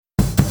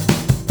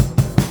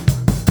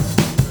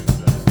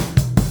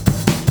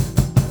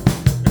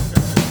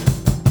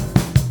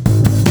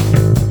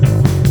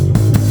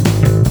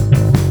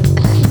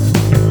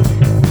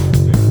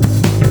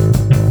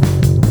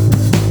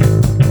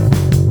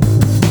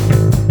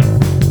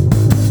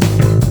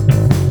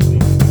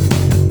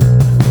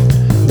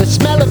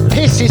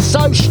is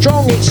so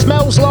strong it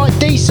smells like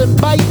decent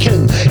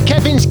bacon.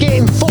 Kevin's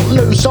getting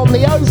footloose on the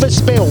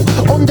overspill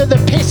under the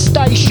piss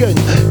station.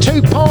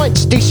 2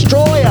 pints,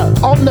 destroyer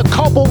on the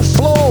cobbled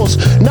floors.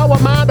 No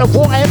amount of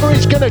whatever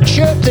is gonna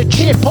chirp the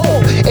chip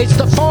up. It's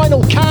the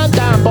final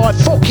countdown by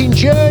fucking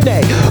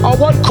Journey. I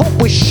woke up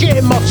with shit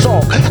in my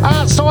sock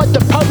outside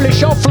the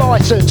Polish off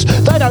licence.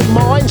 They don't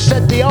mind,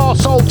 said the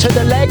arsehole to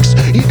the legs.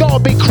 You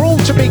gotta be cruel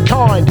to be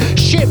kind.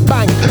 Shit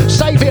bank,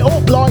 save it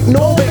up like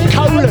Norbit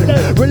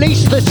Colon.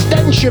 Release the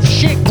stench of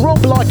shit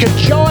grub like a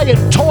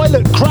giant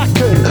toilet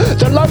kraken.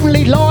 The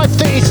lonely life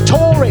that is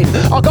touring.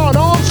 I got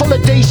an armful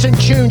of decent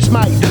tunes,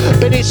 mate,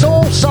 but it's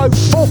all so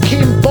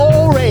fucking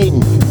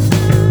boring.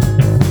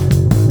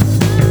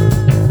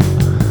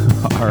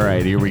 All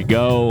right, here we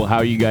go. How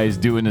are you guys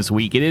doing this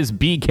week? It is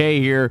BK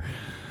here.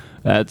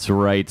 That's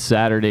right,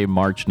 Saturday,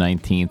 March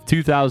 19th,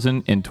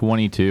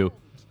 2022.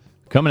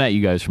 Coming at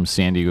you guys from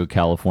San Diego,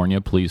 California.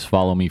 Please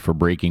follow me for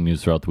breaking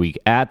news throughout the week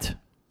at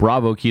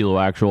Bravo Kilo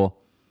Actual.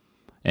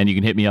 And you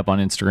can hit me up on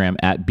Instagram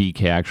at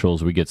BK Actual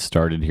as we get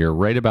started here.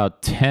 Right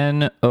about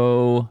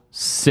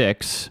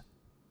 10:06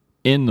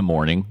 in the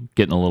morning.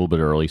 Getting a little bit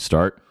early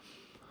start.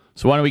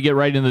 So why don't we get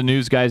right into the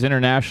news, guys?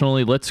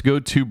 Internationally, let's go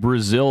to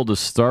Brazil to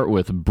start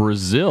with.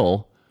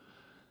 Brazil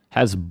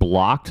has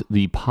blocked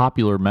the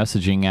popular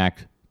messaging app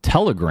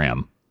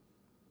Telegram.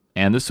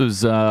 And this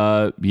was,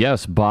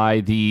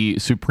 by the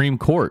Supreme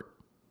Court.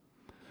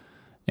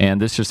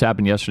 And this just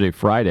happened yesterday,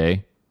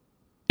 Friday.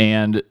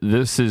 And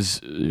this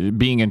is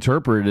being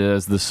interpreted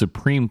as the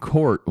Supreme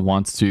Court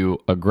wants to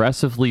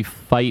aggressively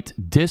fight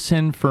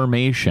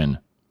disinformation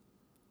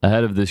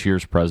ahead of this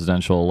year's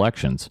presidential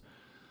elections.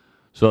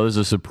 So there's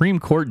a Supreme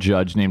Court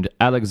judge named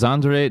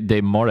Alexandre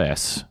de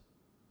Moraes.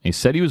 He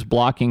said he was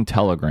blocking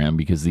Telegram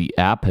because the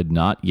app had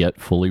not yet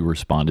fully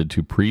responded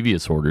to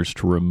previous orders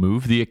to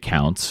remove the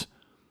accounts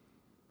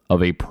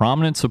of a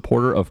prominent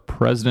supporter of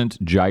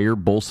President Jair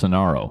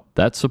Bolsonaro.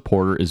 That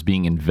supporter is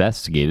being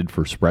investigated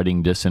for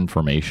spreading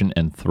disinformation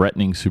and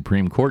threatening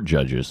Supreme Court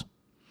judges.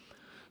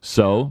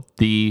 So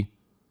the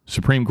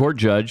Supreme Court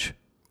judge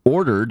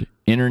ordered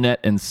internet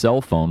and cell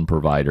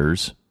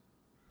service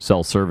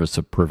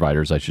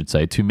providers, I should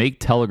say, to make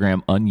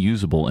Telegram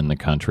unusable in the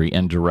country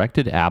and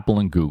directed Apple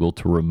and Google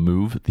to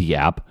remove the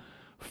app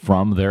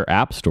from their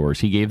app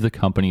stores. He gave the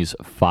companies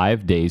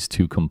 5 days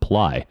to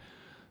comply.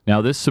 Now,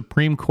 this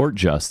Supreme Court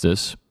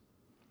justice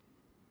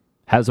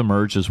has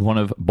emerged as one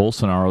of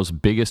Bolsonaro's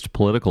biggest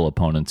political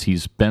opponents.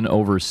 He's been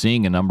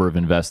overseeing a number of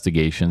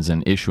investigations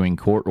and issuing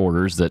court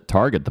orders that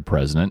target the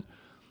president.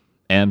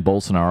 And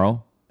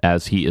Bolsonaro,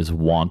 as he is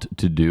wont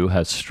to do,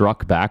 has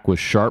struck back with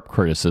sharp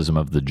criticism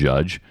of the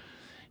judge.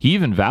 He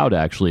even vowed,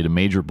 actually, at a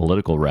major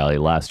political rally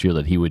last year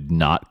that he would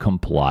not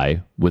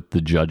comply with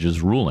the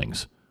judge's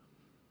rulings.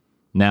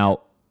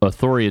 Now,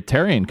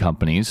 authoritarian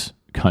countries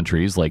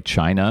like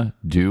China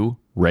do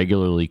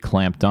regularly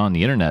clamp down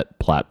the internet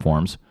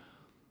platforms,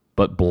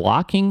 but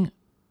blocking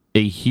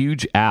a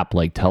huge app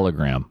like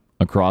Telegram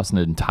across an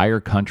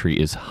entire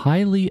country is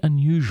highly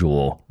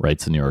unusual,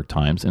 writes the New York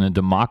Times, in a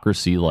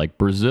democracy like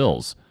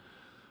Brazil's.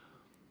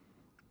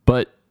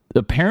 But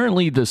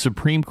apparently the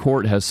Supreme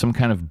Court has some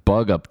kind of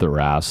bug up their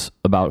ass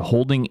about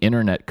holding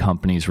internet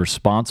companies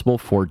responsible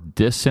for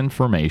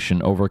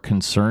disinformation over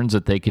concerns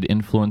that they could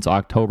influence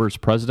October's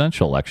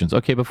presidential elections.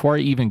 Okay, before I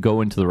even go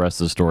into the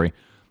rest of the story,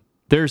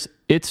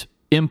 it's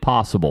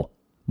impossible.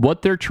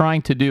 What they're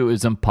trying to do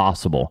is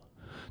impossible.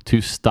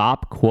 To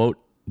stop, quote,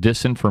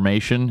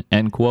 disinformation,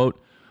 end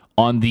quote,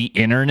 on the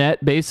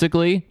internet,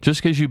 basically.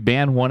 Just because you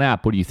ban one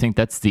app, what do you think?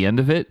 That's the end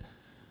of it?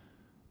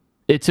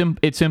 It's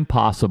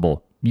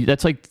impossible.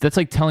 That's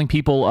like telling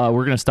people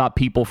we're going to stop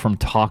people from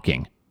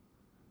talking.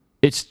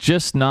 It's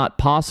just not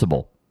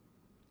possible.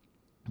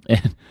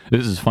 And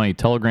this is funny.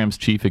 Telegram's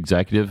chief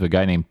executive, a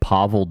guy named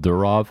Pavel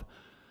Durov,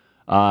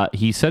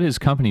 he said his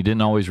company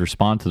didn't always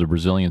respond to the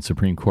Brazilian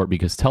Supreme Court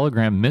because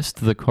Telegram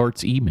missed the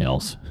court's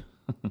emails.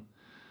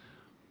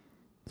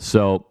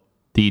 So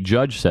the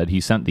judge said he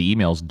sent the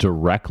emails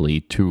directly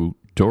to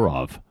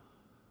Durov.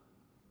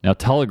 Now,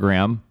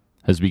 Telegram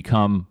has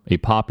become a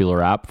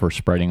popular app for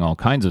spreading all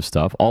kinds of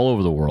stuff all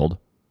over the world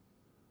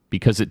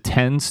because it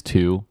tends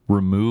to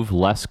remove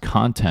less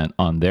content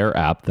on their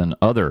app than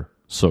other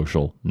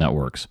social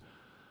networks.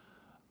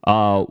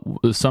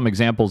 Some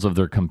examples of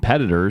their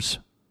competitors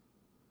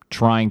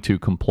trying to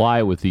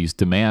comply with these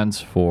demands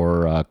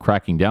for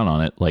cracking down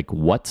on it, like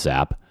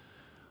WhatsApp,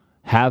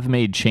 have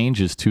made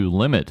changes to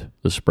limit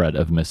the spread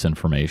of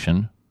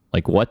misinformation.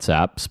 Like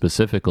WhatsApp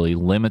specifically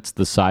limits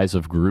the size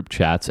of group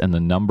chats and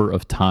the number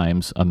of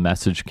times a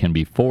message can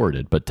be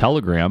forwarded. But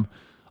Telegram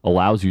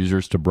allows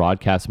users to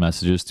broadcast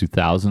messages to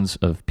thousands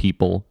of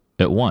people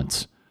at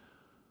once.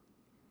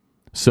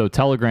 So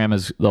Telegram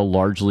is the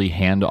largely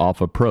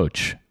hands-off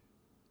approach.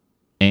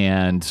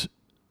 And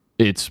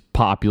it's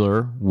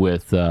popular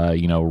with,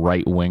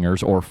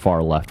 right-wingers or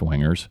far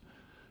left-wingers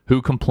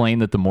who complain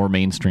that the more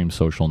mainstream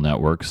social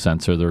networks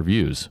censor their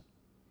views.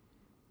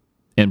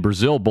 In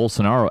Brazil,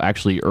 Bolsonaro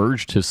actually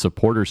urged his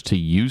supporters to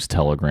use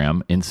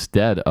Telegram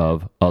instead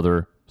of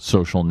other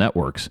social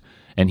networks.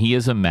 and he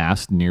has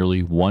amassed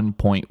nearly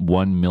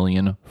 1.1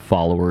 million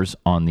followers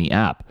on the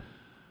app.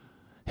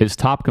 His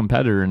top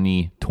competitor in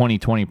the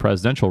 2020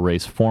 presidential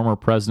race, former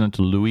President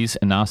Luiz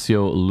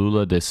Inácio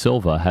Lula da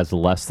Silva, has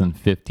less than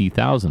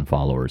 50,000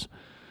 followers.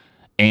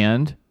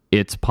 And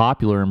it's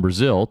popular in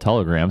Brazil.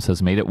 Telegram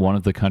has made it one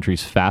of the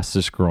country's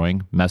fastest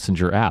growing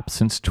messenger apps.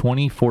 Since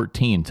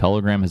 2014,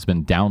 Telegram has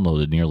been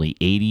downloaded nearly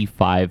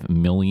 85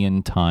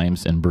 million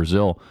times in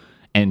Brazil,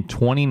 and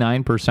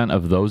 29%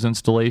 of those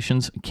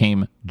installations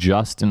came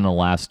just in the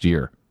last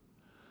year.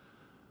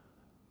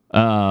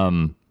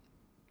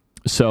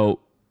 So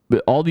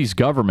all these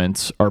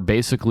governments are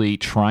basically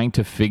trying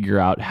to figure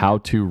out how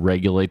to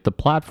regulate the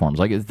platforms.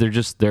 Like they're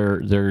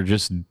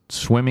just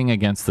swimming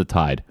against the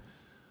tide.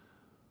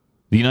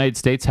 The United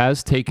States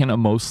has taken a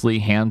mostly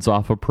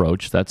hands-off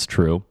approach. That's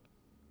true.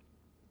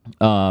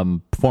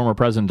 Former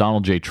President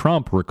Donald J.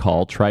 Trump,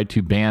 recall, tried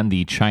to ban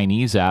the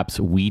Chinese apps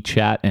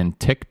WeChat and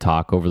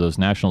TikTok over those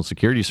national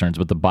security concerns,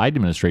 but the Biden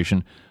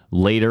administration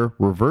later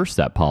reversed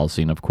that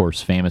policy. And of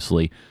course,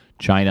 famously,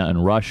 China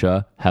and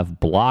Russia have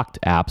blocked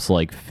apps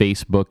like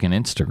Facebook and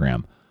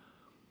Instagram.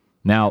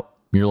 Now,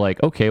 you're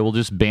like, okay, we'll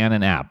just ban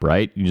an app,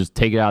 right? You just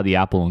take it out of the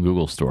Apple and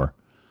Google store.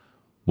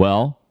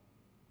 Well,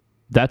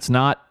 that's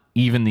not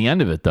even the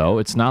end of it, though.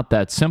 It's not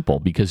that simple,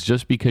 because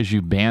just because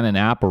you ban an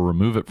app or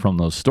remove it from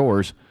those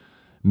stores,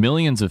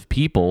 millions of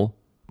people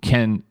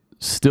can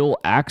still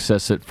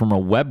access it from a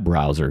web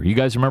browser. You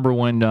guys remember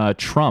when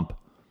Trump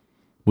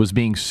was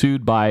being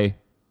sued by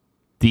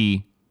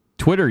the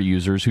Twitter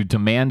users who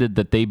demanded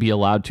that they be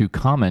allowed to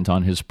comment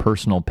on his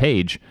personal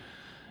page,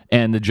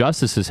 and the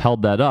justices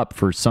held that up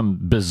for some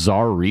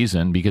bizarre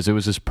reason, because it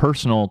was his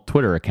personal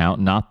Twitter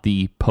account, not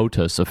the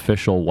POTUS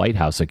official White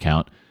House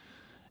account.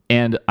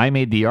 And I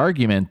made the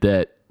argument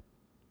that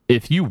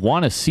if you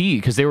want to see,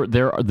 because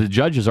the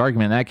judge's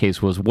argument in that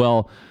case was,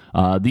 well,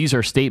 these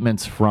are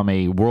statements from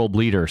a world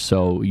leader,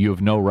 so you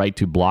have no right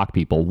to block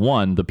people.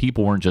 One, the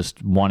people weren't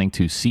just wanting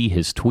to see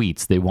his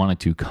tweets, they wanted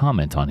to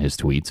comment on his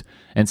tweets.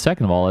 And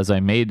second of all, as I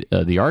made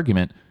the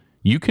argument,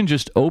 you can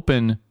just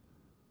open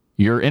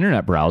your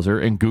internet browser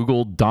and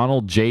Google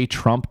Donald J.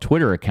 Trump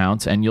Twitter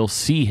accounts, and you'll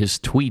see his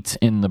tweets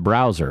in the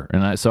browser.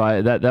 And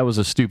that was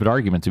a stupid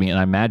argument to me, and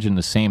I imagine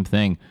the same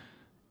thing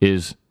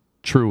is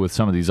true with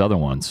some of these other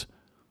ones.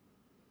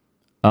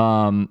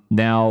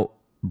 Now,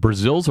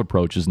 Brazil's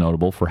approach is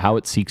notable for how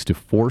it seeks to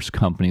force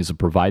companies to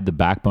provide the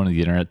backbone of the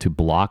internet to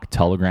block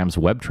Telegram's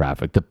web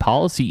traffic. The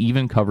policy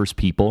even covers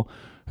people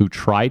who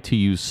try to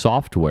use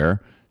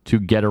software to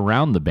get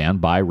around the ban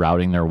by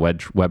routing their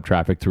web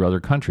traffic through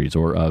other countries,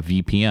 or a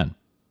VPN.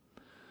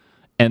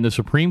 And the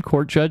Supreme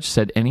Court judge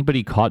said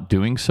anybody caught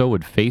doing so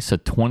would face a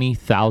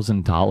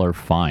 $20,000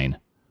 fine.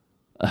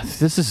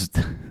 This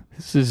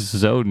is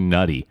so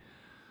nutty.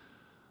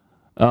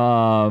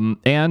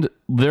 And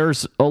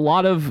there's a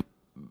lot of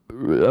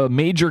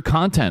major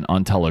content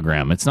on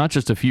Telegram. It's not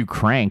just a few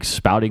cranks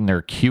spouting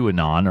their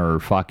QAnon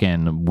or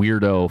fucking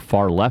weirdo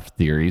far left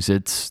theories.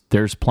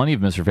 There's plenty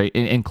of misinformation,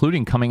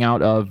 including coming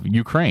out of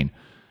Ukraine.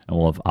 And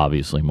we'll have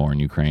obviously more in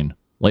Ukraine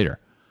later.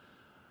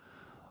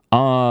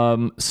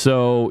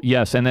 So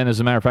yes, and then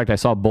as a matter of fact, I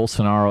saw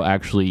Bolsonaro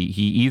actually,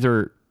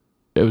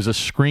 it was a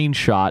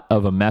screenshot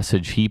of a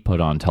message he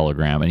put on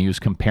Telegram, and he was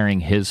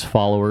comparing his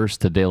followers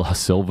to De La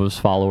Silva's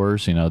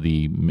followers,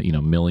 the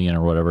million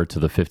or whatever, to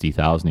the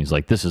 50,000. He's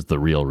like, this is the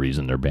real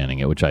reason they're banning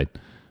it, which I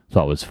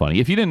thought was funny.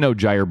 If you didn't know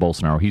Jair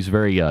Bolsonaro, he's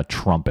very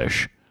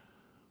Trumpish.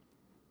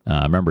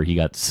 Remember, he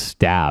got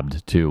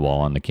stabbed, too, while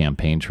on the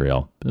campaign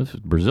trail.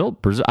 Brazil,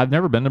 I've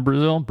never been to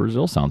Brazil.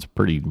 Brazil sounds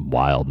pretty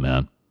wild,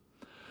 man.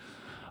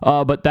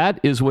 But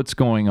that is what's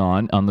going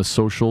on the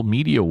social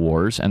media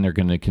wars, and they're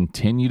going to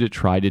continue to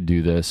try to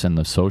do this, and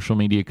the social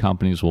media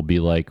companies will be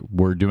like,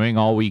 we're doing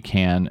all we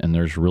can, and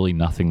there's really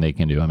nothing they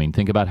can do. I mean,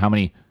 think about how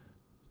many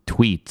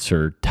tweets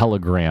or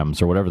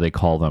telegrams or whatever they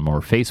call them,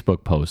 or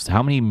Facebook posts,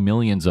 how many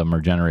millions of them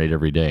are generated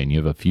every day, and you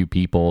have a few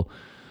people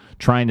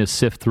trying to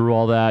sift through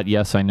all that.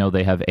 Yes, I know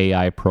they have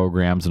AI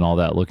programs and all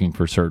that looking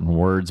for certain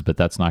words, but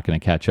that's not going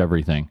to catch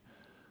everything.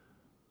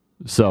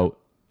 So,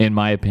 in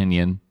my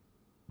opinion,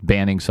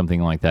 banning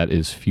something like that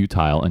is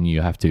futile, and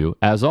you have to,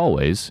 as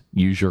always,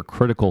 use your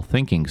critical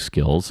thinking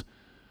skills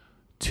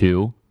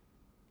to,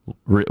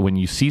 when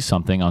you see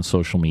something on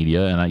social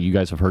media, and you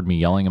guys have heard me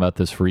yelling about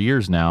this for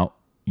years now,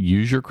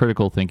 use your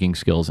critical thinking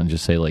skills and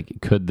just say,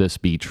 like, could this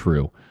be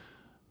true?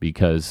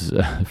 Because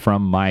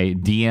from my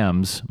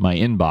DMs, my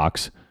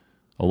inbox,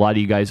 a lot of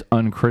you guys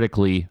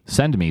uncritically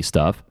send me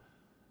stuff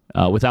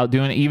without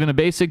doing even a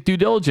basic due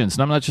diligence.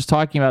 And I'm not just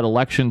talking about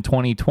election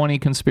 2020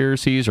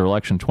 conspiracies or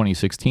election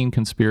 2016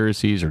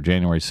 conspiracies or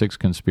January 6th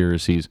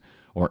conspiracies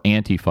or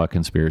Antifa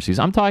conspiracies.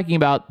 I'm talking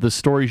about the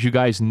stories you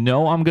guys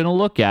know I'm going to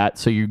look at,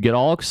 so you get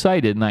all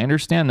excited, and I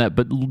understand that,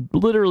 but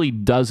literally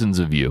dozens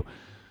of you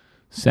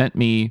sent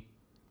me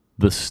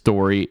the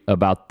story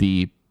about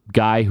the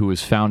guy who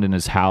was found in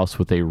his house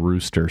with a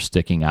rooster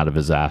sticking out of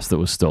his ass that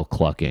was still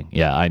clucking.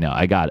 Yeah, I know.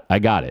 I got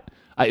it.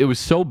 It was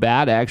so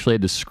bad, I actually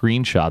had to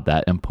screenshot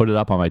that and put it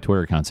up on my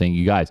Twitter account saying,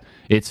 you guys,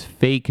 it's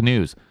fake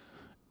news.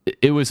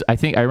 it was, I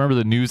think I remember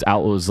the news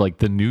outlet was like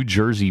the New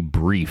Jersey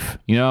Brief.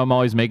 You know, I'm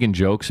always making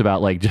jokes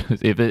about like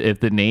if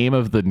the name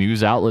of the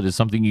news outlet is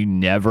something you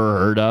never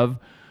heard of,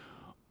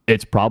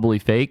 it's probably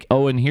fake.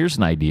 Oh, and here's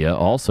an idea.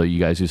 Also, you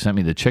guys who sent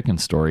me the chicken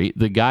story,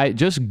 the guy,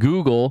 just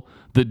Google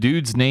the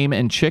dude's name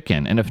and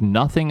chicken. And if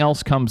nothing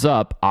else comes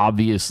up,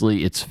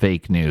 obviously it's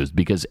fake news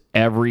because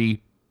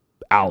every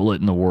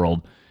outlet in the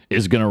world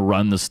is going to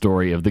run the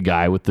story of the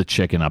guy with the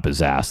chicken up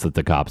his ass that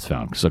the cops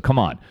found. So come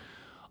on.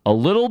 A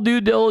little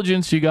due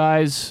diligence, you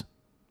guys.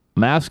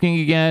 I'm asking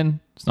again.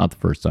 It's not the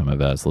first time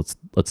I've asked.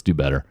 Let's do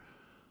better.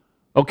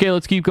 Okay,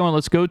 let's keep going.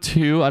 Let's go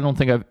to, I don't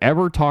think I've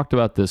ever talked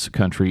about this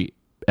country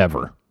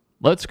ever.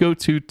 Let's go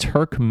to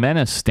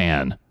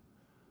Turkmenistan.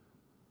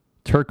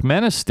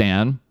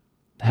 Turkmenistan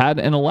had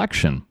an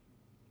election,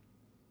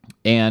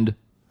 and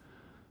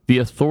the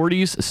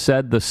authorities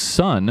said the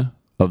son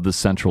of the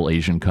Central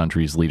Asian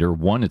country's leader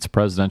won its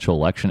presidential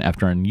election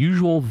after an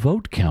unusual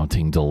vote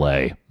counting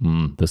delay.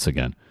 This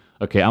again.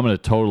 Okay, I'm going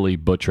to totally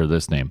butcher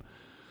this name.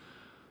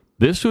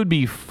 This would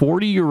be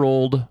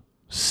 40-year-old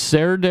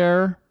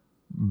Serdar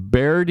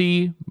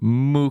Berdi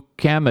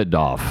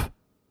Mukhamedov.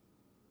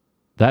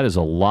 That is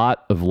a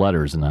lot of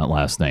letters in that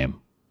last name.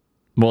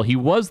 Well, he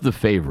was the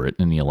favorite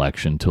in the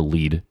election to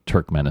lead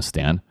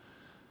Turkmenistan.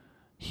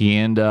 He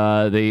and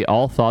they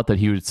all thought that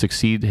he would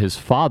succeed his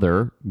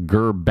father,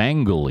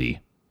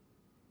 Gurbanguly.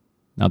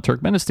 Now,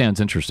 Turkmenistan's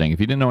interesting. If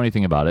you didn't know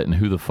anything about it, and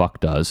who the fuck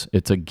does,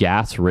 it's a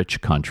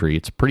gas-rich country.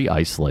 It's pretty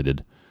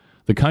isolated.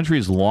 The country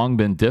has long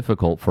been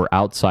difficult for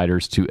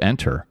outsiders to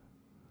enter.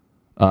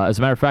 As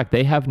a matter of fact,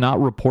 they have not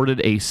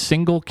reported a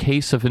single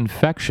case of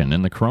infection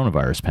in the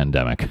coronavirus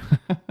pandemic.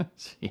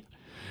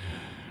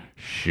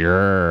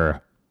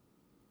 Sure.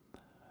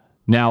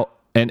 Now,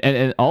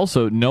 and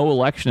also, no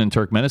election in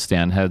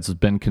Turkmenistan has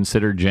been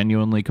considered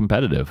genuinely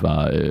competitive.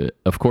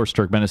 Of course,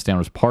 Turkmenistan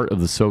was part of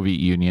the Soviet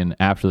Union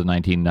after the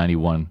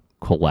 1991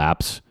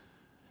 collapse.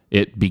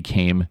 It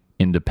became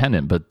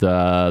independent, but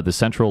the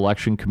Central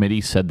Election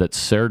Committee said that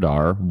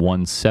Serdar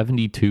won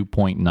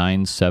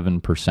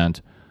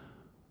 72.97%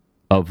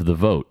 of the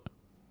vote.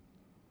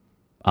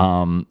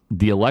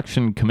 The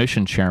election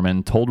commission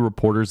chairman told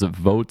reporters that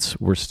votes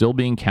were still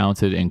being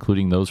counted,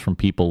 including those from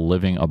people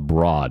living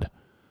abroad.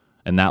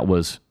 And that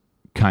was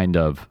kind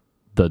of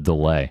the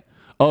delay.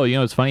 Oh, you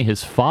know, it's funny.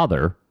 His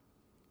father,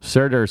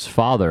 Serdar's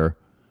father,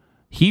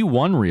 he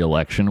won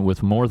re-election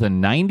with more than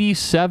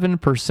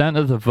 97%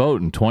 of the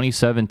vote in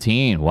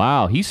 2017.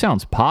 Wow, he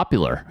sounds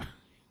popular.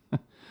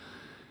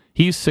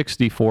 He's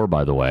 64,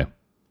 by the way.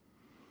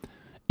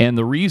 And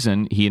the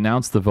reason he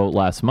announced the vote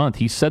last month,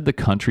 he said the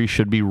country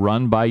should be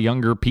run by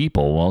younger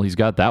people. Well, he's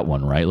got that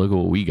one right. Look at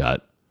what we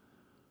got.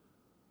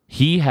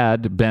 He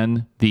had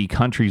been the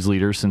country's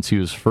leader since he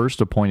was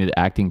first appointed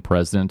acting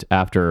president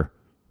after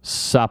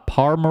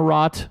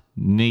Saparmurat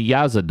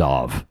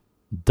Niyazadov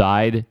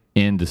died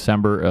in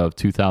December of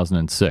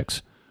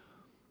 2006.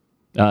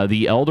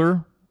 The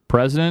elder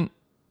president,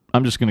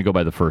 I'm just going to go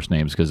by the first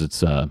names because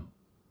it's a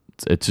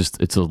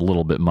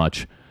little bit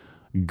much.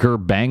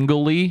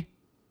 Gurbanguly,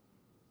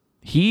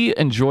 he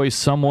enjoys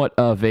somewhat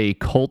of a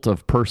cult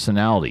of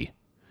personality.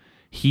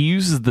 He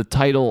uses the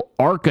title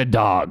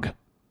Arkadog.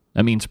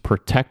 That means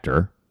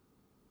protector.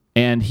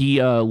 And he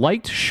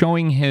liked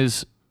showing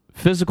his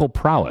physical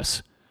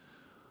prowess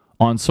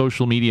on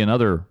social media and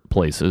other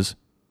places.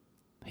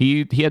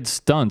 He had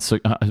stunts.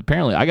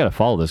 Apparently, I got to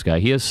follow this guy.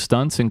 He has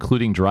stunts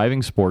including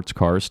driving sports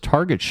cars,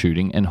 target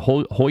shooting, and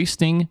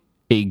hoisting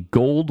a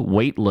gold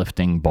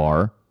weightlifting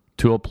bar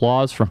to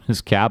applause from his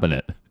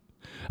cabinet.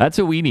 That's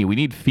what we need. We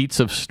need feats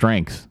of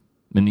strength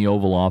in the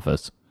Oval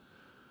Office.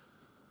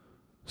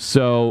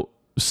 So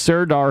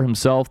Serdar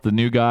himself, the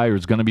new guy, or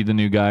is going to be the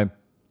new guy,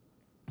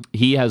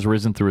 he has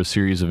risen through a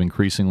series of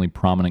increasingly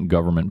prominent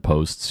government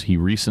posts. He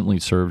recently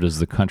served as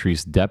the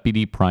country's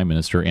deputy prime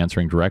minister,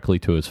 answering directly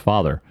to his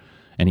father.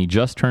 And he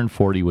just turned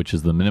 40, which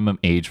is the minimum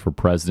age for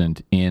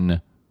president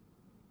in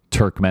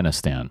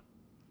Turkmenistan.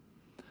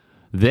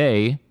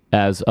 They,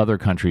 as other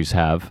countries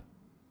have,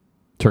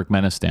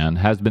 Turkmenistan,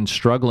 has been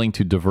struggling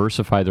to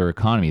diversify their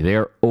economy. They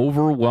are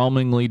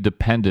overwhelmingly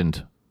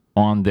dependent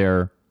on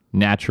their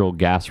natural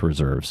gas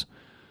reserves.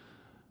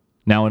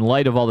 Now, in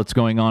light of all that's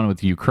going on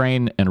with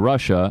Ukraine and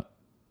Russia,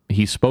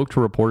 he spoke to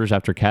reporters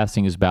after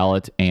casting his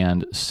ballot,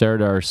 and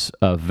Serdar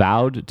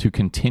vowed to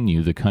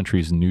continue the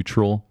country's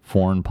neutral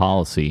foreign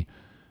policy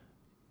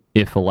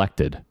if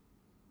elected.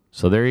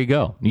 So there you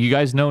go. You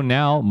guys know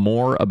now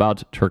more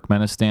about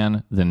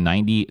Turkmenistan than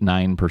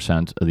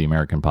 99% of the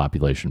American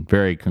population.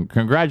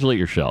 Congratulate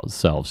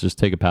yourselves. Just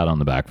take a pat on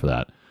the back for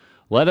that.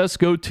 Let us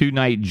go to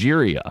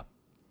Nigeria.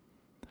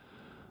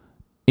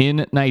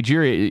 In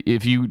Nigeria,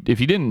 if you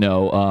didn't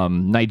know,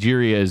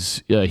 Nigeria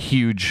is a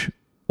huge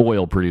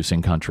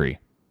oil-producing country.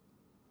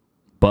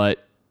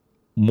 But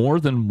more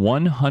than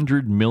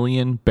 100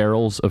 million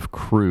barrels of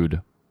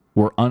crude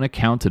were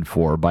unaccounted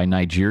for by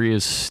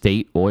Nigeria's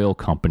state oil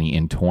company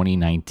in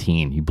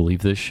 2019. You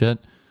believe this shit?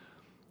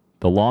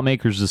 The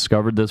lawmakers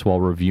discovered this while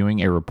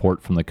reviewing a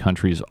report from the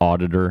country's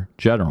auditor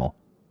general.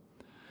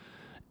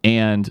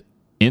 And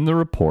in the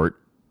report,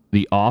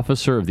 the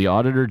officer of the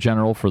Auditor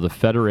General for the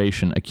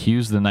Federation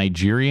accused the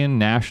Nigerian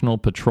National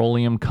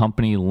Petroleum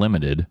Company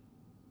Limited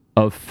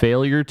of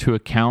failure to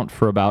account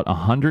for about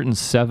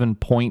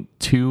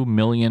 107.2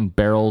 million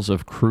barrels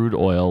of crude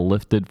oil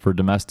lifted for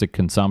domestic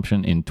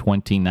consumption in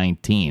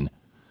 2019.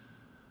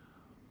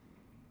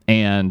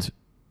 And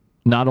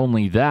not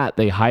only that,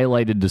 they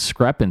highlighted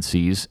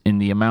discrepancies in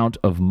the amount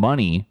of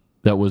money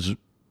that was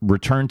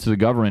returned to the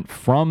government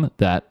from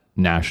that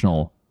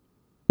national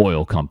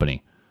oil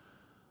company.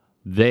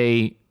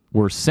 They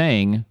were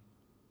saying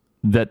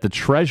that the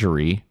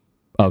Treasury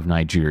of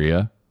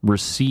Nigeria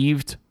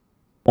received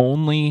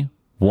only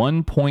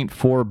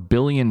 $1.4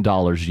 billion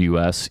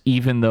US,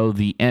 even though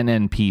the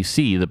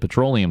NNPC, the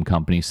petroleum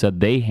company, said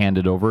they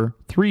handed over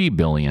 $3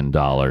 billion.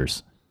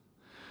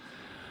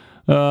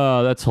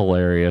 Oh, that's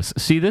hilarious.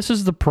 See, this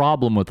is the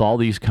problem with all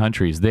these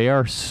countries. They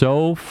are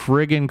so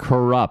friggin'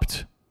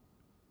 corrupt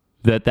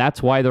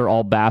that's why they're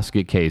all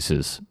basket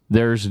cases.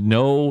 There's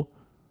no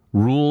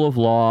rule of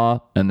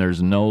law and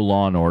there's no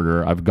law and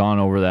order. I've gone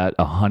over that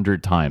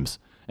 100 times.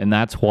 And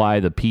that's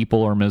why the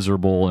people are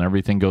miserable and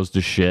everything goes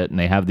to shit and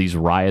they have these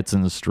riots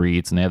in the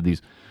streets and they have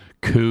these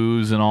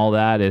coups and all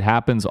that. It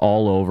happens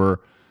all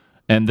over.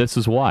 And this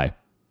is why.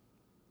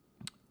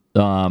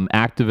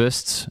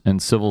 Activists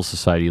and civil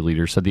society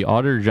leaders said the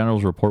Auditor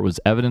General's report was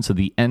evidence of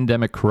the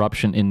endemic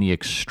corruption in the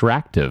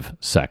extractive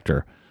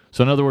sector.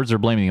 So in other words, they're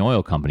blaming the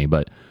oil company,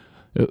 but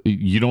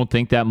you don't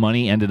think that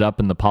money ended up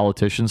in the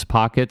politicians'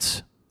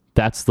 pockets?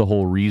 That's the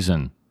whole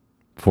reason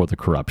for the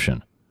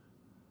corruption.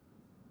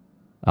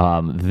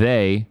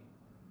 The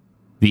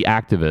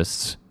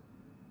activists,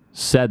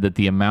 said that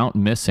the amount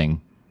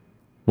missing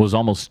was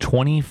almost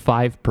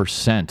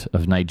 25%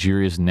 of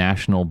Nigeria's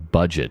national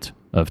budget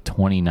of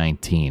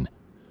 2019.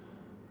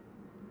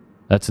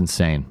 That's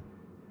insane.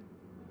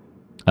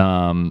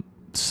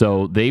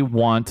 So they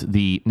want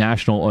the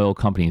national oil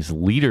company's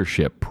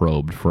leadership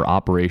probed for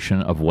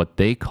operation of what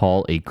they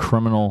call a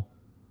criminal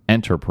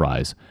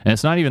enterprise. And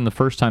it's not even the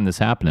first time this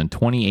happened. In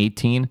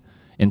 2018,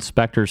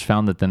 inspectors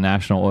found that the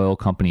national oil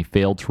company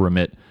failed to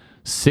remit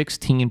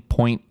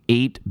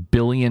 $16.8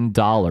 billion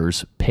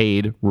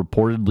paid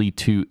reportedly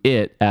to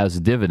it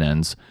as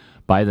dividends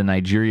by the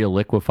Nigeria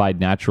Liquefied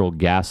Natural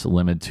Gas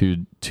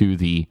Limited to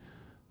the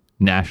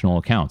national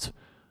accounts.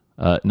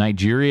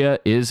 Nigeria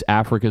is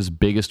Africa's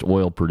biggest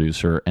oil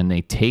producer, and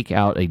they take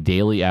out a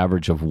daily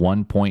average of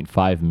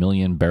 1.5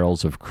 million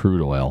barrels of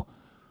crude oil.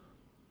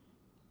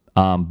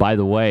 By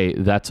the way,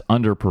 that's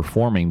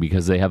underperforming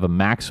because they have a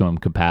maximum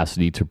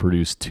capacity to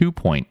produce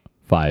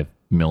 2.5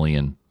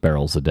 million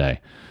barrels a day.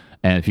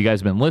 And if you guys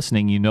have been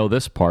listening, you know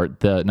this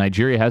part.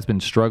 Nigeria has been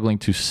struggling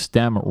to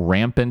stem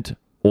rampant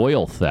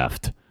oil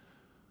theft.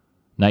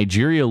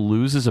 Nigeria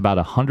loses about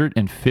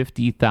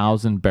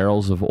 150,000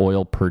 barrels of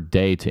oil per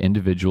day to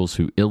individuals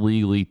who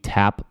illegally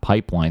tap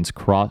pipelines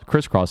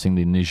crisscrossing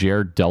the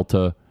Niger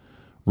Delta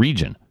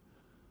region.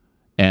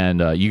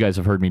 And you guys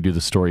have heard me do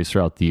the stories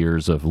throughout the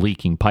years of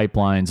leaking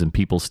pipelines and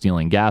people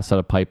stealing gas out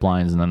of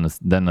pipelines, and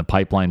then the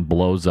pipeline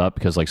blows up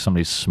because like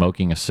somebody's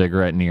smoking a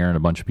cigarette near and a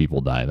bunch of people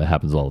die. That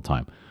happens all the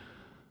time.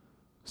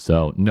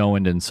 So no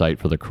end in sight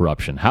for the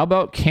corruption. How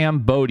about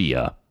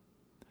Cambodia?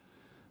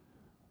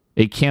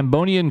 A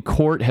Cambodian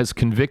court has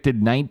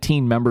convicted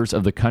 19 members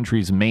of the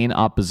country's main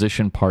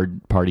opposition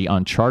party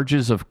on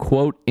charges of,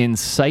 quote,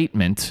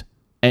 incitement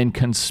and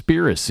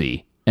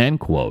conspiracy, end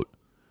quote.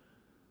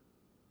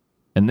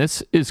 And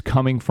this is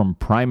coming from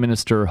Prime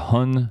Minister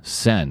Hun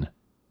Sen.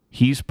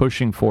 He's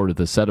pushing forward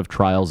with a set of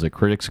trials that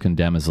critics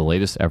condemn as the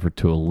latest effort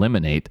to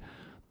eliminate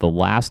the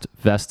last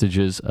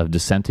vestiges of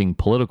dissenting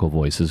political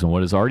voices in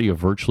what is already a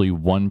virtually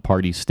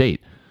one-party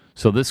state.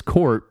 So this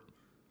court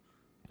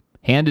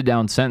handed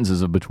down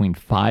sentences of between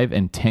 5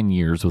 and 10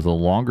 years, with the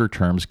longer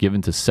terms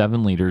given to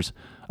 7 leaders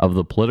of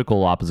the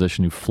political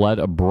opposition who fled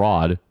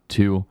abroad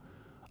to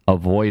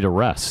avoid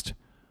arrest.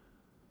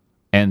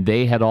 And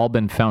they had all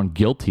been found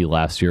guilty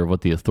last year of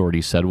what the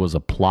authorities said was a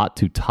plot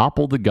to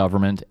topple the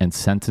government and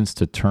sentenced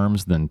to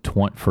terms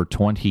for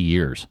 20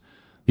 years.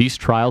 These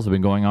trials have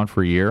been going on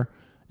for a year,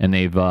 and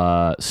they've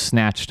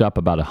snatched up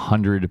about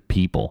 100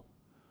 people.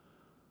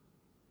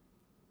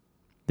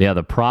 Yeah,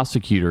 the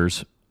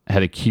prosecutors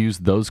had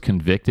accused those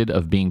convicted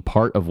of being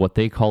part of what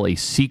they call a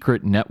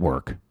secret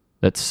network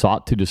that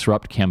sought to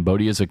disrupt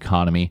Cambodia's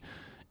economy,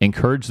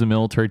 encourage the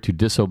military to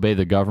disobey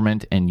the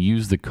government, and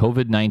use the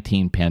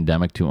COVID-19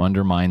 pandemic to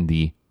undermine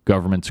the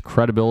government's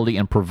credibility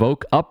and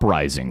provoke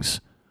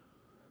uprisings.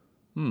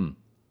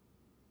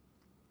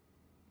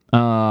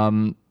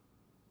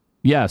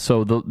 Yeah,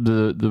 so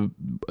the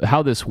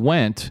how this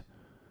went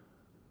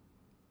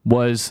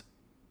was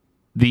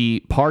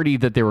the party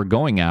that they were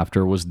going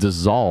after was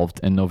dissolved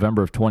in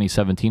November of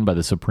 2017 by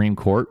the Supreme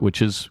Court,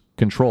 which is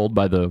controlled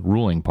by the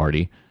ruling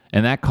party.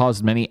 And that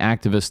caused many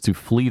activists to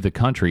flee the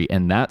country.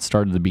 And that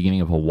started the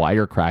beginning of a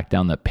wider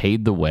crackdown that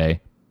paved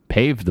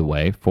the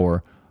way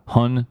for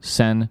Hun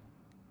Sen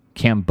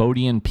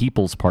Cambodian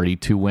People's Party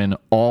to win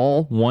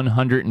all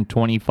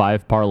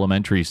 125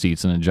 parliamentary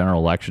seats in a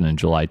general election in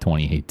July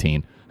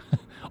 2018.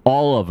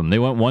 All of them. They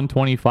went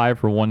 125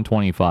 for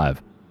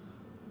 125.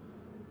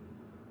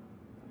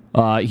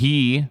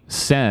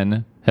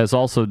 Sen, has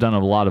also done a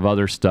lot of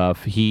other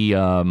stuff. He,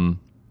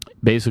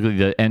 basically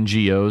the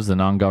NGOs, the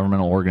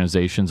non-governmental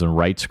organizations and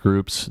rights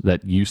groups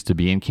that used to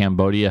be in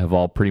Cambodia have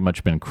all pretty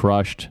much been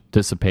crushed,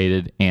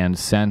 dissipated, and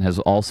Sen has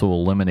also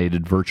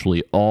eliminated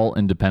virtually all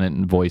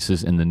independent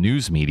voices in the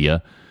news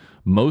media,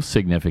 most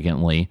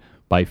significantly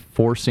by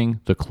forcing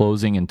the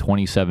closing in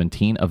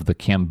 2017 of the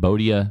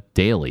Cambodia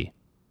Daily.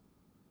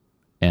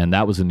 And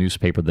that was a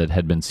newspaper that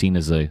had been seen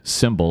as a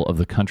symbol of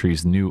the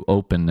country's new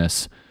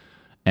openness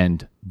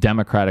and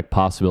democratic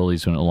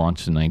possibilities when it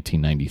launched in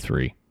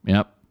 1993.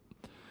 Yep.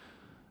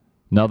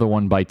 Another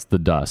one bites the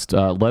dust.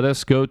 Let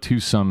us go to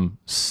some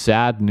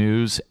sad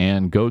news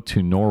and go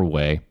to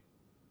Norway.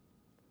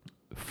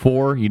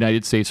 4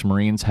 United States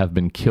Marines have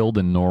been killed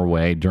in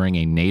Norway during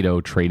a NATO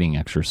training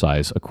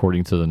exercise,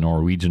 according to the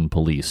Norwegian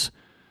police.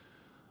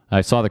 I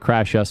saw the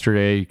crash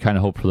yesterday, kind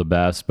of hoped for the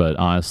best, but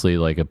honestly,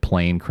 like a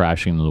plane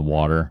crashing into the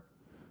water,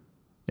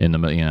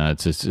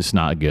 it's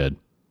not good.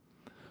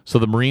 So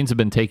the Marines have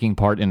been taking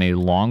part in a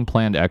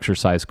long-planned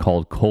exercise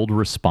called Cold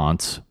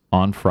Response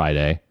on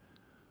Friday.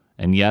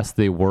 And yes,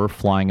 they were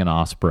flying an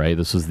Osprey.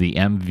 This is the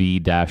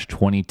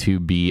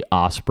MV-22B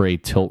Osprey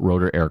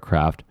tilt-rotor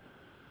aircraft.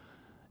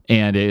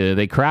 And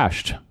they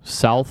crashed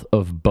south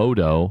of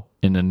Bodo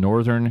in the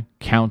northern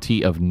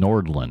county of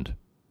Nordland,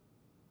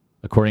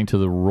 according to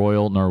the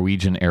Royal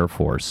Norwegian Air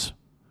Force.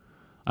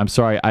 I'm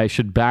sorry, I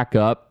should back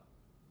up.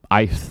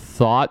 I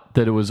thought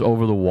that it was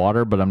over the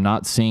water, but I'm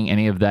not seeing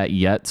any of that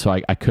yet, so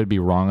I could be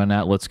wrong on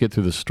that. Let's get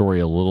through the story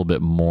a little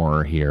bit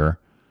more here.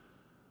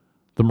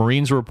 The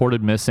Marines were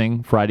reported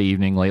missing Friday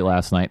evening late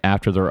last night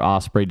after their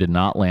Osprey did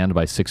not land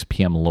by 6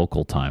 p.m.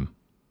 local time.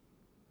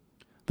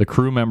 The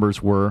crew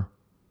members were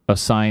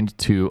assigned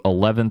to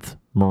 11th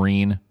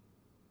Marine.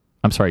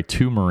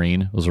 2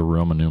 Marine. Those are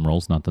Roman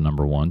numerals, not the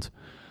number ones.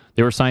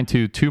 They were assigned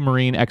to 2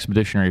 Marine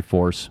Expeditionary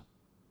Force,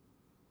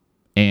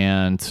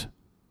 and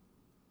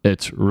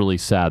it's really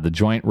sad. The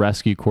Joint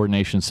Rescue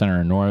Coordination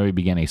Center in Norway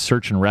began a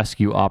search and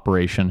rescue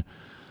operation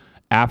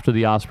after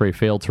the Osprey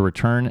failed to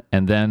return,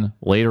 and then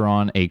later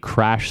on, a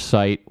crash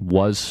site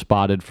was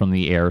spotted from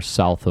the air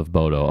south of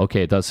Bodo.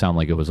 Okay, it does sound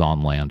like it was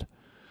on land.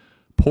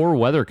 Poor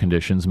weather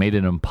conditions made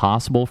it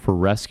impossible for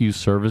rescue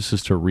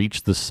services to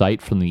reach the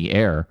site from the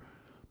air,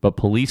 but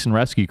police and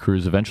rescue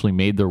crews eventually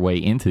made their way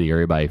into the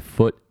area by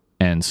foot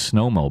and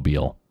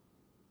snowmobile.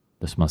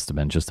 This must have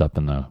been just up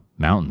in the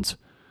mountains.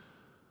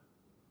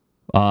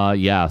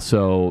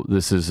 So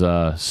this is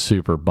a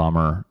super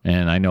bummer,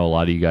 and I know a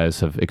lot of you guys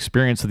have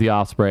experienced the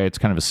Osprey. It's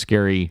kind of a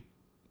scary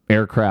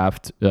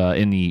aircraft.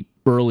 In the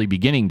early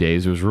beginning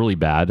days, it was really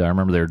bad. I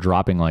remember they were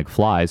dropping like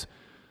flies,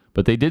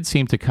 but they did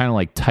seem to kind of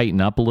like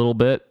tighten up a little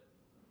bit,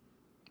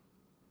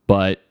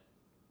 but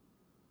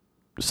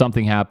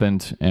something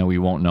happened, and we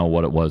won't know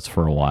what it was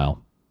for a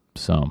while.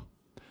 So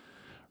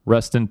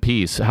rest in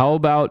peace. How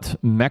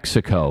about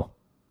Mexico?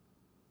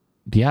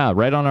 Yeah,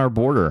 right on our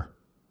border.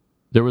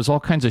 There was all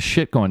kinds of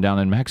shit going down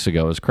in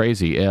Mexico. It was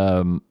crazy.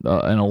 An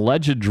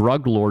alleged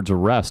drug lord's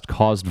arrest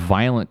caused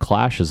violent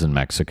clashes in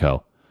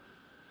Mexico.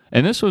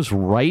 And this was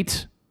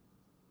right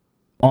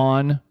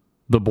on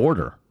the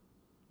border.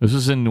 This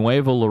is in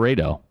Nuevo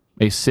Laredo,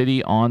 a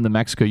city on the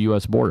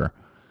Mexico-U.S. border.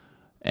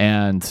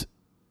 And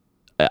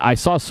I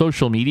saw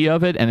social media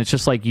of it, and it's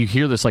just like you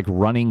hear this like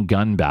running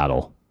gun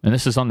battle. And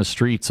this is on the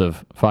streets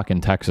of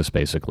fucking Texas,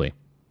 basically.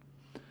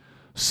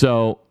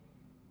 So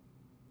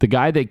the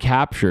guy they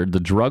captured, the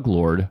drug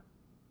lord,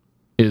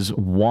 is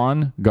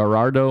Juan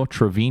Gerardo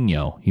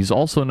Trevino. He's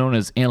also known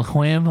as El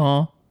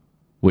Huevo,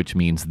 which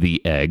means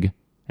the egg,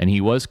 and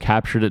he was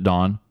captured at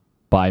dawn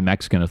by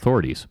Mexican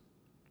authorities.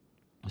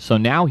 So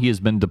now he has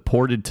been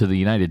deported to the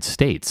United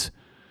States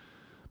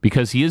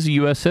because he is a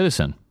U.S.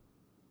 citizen.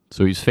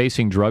 So he's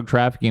facing drug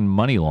trafficking and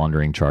money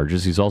laundering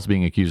charges. He's also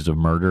being accused of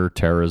murder,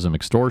 terrorism,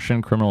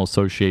 extortion, criminal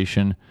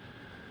association,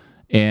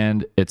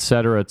 and et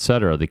cetera, et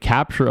cetera. The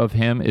capture of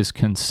him is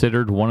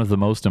considered one of the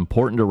most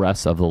important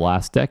arrests of the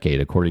last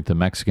decade, according to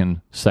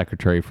Mexican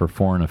Secretary for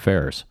Foreign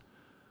Affairs.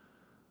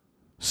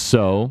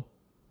 So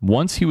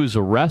once he was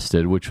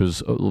arrested, which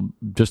was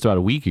just about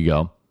a week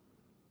ago,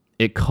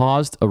 it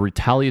caused a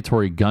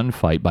retaliatory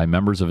gunfight by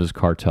members of his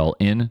cartel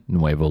in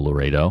Nuevo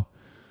Laredo,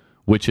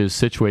 which is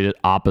situated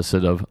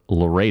opposite of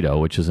Laredo,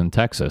 which is in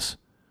Texas.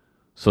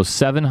 So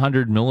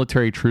 700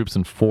 military troops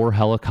and 4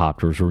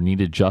 helicopters were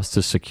needed just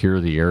to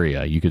secure the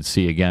area. You could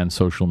see, again,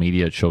 social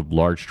media, it showed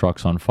large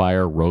trucks on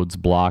fire, roads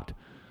blocked.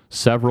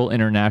 Several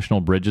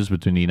international bridges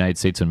between the United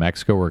States and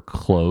Mexico were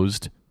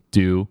closed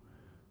due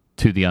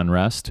to the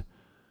unrest.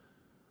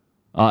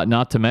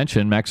 Not to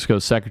mention,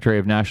 Mexico's Secretary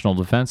of National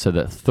Defense said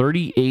that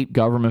 38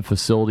 government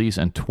facilities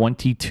and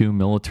 22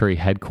 military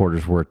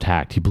headquarters were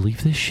attacked. You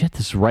believe this shit?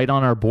 This is right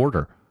on our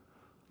border.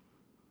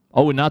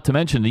 Oh, and not to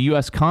mention the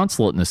U.S.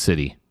 consulate in the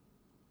city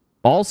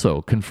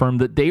also confirmed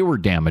that they were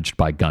damaged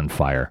by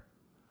gunfire.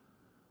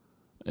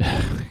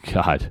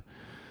 God.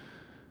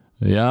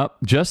 Yeah,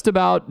 just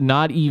about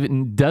not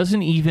even,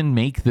 doesn't even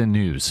make the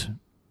news.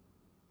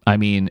 I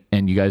mean,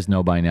 and you guys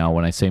know by now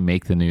when I say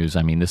make the news,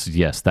 I mean, this is,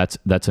 yes, that's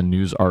a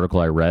news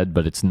article I read,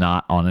 but it's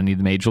not on any of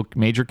the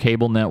major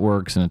cable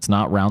networks, and it's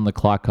not round the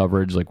clock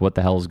coverage. Like, what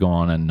the hell is going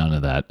on? And none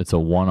of that. It's a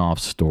one-off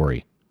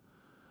story.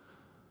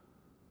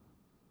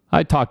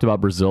 I talked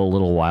about Brazil a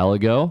little while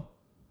ago.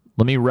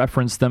 Let me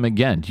reference them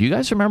again. Do you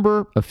guys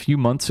remember a few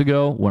months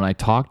ago when I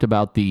talked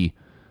about the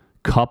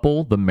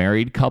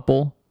married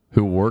couple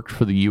who worked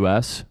for the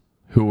U.S.,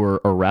 who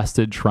were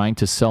arrested trying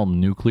to sell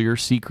nuclear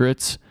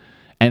secrets?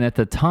 And at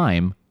the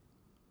time,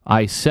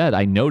 I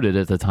noted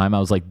at the time, I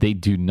was like, they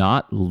do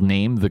not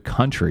name the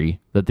country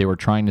that they were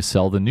trying to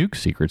sell the nuke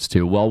secrets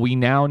to. Well, we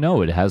now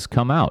know it has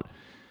come out.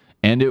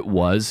 And it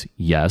was,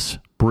 yes,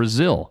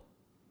 Brazil.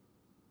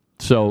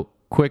 So,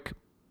 quick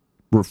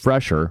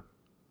refresher.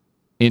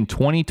 In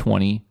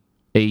 2020,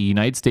 a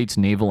United States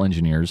naval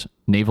engineer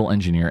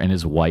and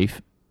his wife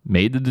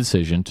made the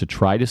decision to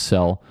try to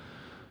sell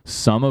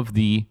some of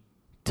the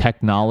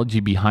technology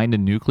behind the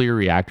nuclear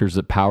reactors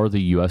that power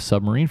the U.S.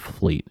 submarine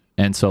fleet.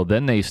 And so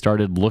then they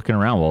started looking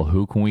around, well,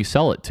 who can we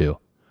sell it to?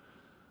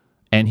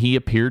 And he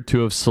appeared to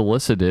have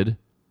solicited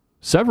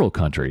several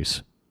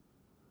countries.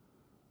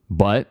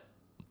 But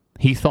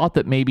he thought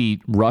that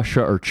maybe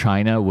Russia or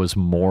China was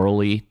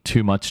morally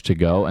too much to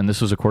go. And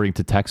this was according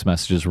to text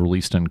messages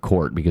released in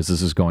court, because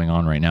this is going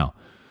on right now.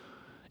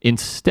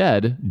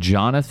 Instead,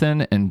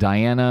 Jonathan and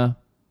Diana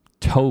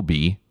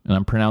Toebbe, and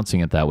I'm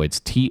pronouncing it that way, it's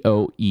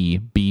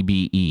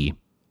Toebbe,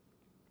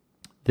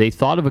 they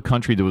thought of a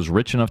country that was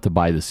rich enough to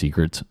buy the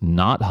secrets,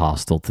 not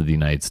hostile to the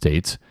United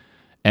States,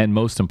 and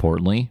most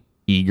importantly,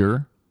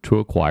 eager to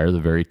acquire the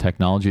very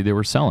technology they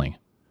were selling.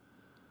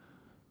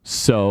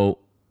 So,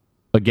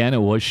 again,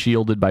 it was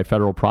shielded by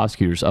federal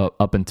prosecutors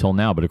up until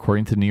now, but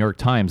according to the New York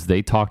Times,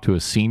 they talked to a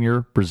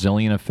senior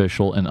Brazilian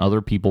official and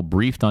other people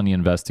briefed on the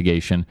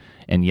investigation,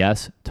 and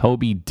yes,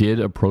 Toebbe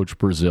did approach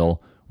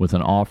Brazil with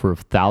an offer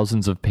of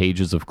thousands of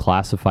pages of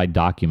classified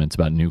documents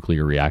about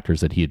nuclear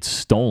reactors that he had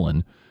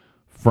stolen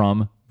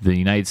from the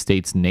United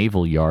States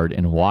Naval Yard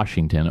in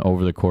Washington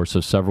over the course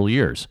of several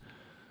years.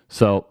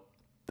 So,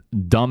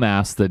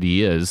 dumbass that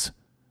he is,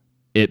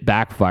 it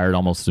backfired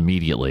almost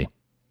immediately,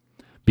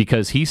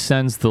 because he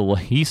sends a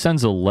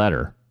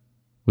letter.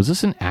 Was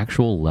this an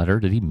actual letter?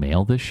 Did he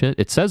mail this shit?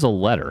 It says a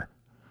letter.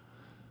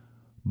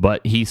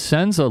 But he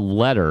sends a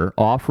letter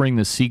offering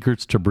the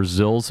secrets to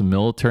Brazil's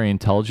military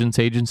intelligence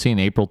agency in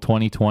April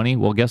 2020.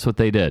 Well, guess what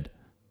they did?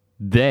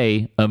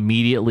 They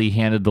immediately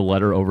handed the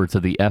letter over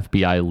to the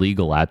FBI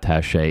legal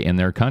attaché in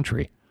their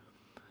country.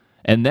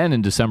 And then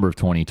in December of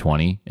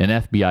 2020, an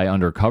FBI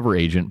undercover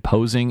agent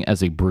posing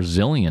as a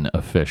Brazilian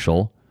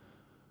official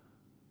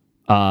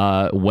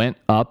went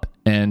up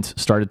and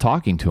started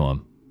talking to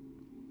him.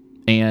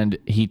 And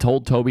he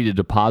told Toebbe to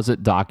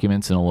deposit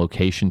documents in a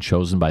location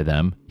chosen by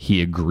them.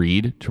 He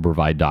agreed to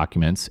provide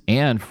documents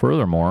and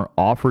furthermore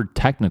offered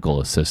technical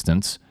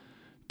assistance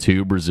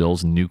to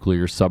Brazil's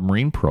nuclear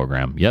submarine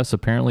program. Yes,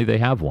 apparently they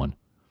have one.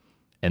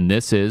 And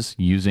this is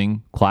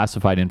using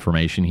classified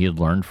information he had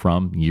learned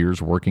from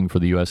years working for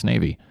the U.S.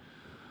 Navy.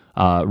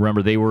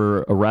 Remember, they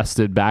were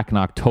arrested back in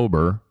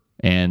October,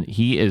 and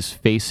he is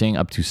facing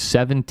up to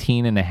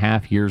 17 and a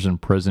half years in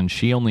prison.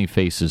 She only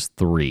faces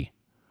 3.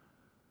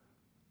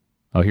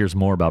 Oh, here's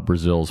more about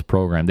Brazil's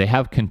program. They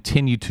have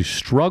continued to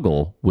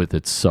struggle with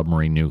its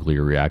submarine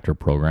nuclear reactor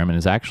program and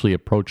has actually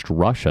approached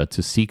Russia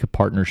to seek a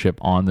partnership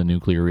on the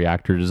nuclear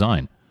reactor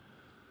design.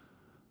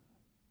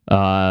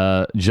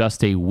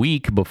 Just a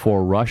week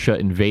before Russia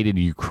invaded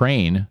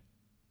Ukraine,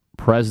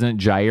 President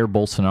Jair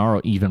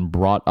Bolsonaro even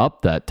brought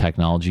up that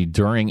technology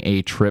during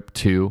a trip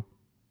to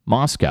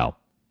Moscow.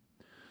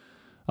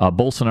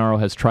 Bolsonaro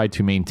has tried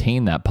to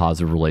maintain that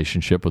positive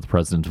relationship with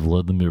President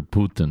Vladimir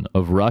Putin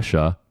of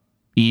Russia,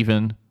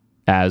 even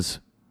as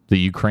the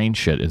Ukraine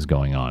shit is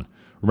going on.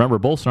 Remember,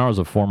 Bolsonaro is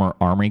a former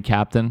army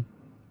captain,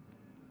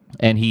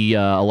 and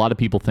a lot of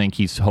people think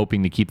he's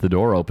hoping to keep the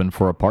door open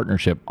for a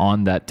partnership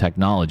on that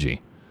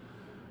technology.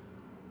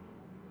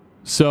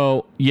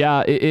 So,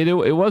 yeah,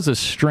 it was a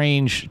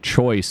strange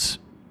choice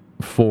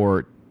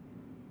for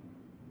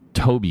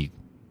Toebbe.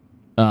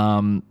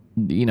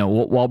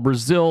 While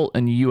Brazil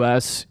and the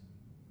U.S.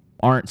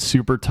 aren't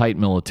super tight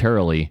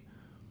militarily,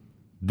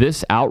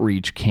 this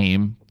outreach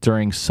came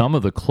during some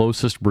of the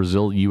closest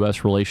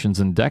Brazil-U.S.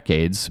 relations in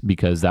decades,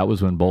 because that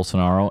was when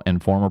Bolsonaro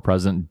and former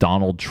President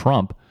Donald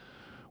Trump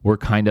were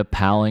kind of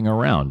palling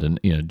around.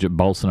 And,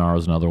 Bolsonaro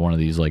is another one of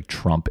these like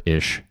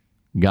Trump-ish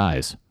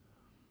guys.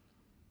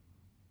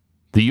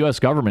 The U.S.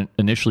 government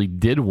initially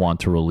did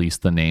want to release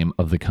the name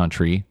of the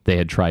country they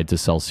had tried to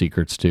sell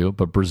secrets to,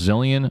 but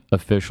Brazilian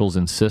officials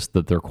insist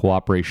that their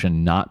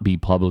cooperation not be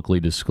publicly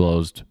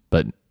disclosed,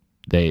 but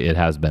it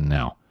has been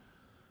now.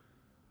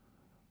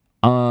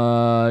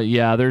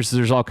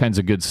 There's all kinds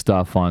of good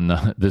stuff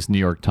on this New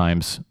York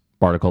Times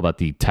article about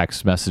the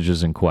text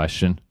messages in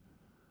question.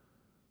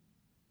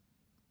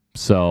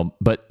 So,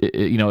 but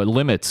it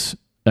limits.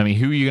 I mean,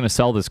 who are you going to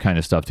sell this kind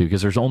of stuff to?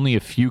 Because there's only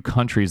a few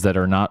countries that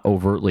are not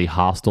overtly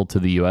hostile to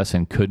the U.S.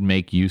 and could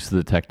make use of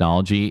the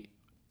technology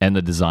and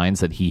the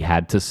designs that he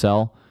had to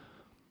sell.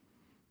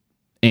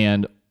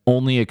 And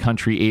only a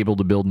country able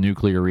to build a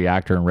nuclear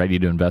reactor and ready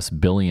to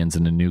invest billions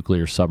in a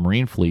nuclear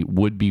submarine fleet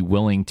would be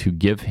willing to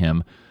give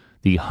him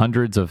the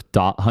hundreds of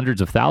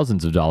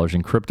thousands of dollars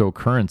in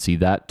cryptocurrency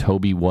that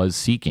Toby was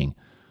seeking.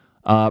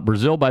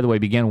 Brazil, by the way,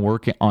 began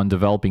work on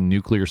developing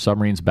nuclear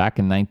submarines back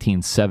in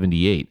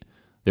 1978.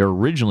 They were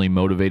originally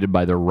motivated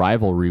by their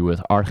rivalry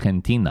with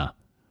Argentina.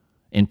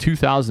 In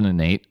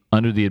 2008,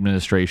 under the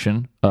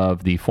administration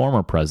of the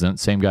former president,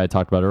 same guy I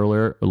talked about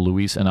earlier,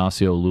 Luiz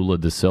Inácio Lula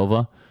da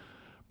Silva,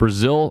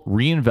 Brazil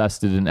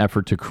reinvested in an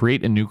effort to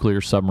create a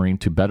nuclear submarine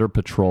to better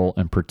patrol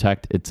and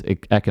protect its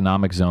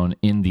economic zone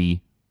in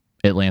the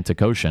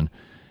Atlantic Ocean,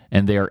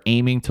 and they are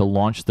aiming to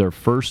launch their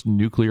first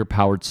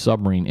nuclear-powered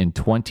submarine in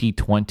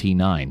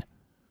 2029.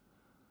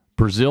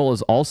 Brazil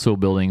is also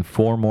building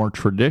 4 more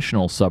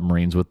traditional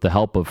submarines with the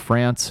help of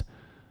France,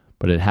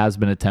 but it has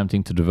been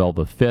attempting to develop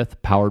a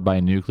 5th powered by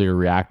a nuclear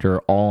reactor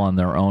all on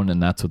their own,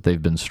 and that's what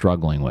they've been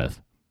struggling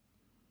with.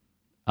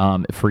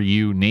 For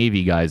you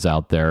Navy guys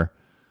out there,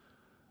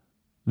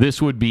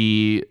 this would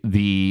be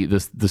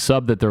the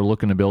sub that they're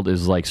looking to build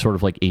is like sort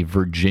of like a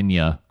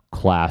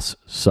Virginia-class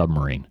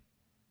submarine.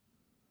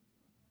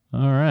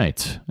 All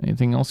right.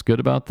 Anything else good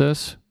about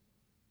this?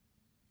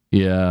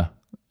 Yeah.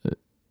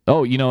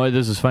 Oh, you know,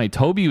 this is funny.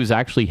 Toby was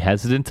actually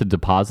hesitant to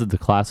deposit the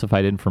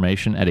classified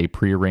information at a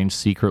prearranged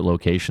secret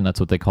location.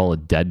 That's what they call a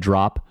dead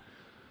drop.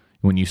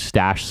 When you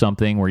stash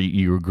something where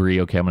you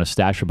agree, okay, I'm going to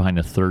stash it behind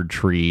a third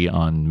tree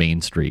on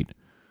Main Street,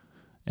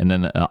 and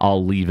then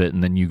I'll leave it,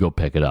 and then you go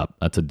pick it up.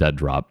 That's a dead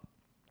drop.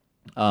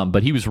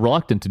 But he was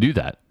reluctant to do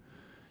that.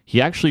 He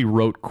actually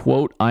wrote,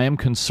 quote, "I am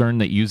concerned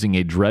that using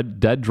a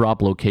dead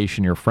drop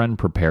location your friend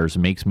prepares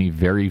makes me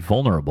very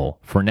vulnerable.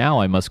 For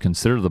now, I must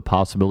consider the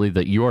possibility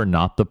that you are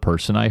not the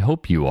person I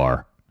hope you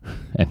are."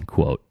 End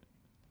quote.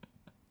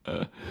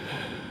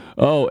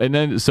 And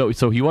then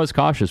so he was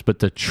cautious, but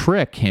to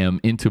trick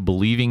him into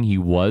believing he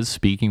was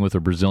speaking with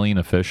a Brazilian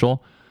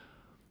official,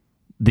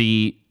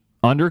 the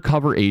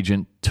undercover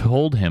agent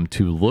told him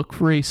to look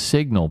for a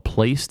signal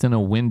placed in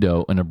a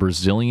window in a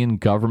Brazilian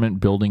government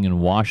building in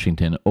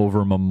Washington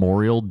over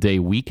Memorial Day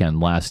weekend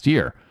last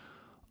year.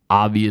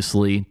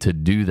 Obviously, to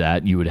do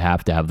that, you would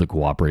have to have the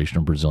cooperation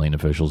of Brazilian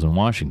officials in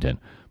Washington.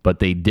 But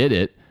they did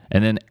it,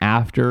 and then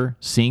after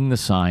seeing the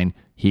sign,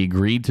 he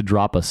agreed to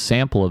drop a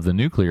sample of the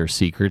nuclear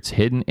secrets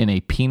hidden in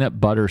a peanut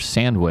butter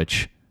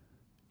sandwich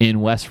in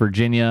West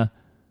Virginia,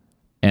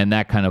 and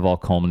that kind of all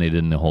culminated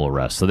in the whole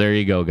arrest. So there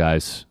you go,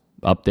 guys.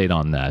 Update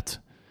on that.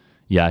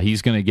 Yeah,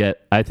 he's going to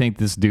get, I think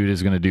this dude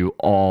is going to do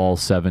all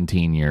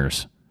 17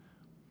 years.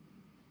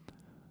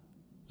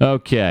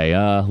 Okay,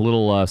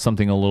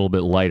 something a little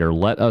bit lighter.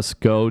 Let us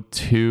go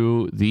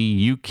to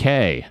the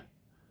UK.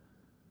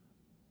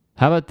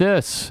 How about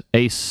this?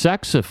 A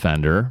sex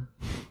offender,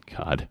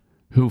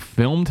 who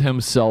filmed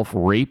himself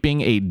raping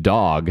a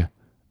dog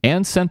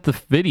and sent the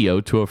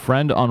video to a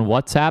friend on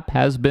WhatsApp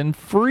has been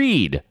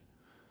freed.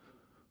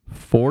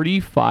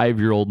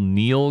 45-year-old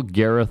Neil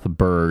Gareth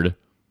Bird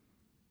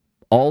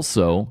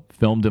also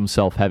filmed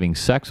himself having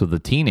sex with a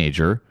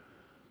teenager,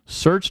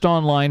 searched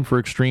online for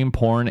extreme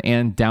porn,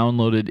 and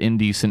downloaded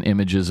indecent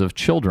images of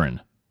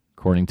children,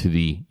 according to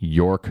the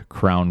York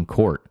Crown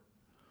Court.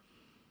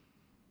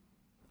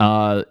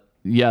 The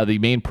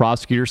main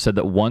prosecutor said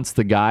that once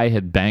the guy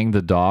had banged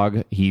the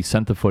dog, he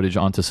sent the footage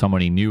onto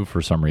someone he knew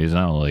for some reason.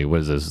 I don't know,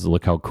 what is this?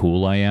 Look how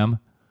cool I am.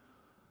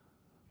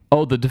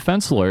 Oh, the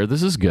defense lawyer,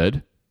 this is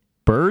good.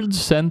 Bird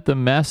sent the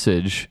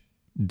message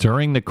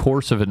during the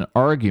course of an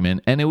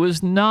argument, and it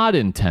was not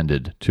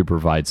intended to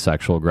provide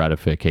sexual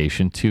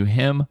gratification to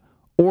him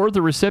or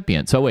the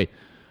recipient.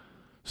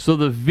 So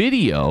the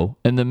video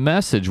and the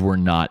message were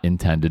not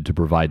intended to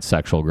provide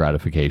sexual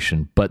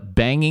gratification, but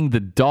banging the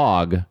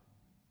dog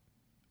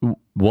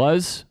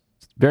was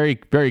very,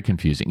 very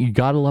confusing. You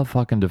gotta love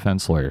fucking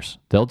defense lawyers.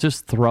 They'll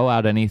just throw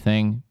out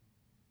anything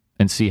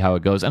and see how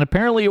it goes. And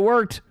apparently it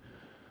worked.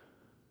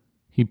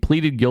 He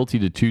pleaded guilty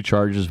to 2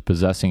 charges of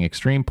possessing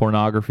extreme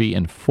pornography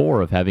and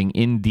 4 of having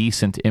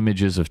indecent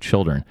images of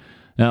children.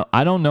 Now,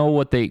 I don't know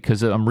what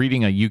because I'm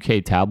reading a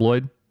UK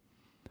tabloid.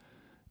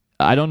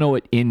 I don't know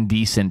what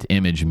indecent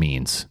image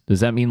means.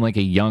 Does that mean like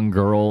a young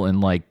girl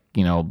in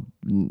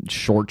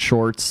short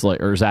shorts?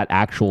 Or is that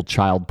actual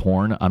child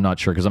porn? I'm not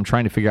sure because I'm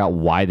trying to figure out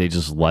why they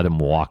just let him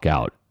walk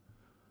out.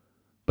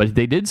 But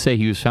they did say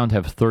he was found to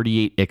have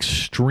 38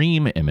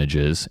 extreme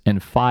images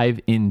and 5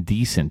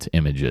 indecent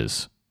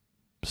images.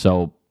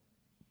 So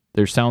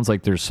there sounds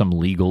like there's some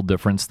legal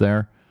difference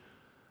there.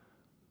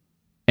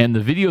 And the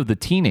video of the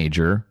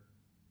teenager,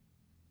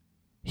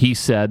 he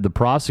said, the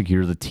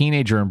prosecutor, the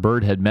teenager and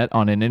Bird had met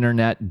on an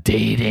internet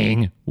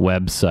dating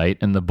website,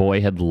 and the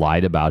boy had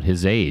lied about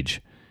his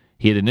age.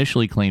 He had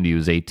initially claimed he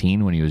was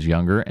 18 when he was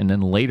younger, and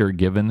then later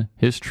given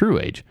his true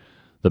age.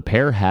 The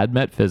pair had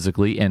met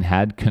physically and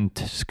had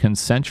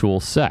consensual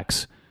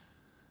sex.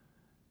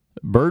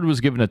 Bird was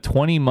given a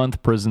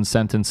 20-month prison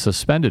sentence,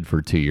 suspended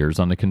for 2 years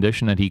on the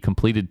condition that he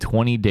completed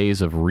 20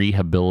 days of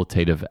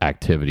rehabilitative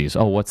activities.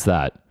 Oh, what's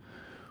that?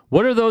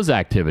 What are those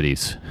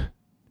activities?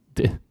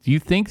 Do you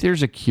think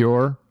there's a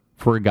cure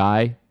for a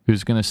guy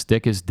who's going to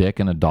stick his dick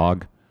in a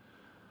dog?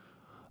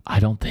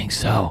 I don't think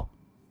so.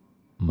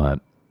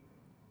 But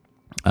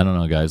I don't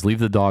know, guys. Leave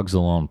the dogs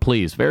alone,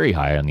 please. Very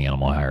high on the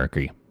animal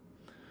hierarchy.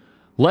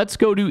 Let's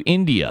go to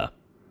India.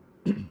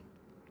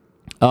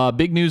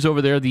 Big news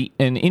over there.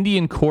 An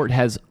Indian court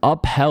has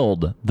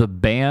upheld the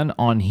ban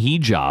on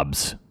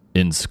hijabs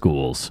in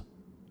schools.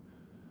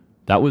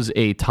 That was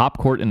a top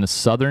court in the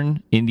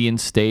southern Indian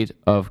state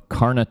of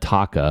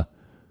Karnataka,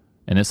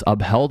 and this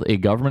upheld a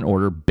government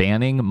order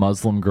banning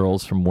Muslim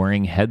girls from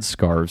wearing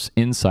headscarves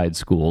inside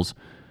schools.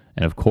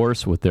 And of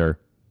course, with their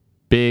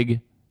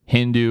big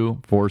Hindu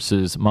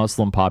versus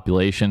Muslim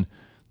population,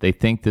 they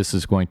think this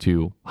is going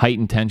to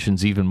heighten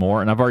tensions even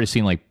more. And I've already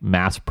seen like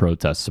mass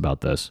protests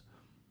about this.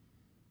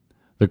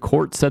 The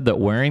court said that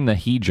wearing the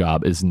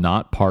hijab is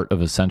not part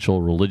of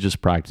essential religious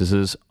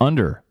practices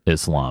under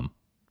Islam.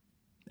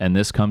 And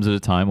this comes at a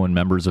time when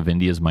members of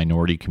India's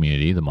minority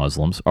community, the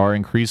Muslims, are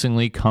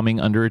increasingly coming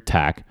under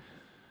attack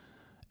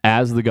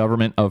as the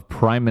government of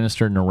Prime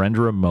Minister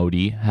Narendra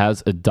Modi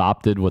has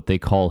adopted what they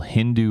call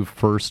Hindu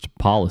first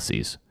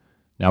policies.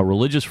 Now,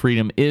 religious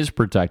freedom is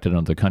protected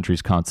under the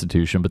country's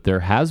constitution, but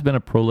there has been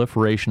a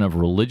proliferation of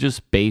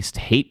religious-based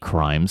hate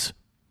crimes,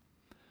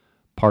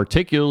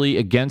 particularly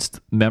against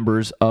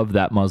members of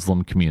that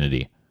Muslim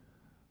community.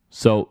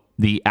 So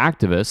the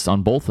activists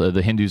on both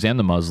the Hindus and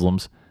the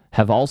Muslims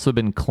have also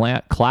been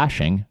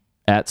clashing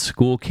at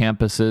school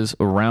campuses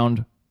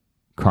around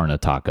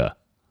Karnataka.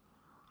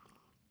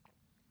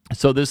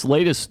 So this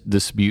latest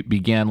dispute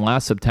began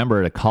last September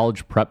at a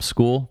college prep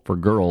school for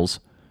girls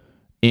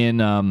in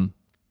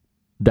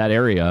that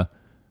area,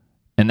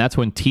 and that's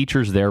when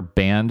teachers there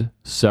banned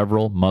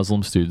several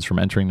Muslim students from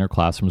entering their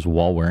classrooms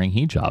while wearing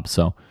hijab.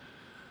 So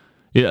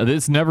yeah,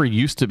 this never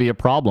used to be a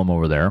problem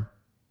over there,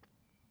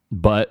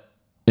 but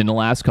in the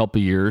last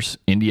couple of years,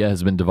 India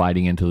has been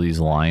dividing into these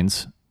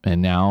lines,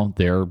 and now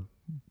they're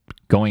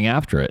going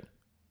after it.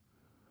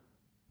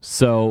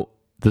 So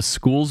the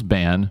school's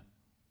ban,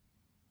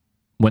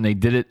 when they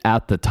did it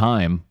at the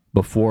time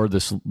before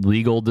this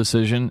legal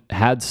decision,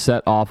 had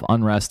set off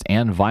unrest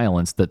and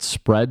violence that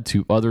spread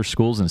to other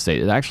schools in the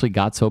state. It actually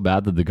got so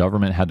bad that the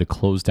government had to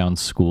close down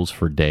schools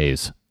for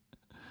days.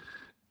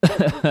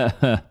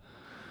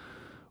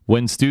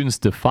 When students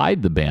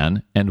defied the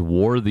ban and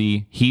wore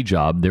the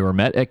hijab, they were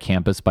met at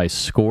campus by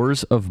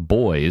scores of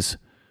boys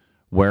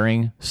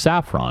wearing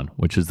saffron,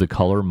 which is the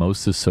color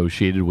most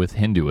associated with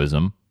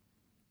Hinduism,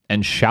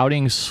 and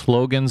shouting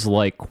slogans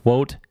like,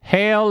 quote,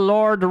 "Hail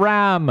Lord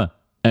Ram,"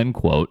 end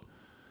quote.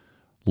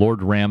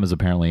 Lord Ram is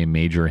apparently a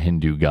major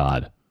Hindu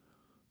god.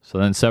 So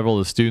then several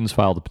of the students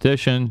filed a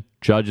petition.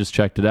 Judges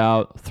checked it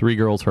out. 3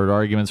 girls heard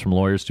arguments from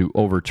lawyers to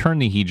overturn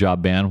the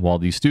hijab ban, while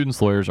the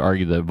students' lawyers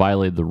argued that it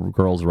violated the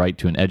girls' right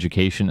to an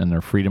education and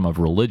their freedom of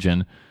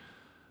religion.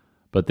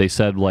 But they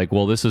said, like,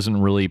 well, this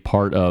isn't really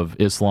part of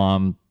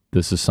Islam.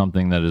 This is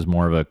something that is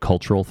more of a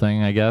cultural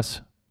thing, I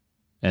guess.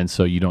 And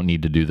so you don't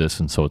need to do this,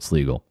 and so it's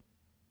legal.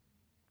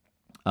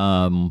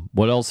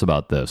 What else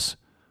about this?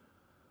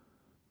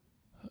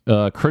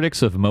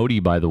 Critics of Modi,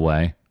 by the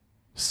way,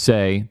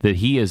 say that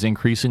he has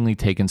increasingly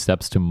taken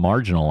steps to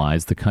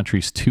marginalize the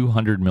country's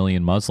 200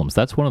 million Muslims.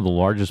 That's one of the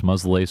largest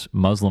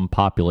Muslim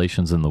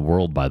populations in the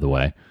world, by the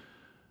way.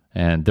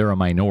 And they're a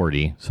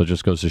minority, so it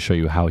just goes to show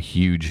you how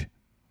huge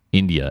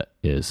India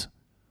is.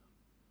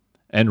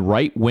 And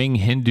right-wing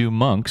Hindu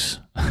monks,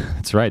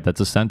 that's right,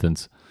 that's a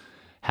sentence,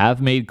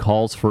 have made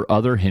calls for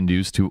other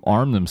Hindus to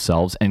arm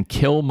themselves and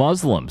kill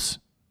Muslims.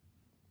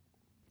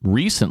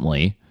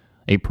 Recently,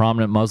 a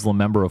prominent Muslim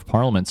member of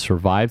parliament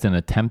survived an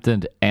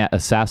attempted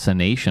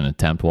assassination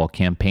attempt while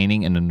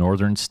campaigning in the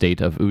northern state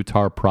of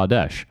Uttar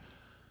Pradesh.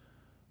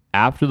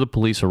 After the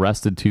police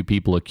arrested 2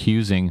 people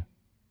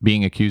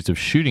being accused of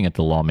shooting at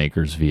the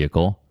lawmaker's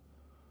vehicle,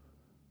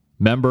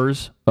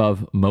 members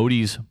of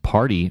Modi's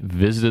party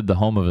visited the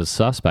home of a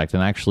suspect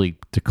and actually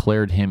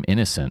declared him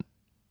innocent.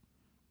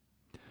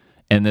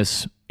 And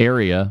this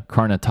area,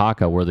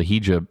 Karnataka, where the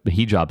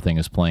hijab thing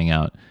is playing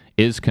out,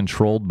 is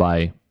controlled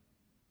by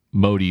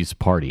Modi's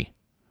party.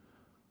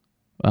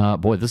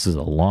 Boy, this is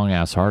a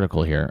long-ass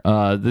article here.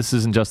 This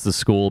isn't just the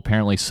school.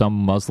 Apparently, some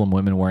Muslim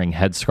women wearing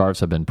headscarves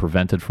have been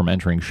prevented from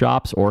entering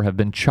shops or have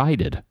been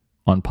chided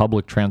on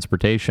public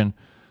transportation.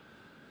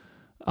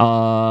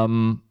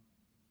 And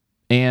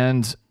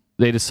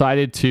they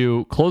decided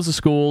to close the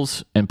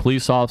schools, and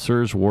police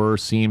officers were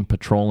seen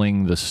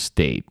patrolling the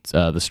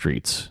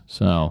streets.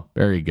 So,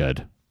 very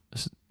good.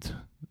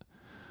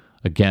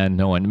 Again,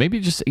 no one.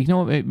 Maybe just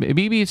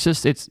maybe it's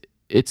just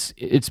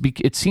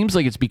it seems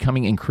like it's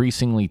becoming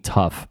increasingly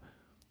tough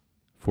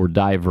for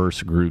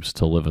diverse groups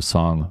to live a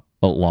song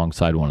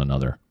alongside one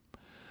another.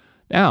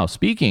 Now,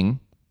 speaking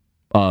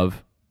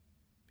of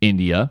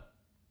India,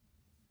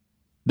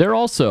 they're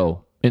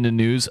also in the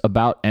news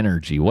about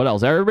energy. What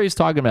else? Everybody's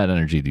talking about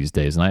energy these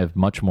days, and I have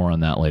much more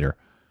on that later.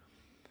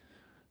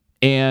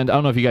 And I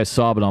don't know if you guys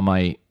saw, but on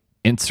my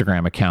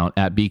Instagram account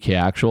at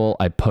BKActual,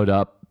 I put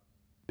up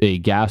a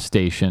gas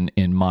station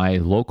in my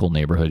local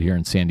neighborhood here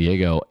in San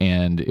Diego,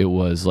 and it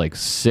was like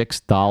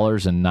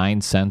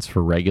 $6.09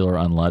 for regular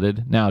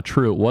unleaded. Now,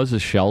 true, it was a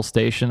Shell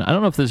station. I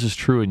don't know if this is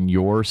true in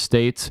your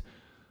states,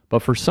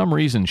 but for some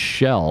reason,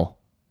 Shell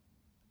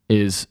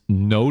is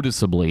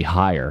noticeably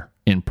higher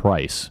in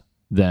price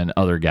than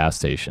other gas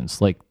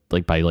stations, like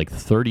by like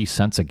 30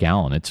 cents a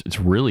gallon. It's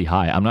really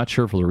high. I'm not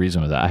sure for the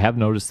reason of that. I have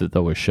noticed it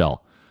though with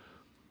Shell.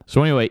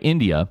 So anyway,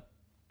 India,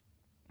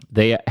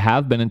 they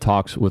have been in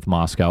talks with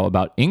Moscow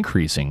about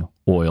increasing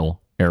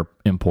oil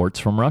imports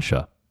from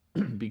Russia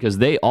because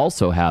they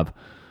also have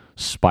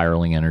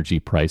spiraling energy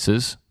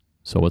prices.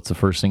 So what's the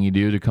first thing you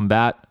do to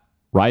combat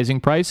rising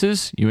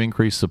prices? You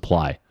increase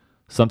supply,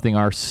 something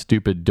our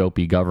stupid,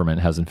 dopey government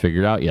hasn't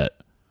figured out yet.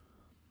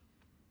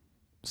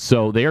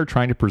 So they are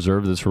trying to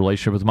preserve this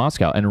relationship with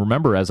Moscow. And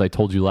remember, as I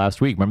told you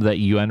last week, remember that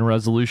UN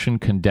resolution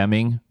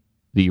condemning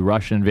the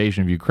Russian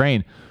invasion of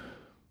Ukraine?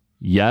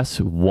 Yes,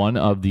 one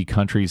of the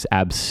countries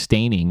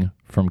abstaining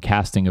from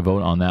casting a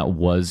vote on that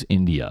was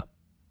India.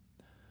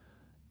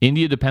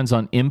 India depends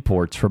on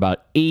imports for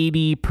about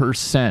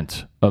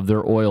 80% of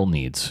their oil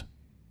needs,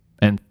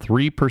 and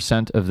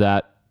 3% of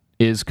that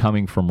is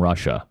coming from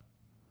Russia.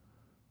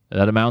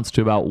 That amounts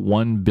to about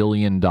 $1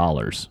 billion.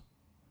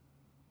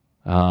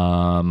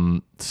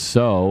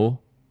 So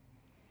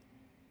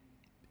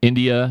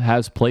India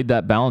has played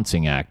that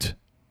balancing act.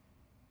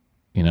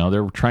 You know,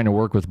 they're trying to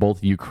work with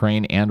both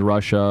Ukraine and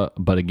Russia,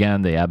 but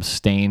again, they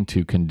abstain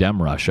to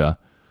condemn Russia.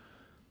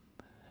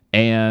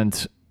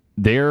 And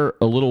they're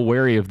a little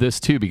wary of this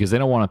too, because they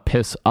don't want to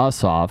piss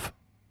us off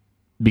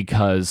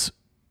because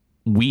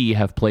we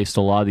have placed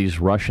a lot of these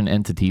Russian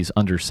entities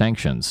under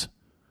sanctions.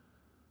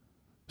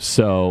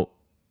 So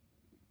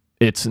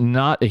it's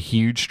not a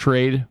huge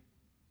trade,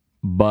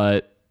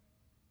 but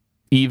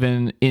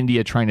even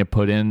India trying to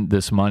put in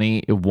this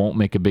money, it won't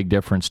make a big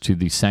difference to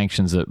the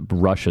sanctions that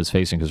Russia is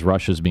facing because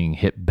Russia is being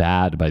hit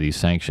bad by these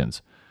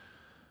sanctions.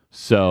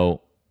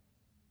 So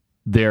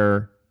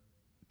their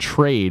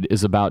trade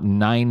is about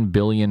 $9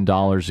 billion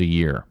a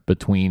year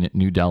between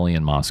New Delhi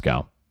and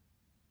Moscow.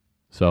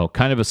 So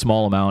kind of a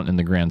small amount in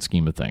the grand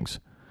scheme of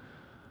things.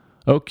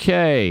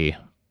 Okay,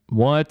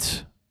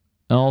 what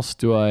else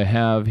do I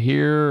have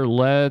here?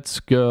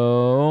 Let's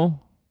go.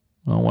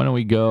 Well, why don't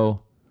we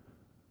go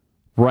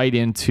right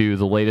into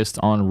the latest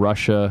on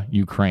Russia,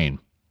 Ukraine.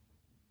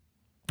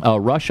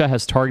 Russia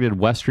has targeted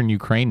Western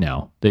Ukraine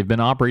now. They've been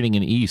operating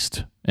in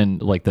east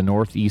and like the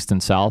north, east,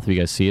 and south. If you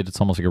guys see it,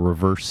 it's almost like a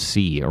reverse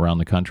C around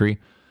the country.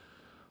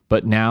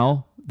 But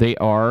now they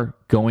are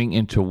going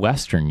into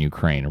Western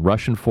Ukraine.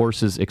 Russian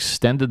forces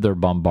extended their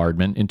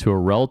bombardment into a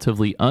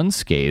relatively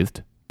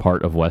unscathed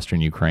part of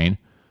Western Ukraine.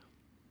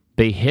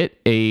 They hit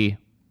a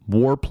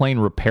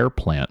warplane repair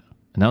plant,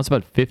 and that was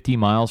about 50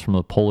 miles from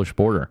the Polish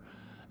border.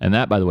 And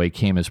that, by the way,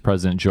 came as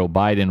President Joe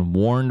Biden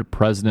warned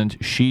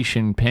President Xi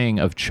Jinping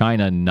of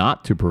China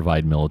not to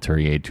provide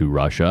military aid to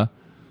Russia.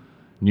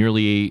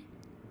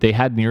 They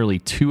had nearly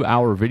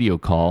 2-hour video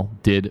call,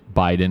 did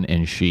Biden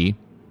and Xi,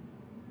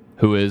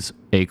 who is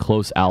a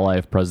close ally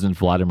of President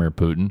Vladimir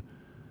Putin.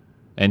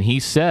 And he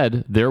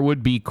said there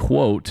would be,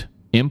 quote,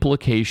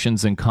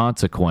 implications and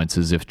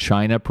consequences if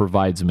China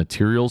provides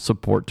material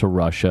support to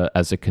Russia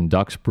as it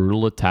conducts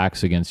brutal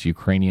attacks against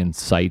Ukrainian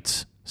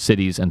sites,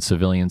 cities, and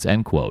civilians,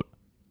 end quote.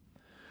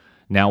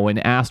 Now, when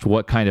asked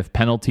what kind of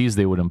penalties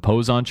they would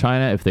impose on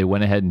China if they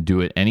went ahead and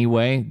do it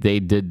anyway, they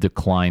did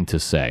decline to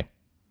say.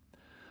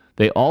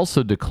 They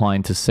also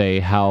declined to say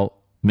how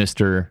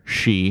Mr.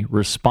 Xi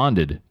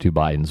responded to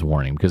Biden's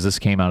warning, because this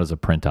came out as a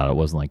printout. It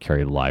wasn't like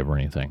carried live or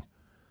anything.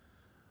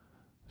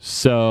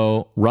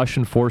 So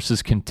Russian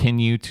forces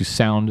continue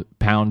to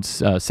pound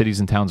cities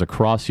and towns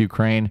across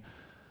Ukraine,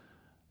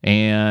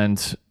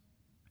 and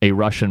a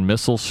Russian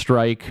missile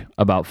strike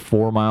about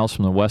 4 miles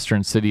from the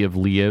western city of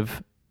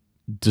Lviv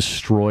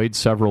destroyed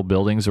several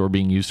buildings that were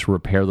being used to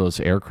repair those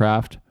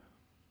aircraft.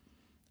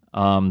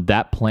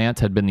 That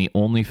plant had been the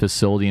only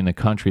facility in the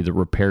country that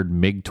repaired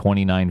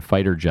MiG-29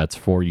 fighter jets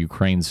for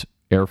Ukraine's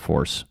Air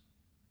Force.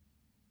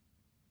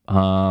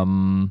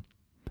 Their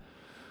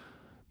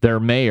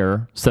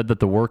mayor said that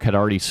the work had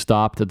already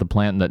stopped at the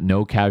plant and that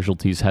no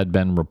casualties had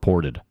been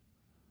reported.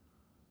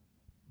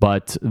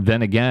 But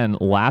then again,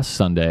 last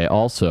Sunday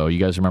also, you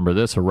guys remember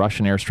this, a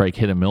Russian airstrike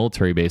hit a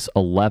military base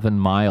 11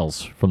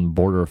 miles from the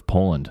border of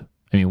Poland.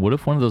 I mean, what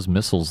if one of those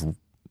missiles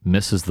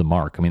misses the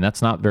mark? I mean,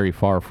 that's not very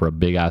far for a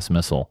big-ass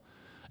missile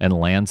and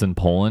lands in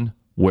Poland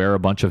where a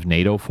bunch of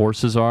NATO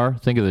forces are.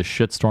 Think of the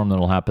shitstorm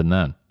that'll happen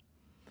then.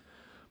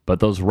 But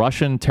those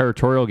Russian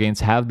territorial gains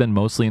have been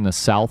mostly in the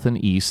south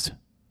and east,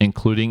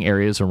 including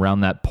areas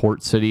around that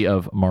port city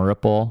of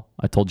Mariupol.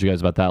 I told you guys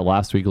about that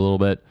last week a little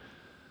bit.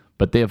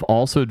 But they have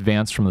also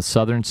advanced from the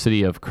southern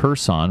city of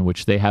Kherson,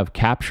 which they have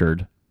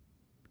captured,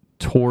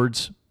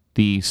 towards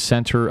the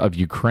center of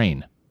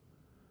Ukraine.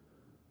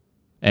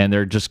 And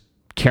they're just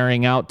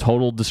carrying out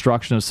total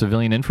destruction of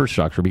civilian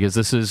infrastructure because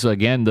this is,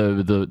 again,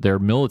 their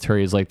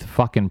military is like the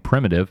fucking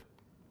primitive,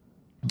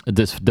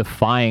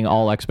 defying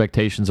all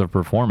expectations of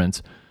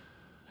performance.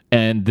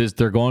 And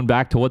they're going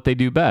back to what they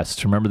do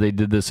best. Remember, they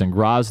did this in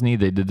Grozny.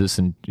 They did this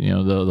in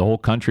the whole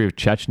country of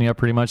Chechnya,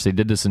 pretty much. They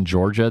did this in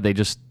Georgia. They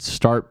just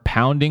start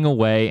pounding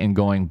away and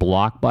going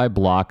block by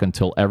block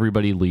until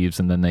everybody leaves,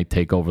 and then they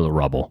take over the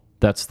rubble.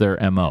 That's their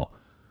MO.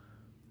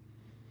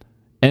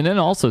 And then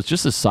also, it's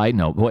just a side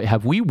note.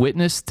 Have we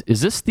witnessed,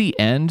 is this the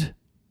end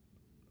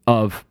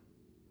of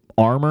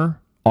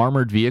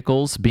armored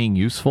vehicles being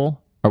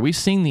useful? Are we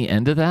seeing the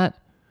end of that?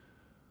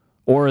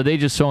 Or are they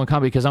just so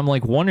uncommon? Because I'm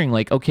wondering,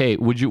 okay,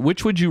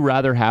 which would you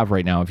rather have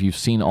right now if you've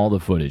seen all the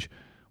footage?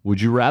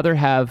 Would you rather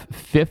have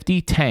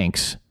 50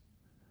 tanks,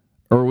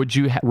 or would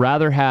you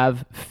rather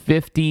have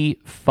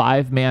 50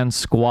 5-man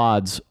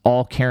squads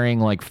all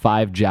carrying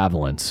 5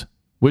 javelins?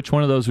 Which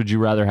one of those would you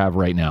rather have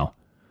right now?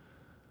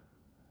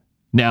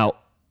 Now,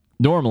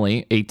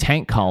 normally a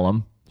tank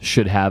column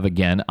should have,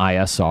 again,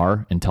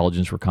 ISR,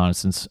 intelligence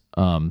reconnaissance,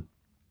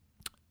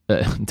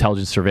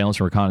 intelligence surveillance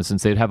and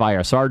reconnaissance. They'd have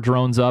ISR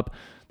drones up.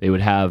 They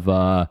would have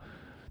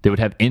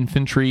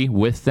infantry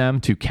with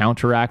them to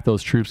counteract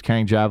those troops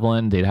carrying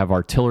javelin. They'd have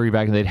artillery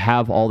back, and they'd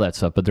have all that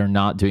stuff, but they're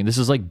not doing. This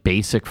is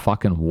basic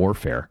fucking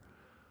warfare.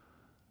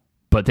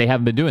 But they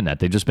haven't been doing that.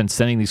 They've just been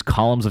sending these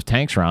columns of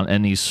tanks around,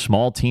 and these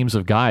small teams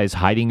of guys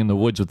hiding in the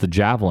woods with the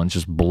javelins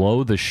just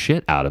blow the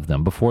shit out of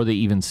them before they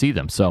even see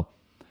them. So,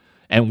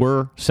 and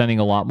we're sending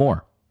a lot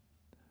more.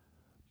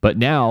 But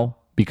now,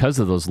 because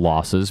of those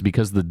losses,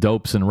 because the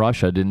dopes in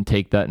Russia didn't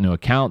take that into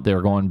account,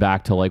 they're going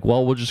back to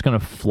we're just going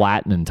to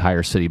flatten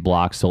entire city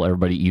blocks till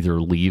everybody either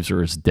leaves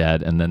or is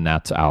dead, and then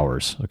that's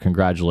ours. So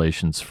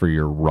congratulations for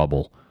your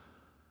rubble.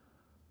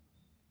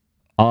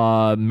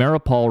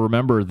 Mariupol,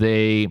 remember,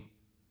 they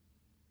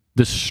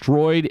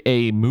destroyed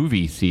a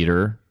movie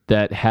theater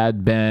that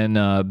had been,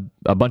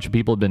 a bunch of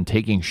people had been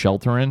taking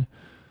shelter in.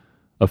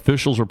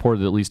 Officials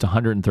reported that at least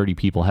 130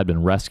 people had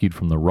been rescued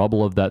from the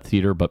rubble of that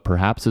theater, but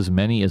perhaps as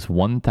many as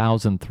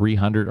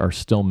 1,300 are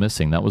still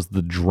missing. That was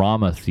the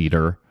Drama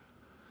Theater,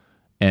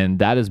 and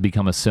that has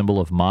become a symbol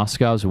of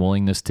Moscow's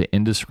willingness to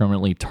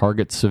indiscriminately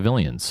target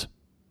civilians.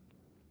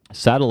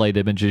 Satellite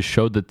images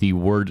showed that the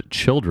word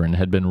children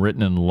had been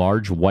written in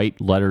large white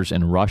letters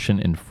in Russian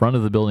in front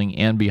of the building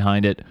and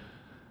behind it,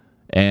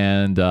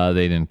 and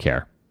they didn't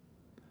care.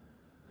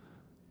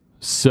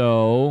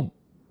 So,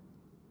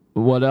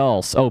 what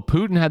else? Oh,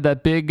 Putin had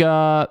that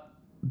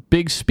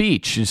big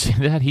speech. You see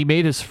that? He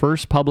made his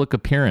first public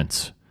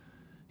appearance.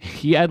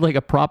 He had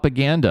a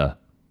propaganda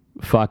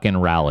fucking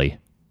rally.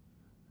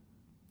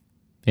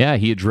 Yeah,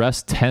 he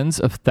addressed tens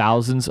of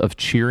thousands of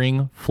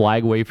cheering,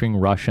 flag-waving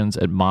Russians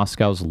at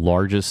Moscow's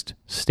largest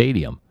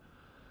stadium.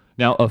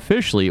 Now,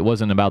 officially, it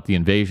wasn't about the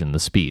invasion, the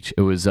speech.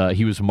 It was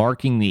he was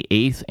marking the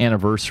 8th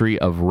anniversary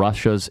of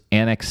Russia's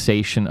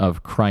annexation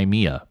of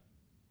Crimea.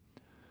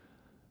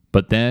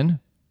 But then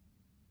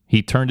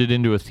he turned it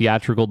into a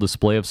theatrical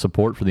display of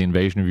support for the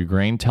invasion of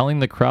Ukraine, telling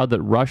the crowd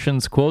that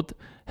Russians, quote,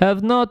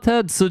 have not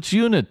had such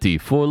unity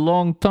for a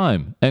long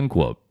time, end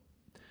quote.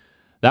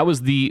 That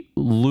was the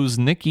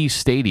Luzhniki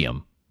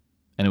Stadium,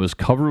 and it was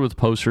covered with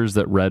posters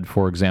that read,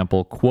 for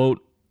example, quote,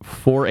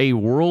 for a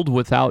world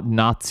without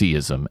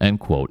Nazism, end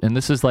quote. And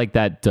this is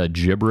that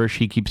gibberish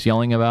he keeps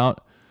yelling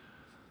about.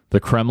 The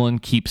Kremlin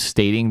keeps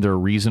stating their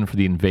reason for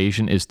the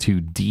invasion is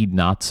to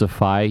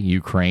denazify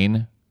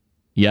Ukraine.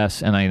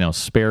 Yes, and I know,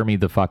 spare me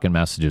the fucking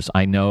messages.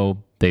 I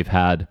know they've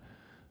had,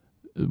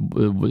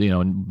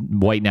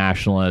 white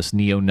nationalist,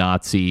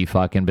 neo-Nazi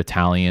fucking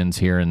battalions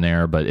here and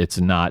there, but it's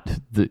not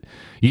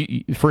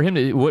for him.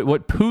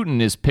 What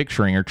Putin is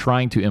picturing or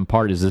trying to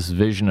impart is this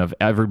vision of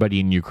everybody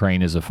in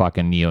Ukraine is a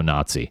fucking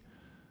neo-Nazi.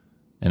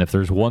 And if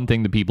there's one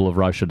thing the people of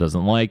Russia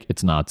doesn't like,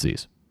 it's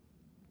Nazis.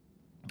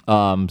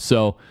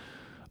 So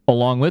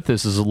along with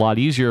this, is a lot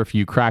easier if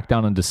you crack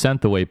down on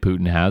dissent the way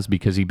Putin has,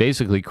 because he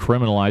basically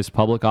criminalized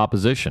public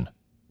opposition.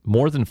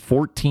 More than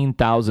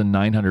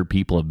 14,900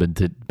 people have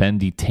been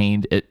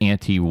detained at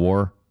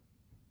anti-war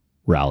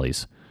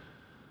rallies.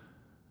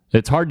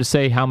 It's hard to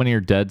say how many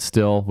are dead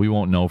still. We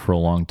won't know for a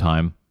long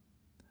time.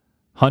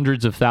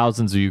 Hundreds of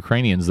thousands of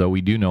Ukrainians, though, we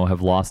do know,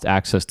 have lost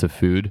access to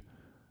food.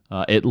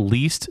 At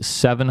least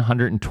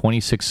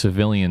 726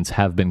 civilians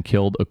have been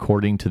killed,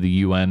 according to the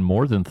UN.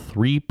 More than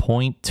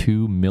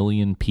 3.2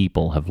 million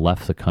people have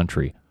left the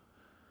country.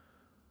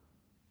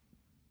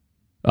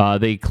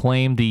 They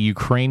claim the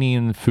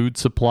Ukrainian food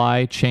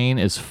supply chain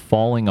is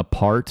falling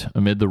apart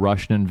amid the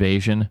Russian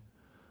invasion,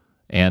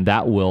 and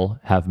that will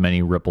have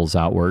many ripples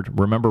outward.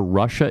 Remember,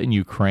 Russia and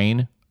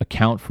Ukraine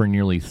account for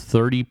nearly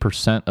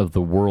 30% of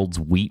the world's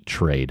wheat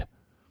trade.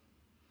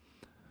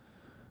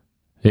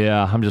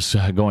 Yeah, I'm just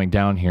going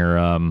down here.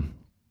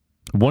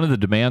 One of the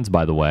demands,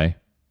 by the way,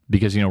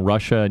 because,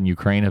 Russia and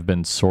Ukraine have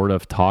been sort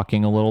of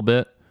talking a little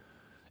bit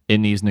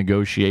in these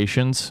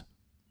negotiations,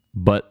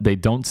 but they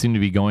don't seem to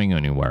be going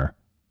anywhere.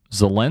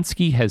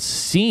 Zelensky has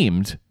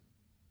seemed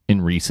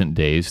in recent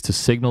days to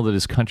signal that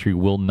his country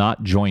will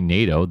not join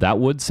NATO. That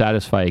would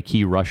satisfy a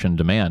key Russian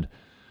demand.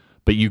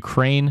 But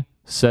Ukraine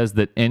says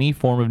that any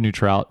form of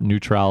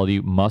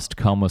neutrality must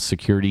come with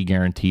security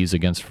guarantees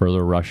against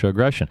further Russia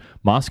aggression.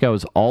 Moscow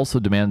has also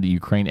demanded that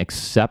Ukraine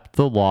accept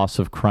the loss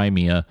of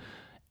Crimea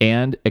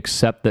and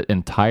accept that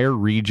entire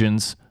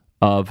regions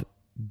of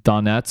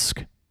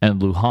Donetsk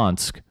and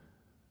Luhansk,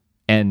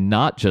 and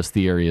not just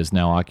the areas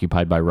now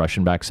occupied by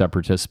Russian-backed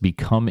separatists,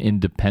 become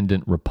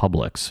independent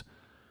republics.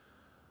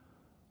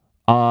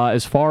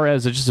 As far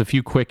as just a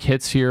few quick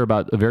hits here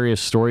about various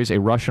stories, a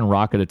Russian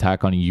rocket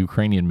attack on a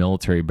Ukrainian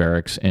military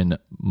barracks in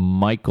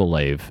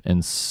Mykolaiv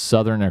in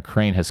southern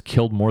Ukraine has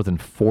killed more than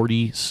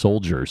 40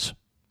 soldiers.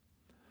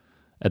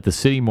 At the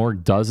city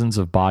morgue, dozens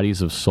of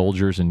bodies of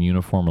soldiers in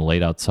uniform are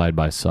laid out side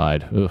by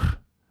side. Ugh.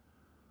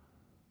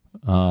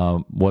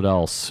 What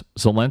else?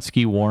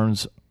 Zelensky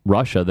warns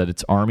Russia that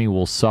its army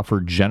will suffer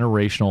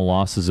generational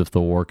losses if the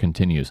war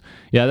continues.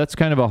 Yeah, that's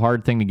kind of a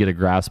hard thing to get a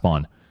grasp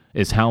on,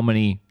 is how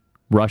many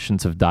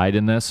Russians have died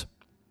in this.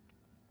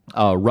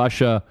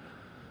 Russia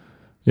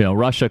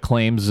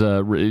claims,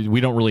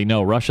 we don't really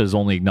know. Russia has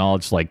only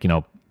acknowledged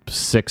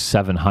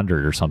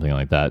 600-700 or something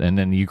like that. And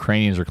then the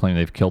Ukrainians are claiming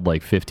they've killed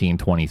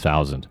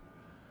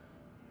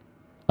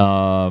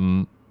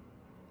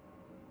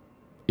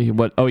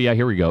 15,000-20,000.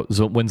 Here we go.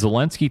 So when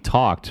Zelensky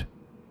talked,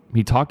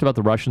 he talked about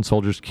the Russian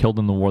soldiers killed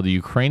in the war. The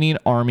Ukrainian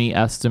army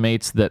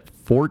estimates that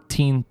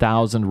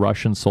 14,000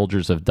 Russian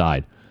soldiers have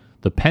died.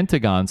 The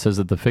Pentagon says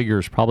that the figure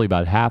is probably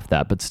about half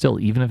that, but still,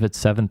 even if it's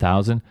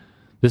 7,000,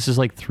 this is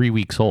 3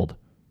 weeks old.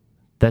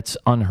 That's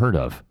unheard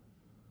of.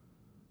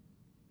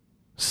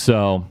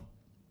 So,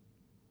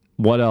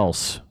 what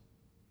else?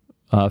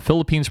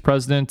 Philippines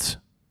President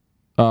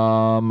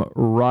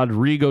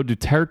Rodrigo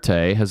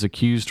Duterte has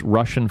accused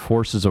Russian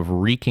forces of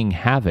wreaking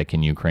havoc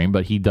in Ukraine,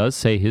 but he does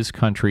say his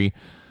country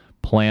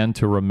planned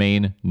to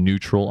remain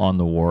neutral on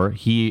the war.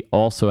 He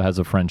also has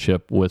a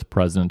friendship with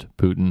President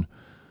Putin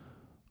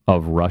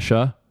of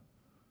Russia.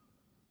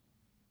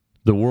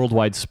 The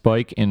worldwide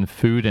spike in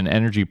food and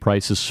energy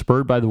prices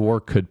spurred by the war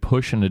could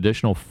push an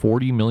additional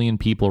 40 million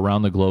people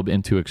around the globe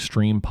into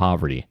extreme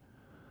poverty.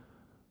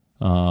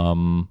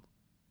 What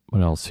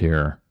else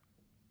here?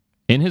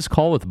 In his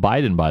call with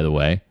Biden, by the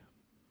way,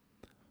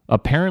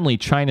 apparently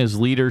China's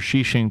leader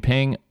Xi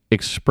Jinping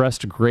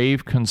expressed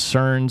grave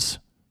concerns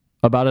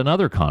about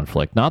another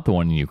conflict, not the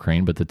one in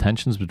Ukraine, but the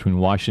tensions between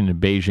Washington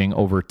and Beijing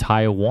over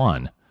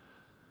Taiwan.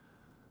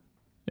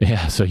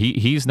 Yeah, so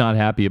he's not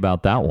happy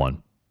about that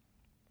one.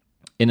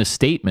 In a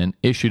statement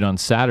issued on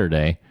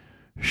Saturday,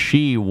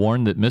 Xi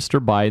warned that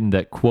Mr. Biden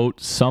that, quote,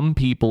 some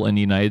people in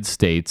the United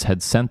States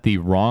had sent the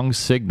wrong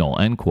signal,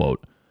 end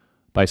quote,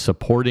 by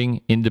supporting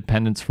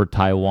independence for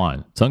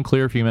Taiwan. It's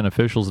unclear if he meant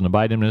officials in the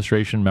Biden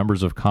administration,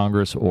 members of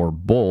Congress, or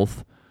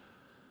both.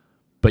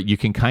 But you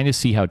can kind of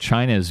see how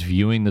China is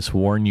viewing this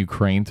war in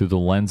Ukraine through the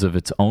lens of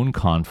its own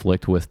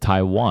conflict with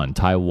Taiwan.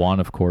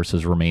 Taiwan, of course,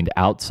 has remained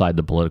outside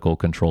the political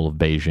control of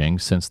Beijing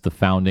since the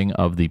founding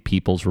of the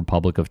People's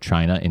Republic of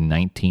China in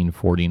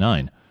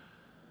 1949.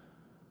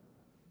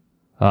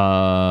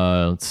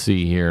 Let's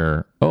see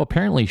here. Oh,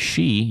 apparently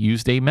Xi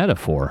used a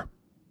metaphor,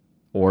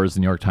 or as the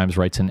New York Times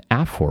writes, an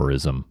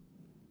aphorism,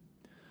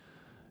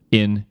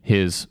 in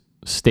his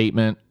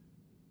statement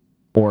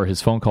or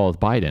his phone call with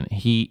Biden.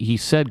 He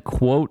said,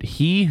 quote,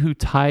 he who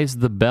ties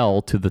the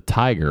bell to the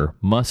tiger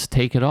must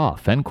take it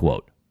off, end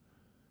quote.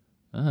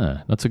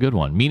 That's a good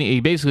one. Meaning,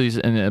 he basically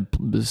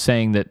is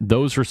saying that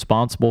those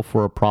responsible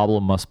for a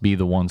problem must be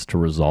the ones to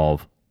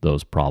resolve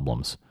those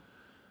problems.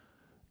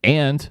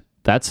 And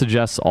that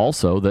suggests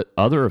also that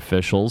other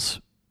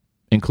officials,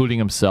 including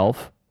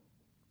himself,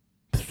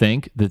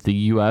 think that the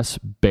U.S.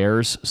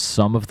 bears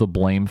some of the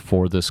blame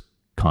for this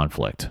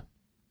conflict.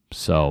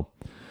 So,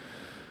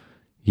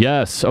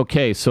 yes,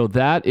 okay, so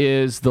that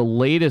is the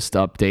latest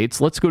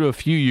updates. Let's go to a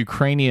few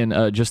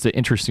Ukrainian, just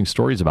interesting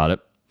stories about it.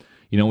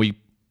 You know, we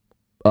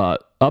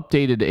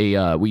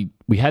updated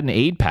we had an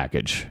aid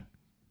package.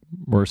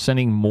 We're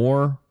sending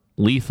more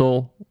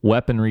lethal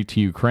weaponry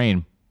to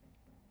Ukraine.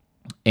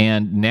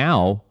 And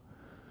now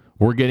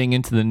we're getting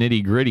into the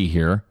nitty-gritty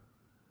here,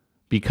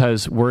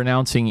 because we're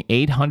announcing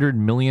 $800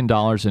 million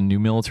in new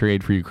military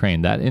aid for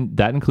Ukraine. That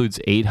includes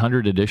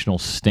 800 additional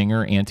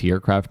Stinger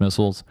anti-aircraft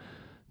missiles,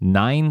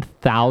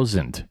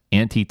 9,000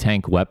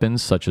 anti-tank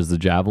weapons such as the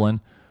Javelin,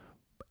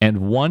 and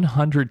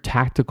 100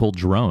 tactical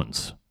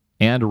drones,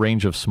 and a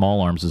range of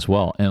small arms as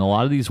well. And a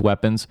lot of these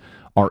weapons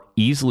are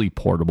easily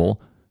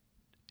portable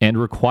and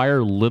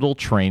require little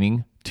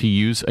training to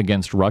use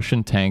against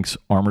Russian tanks,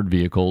 armored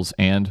vehicles,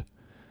 and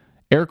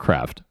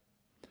aircraft.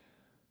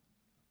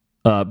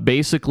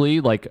 Basically,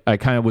 like I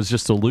kind of was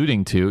just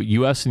alluding to,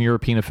 U.S. and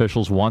European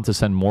officials want to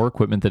send more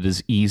equipment that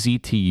is easy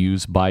to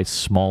use by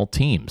small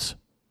teams.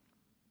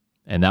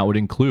 And that would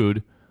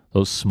include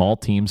those small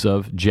teams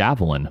of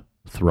javelin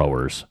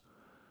throwers.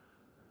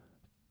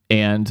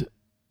 And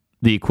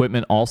the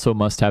equipment also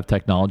must have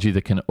technology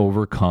that can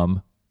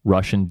overcome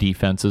Russian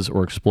defenses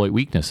or exploit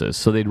weaknesses.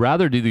 So they'd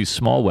rather do these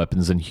small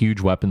weapons than huge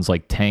weapons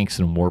like tanks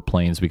and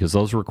warplanes, because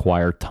those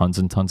require tons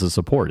and tons of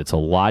support. It's a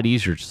lot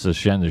easier to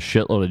send a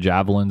shitload of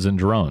javelins and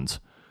drones.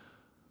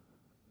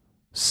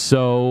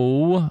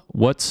 So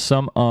what's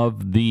some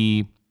of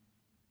the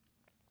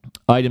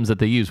items that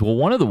they use? Well,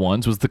 one of the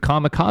ones was the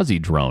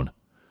kamikaze drone.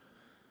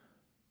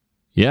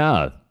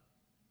 Yeah,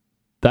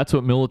 that's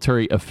what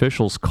military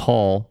officials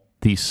call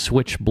the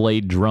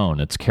Switchblade drone.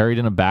 It's carried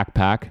in a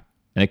backpack,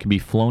 and it can be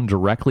flown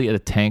directly at a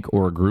tank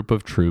or a group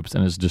of troops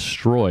and is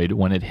destroyed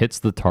when it hits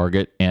the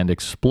target and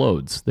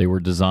explodes. They were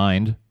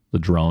designed, the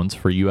drones,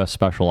 for U.S.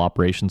 Special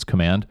Operations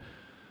Command,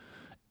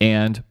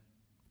 and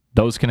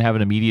those can have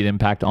an immediate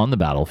impact on the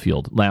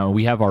battlefield. Now,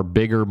 we have our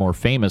bigger, more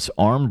famous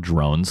armed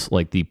drones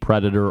like the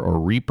Predator or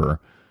Reaper,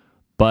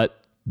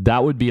 but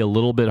that would be a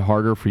little bit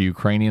harder for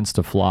Ukrainians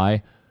to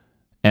fly,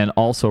 and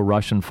also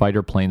Russian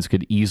fighter planes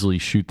could easily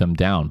shoot them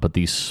down. But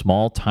these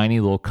small, tiny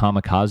little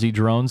kamikaze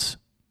drones,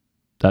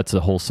 that's a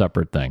whole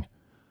separate thing.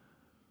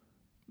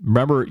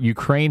 Remember,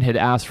 Ukraine had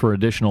asked for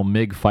additional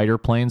MiG fighter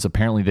planes.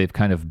 Apparently, they've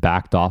kind of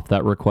backed off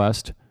that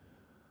request.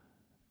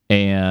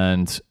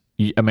 And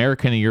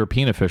American and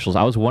European officials,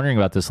 I was wondering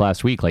about this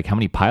last week, like how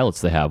many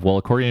pilots they have. Well,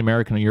 according to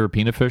American and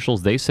European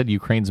officials, they said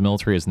Ukraine's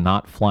military is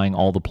not flying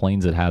all the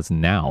planes it has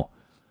now.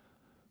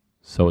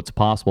 So it's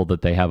possible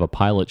that they have a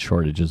pilot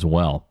shortage as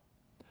well.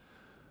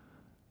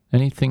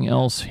 Anything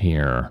else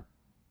here?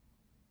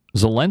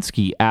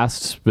 Zelensky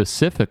asked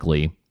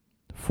specifically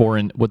for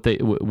it's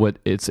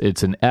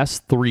an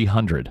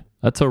S-300.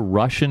 That's a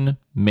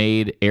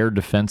Russian-made air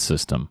defense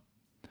system.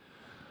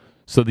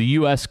 So the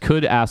U.S.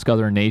 could ask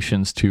other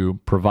nations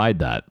to provide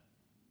that.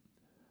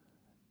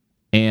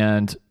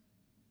 And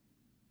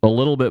a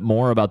little bit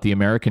more about the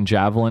American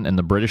Javelin and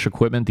the British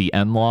equipment, the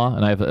NLAW,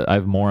 and I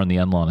have more on the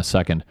NLAW in a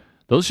second.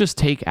 Those just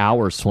take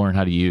hours to learn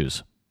how to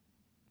use.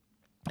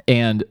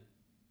 And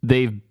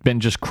they've been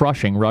just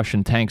crushing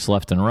Russian tanks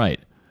left and right.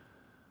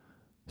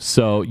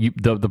 So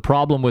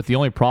the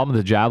only problem with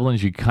the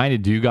Javelins, you kind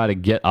of do got to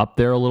get up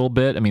there a little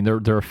bit. I mean,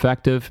 they're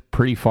effective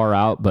pretty far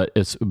out, but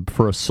it's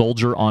for a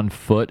soldier on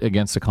foot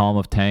against a column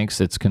of tanks,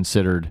 it's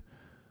considered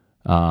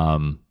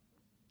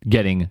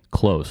getting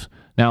close.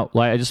 Now,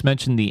 like I just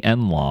mentioned the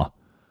NLAW.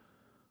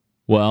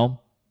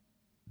 Well,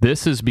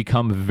 this has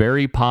become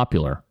very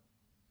popular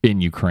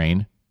in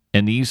Ukraine,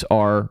 and these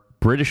are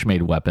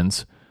British-made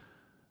weapons.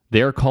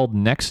 They are called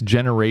Next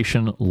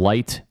Generation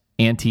Light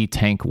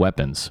Anti-Tank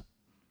Weapons.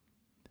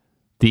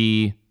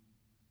 The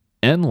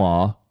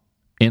NLAW,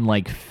 in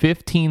like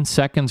 15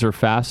 seconds or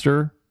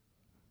faster,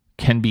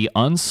 can be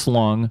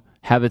unslung,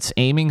 have its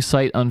aiming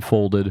sight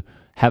unfolded,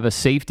 have a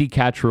safety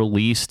catch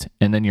released,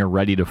 and then you're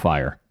ready to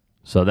fire.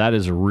 So that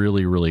is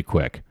really, really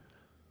quick.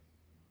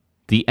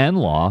 The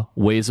NLAW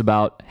weighs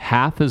about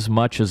half as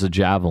much as a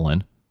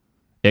Javelin.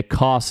 It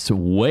costs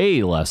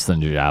way less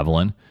than a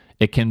Javelin.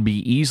 It can be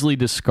easily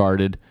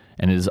discarded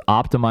and is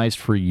optimized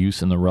for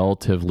use in the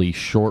relatively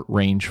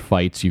short-range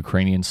fights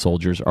Ukrainian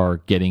soldiers are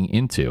getting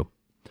into.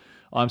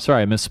 Oh, I'm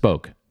sorry, I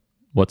misspoke.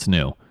 What's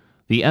new?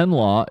 The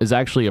NLAW is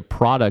actually a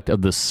product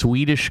of the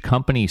Swedish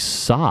company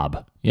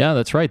Saab. Yeah,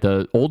 that's right,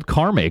 the old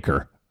car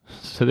maker.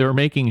 So they were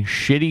making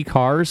shitty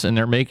cars, and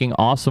they're making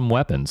awesome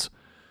weapons.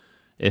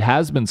 It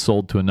has been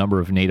sold to a number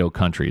of NATO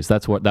countries.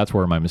 That's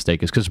where my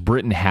mistake is, because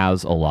Britain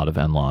has a lot of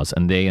NLAWs,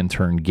 and they in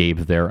turn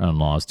gave their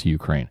NLAWs to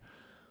Ukraine.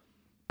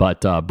 But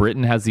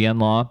Britain has the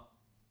NLAW.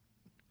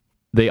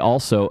 They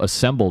also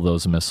assemble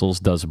those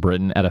missiles, does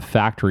Britain, at a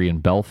factory in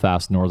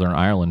Belfast, Northern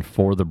Ireland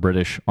for the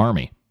British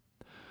Army.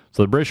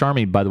 So the British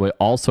Army, by the way,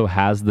 also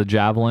has the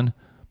Javelin,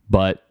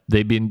 but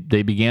they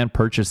began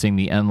purchasing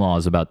the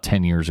NLAWs about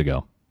 10 years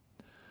ago.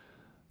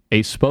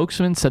 A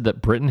spokesman said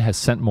that Britain has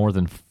sent more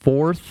than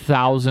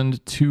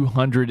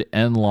 4,200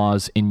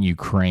 NLAWs in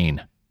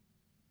Ukraine.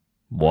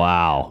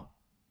 Wow.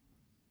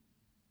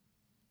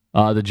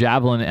 The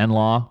Javelin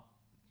NLAW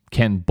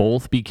can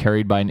both be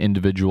carried by an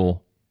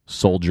individual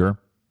soldier,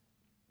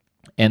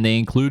 and they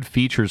include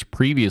features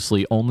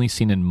previously only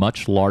seen in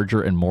much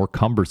larger and more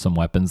cumbersome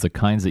weapons, the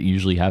kinds that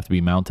usually have to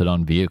be mounted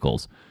on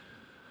vehicles.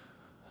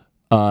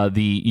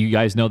 You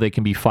guys know they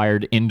can be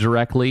fired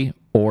indirectly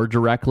or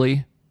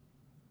directly.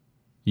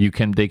 They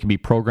can be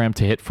programmed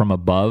to hit from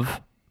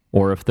above,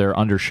 or if they're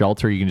under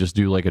shelter, you can just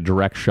do like a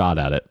direct shot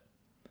at it.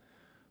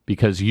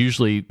 Because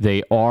usually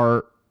the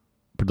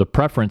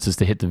preference is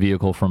to hit the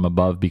vehicle from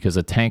above, because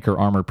a tank or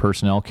armored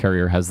personnel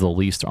carrier has the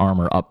least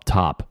armor up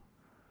top.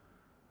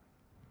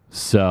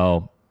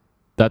 So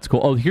that's cool.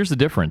 Oh, here's the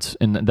difference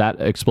in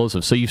that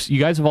explosive. So you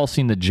guys have all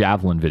seen the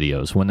Javelin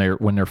videos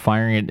when they're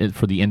firing it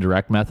for the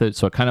indirect method.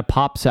 So it kind of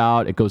pops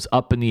out, it goes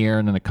up in the air,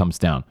 and then it comes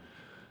down.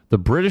 The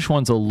British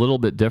one's a little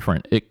bit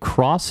different. It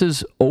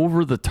crosses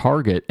over the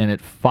target and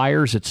it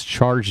fires its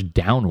charge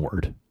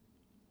downward.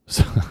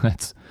 So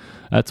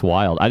that's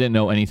wild. I didn't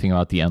know anything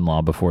about the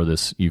NLAW before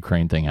this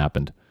Ukraine thing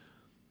happened.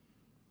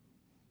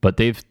 But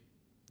they've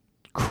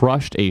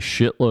crushed a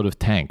shitload of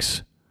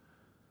tanks.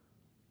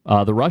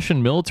 The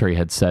Russian military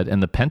had said,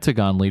 and the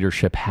Pentagon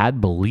leadership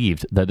had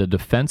believed, that a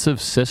defensive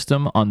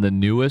system on the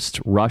newest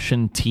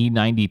Russian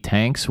T-90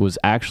 tanks was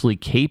actually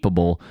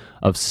capable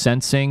of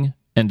sensing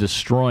and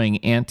destroying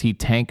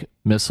anti-tank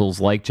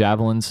missiles like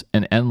Javelins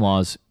and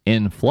NLAWs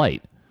in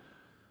flight.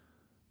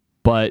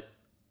 But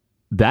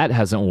that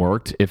hasn't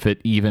worked, if it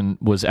even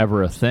was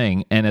ever a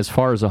thing. And as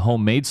far as a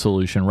homemade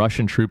solution,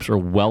 Russian troops are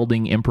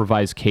welding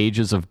improvised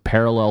cages of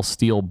parallel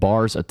steel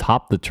bars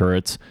atop the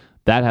turrets.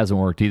 That hasn't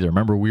worked either.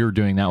 Remember, we were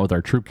doing that with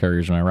our troop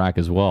carriers in Iraq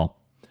as well.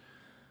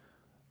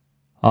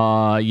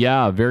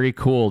 Yeah, very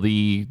cool.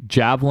 The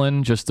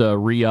Javelin, just a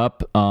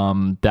re-up,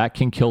 that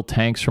can kill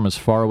tanks from as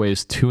far away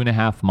as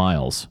 2.5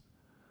 miles.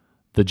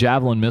 The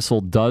Javelin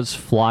missile does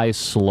fly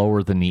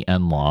slower than the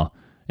NLAW,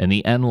 and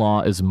the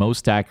NLAW is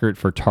most accurate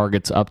for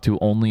targets up to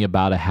only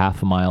about a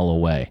half a mile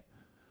away.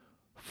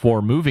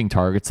 For moving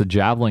targets, the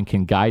Javelin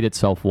can guide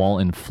itself while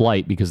in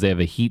flight because they have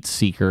a heat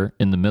seeker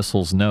in the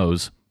missile's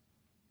nose,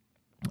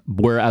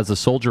 whereas a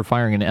soldier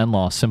firing an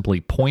NLAW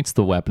simply points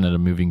the weapon at a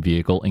moving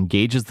vehicle,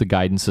 engages the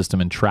guidance system,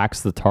 and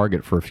tracks the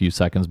target for a few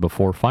seconds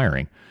before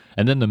firing.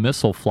 And then the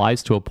missile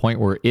flies to a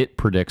point where it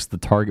predicts the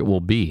target will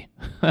be.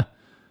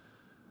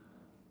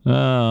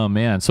 Oh,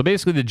 man. So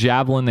basically the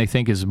Javelin, they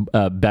think, is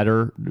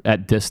better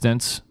at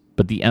distance,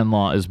 but the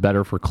NLAW is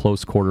better for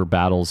close quarter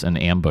battles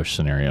and ambush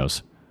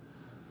scenarios.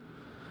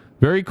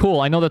 Very cool.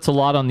 I know that's a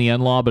lot on the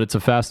NLAW, but it's a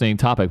fascinating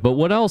topic. But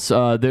what else?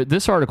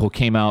 This article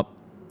came out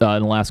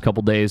in the last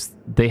couple days.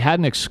 They had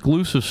an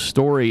exclusive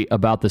story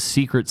about the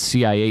secret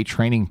CIA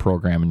training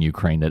program in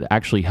Ukraine that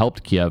actually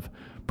helped Kiev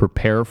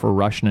prepare for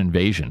Russian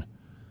invasion.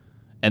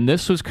 And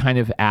this was kind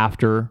of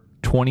after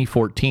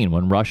 2014,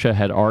 when Russia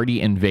had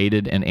already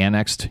invaded and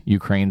annexed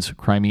Ukraine's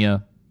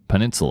Crimea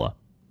Peninsula.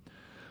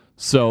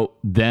 So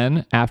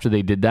then, after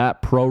they did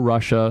that,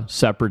 pro-Russia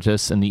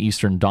separatists in the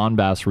eastern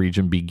Donbass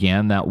region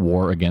began that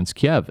war against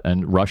Kiev,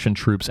 and Russian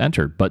troops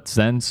entered. But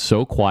then,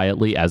 so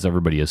quietly, as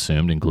everybody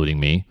assumed,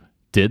 including me,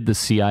 did the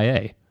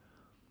CIA.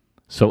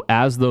 So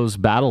as those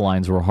battle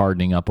lines were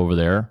hardening up over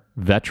there,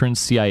 veteran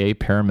CIA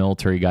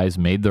paramilitary guys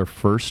made their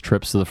first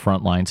trips to the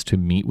front lines to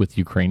meet with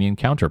Ukrainian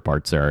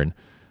counterparts there. And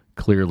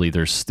clearly,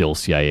 there's still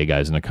CIA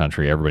guys in the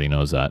country. Everybody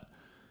knows that.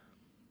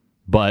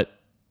 But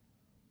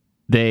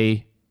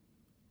they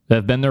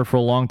have been there for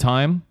a long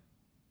time,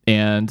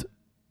 and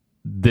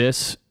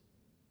this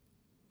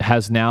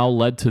has now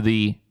led to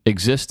the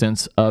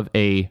existence of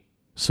a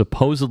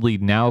supposedly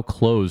now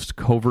closed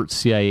covert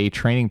CIA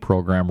training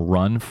program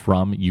run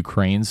from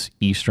Ukraine's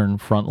eastern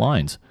front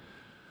lines.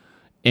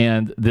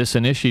 And this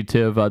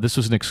initiative, this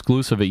was an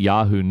exclusive at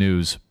Yahoo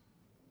News.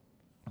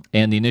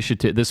 And the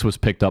initiative, this was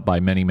picked up by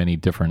many, many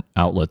different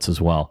outlets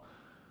as well.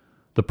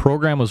 The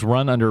program was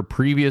run under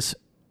previous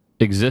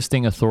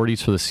existing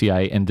authorities for the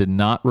CIA and did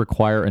not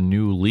require a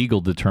new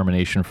legal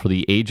determination for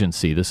the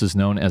agency. This is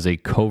known as a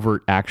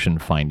covert action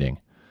finding.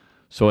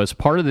 So as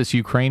part of this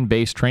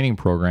Ukraine-based training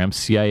program,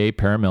 CIA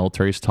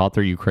paramilitaries taught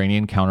their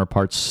Ukrainian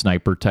counterparts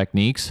sniper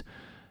techniques,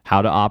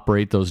 how to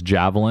operate those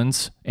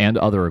javelins and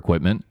other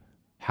equipment,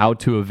 how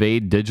to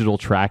evade digital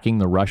tracking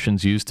the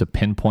Russians use to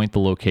pinpoint the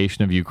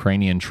location of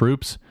Ukrainian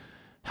troops,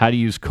 how to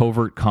use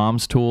covert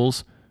comms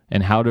tools,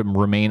 and how to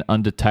remain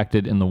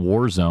undetected in the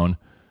war zone,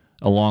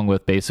 along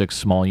with basic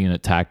small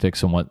unit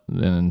tactics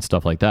and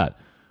stuff like that.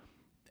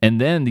 And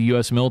then the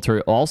U.S.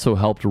 military also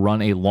helped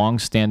run a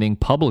long-standing,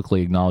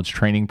 publicly acknowledged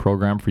training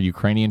program for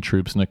Ukrainian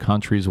troops in the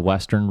country's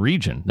western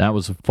region. That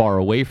was far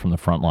away from the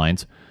front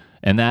lines,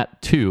 and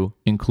that, too,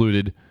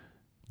 included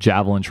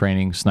javelin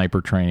training,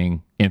 sniper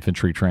training,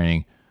 infantry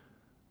training,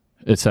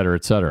 et cetera,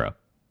 et cetera.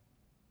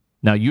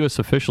 Now, U.S.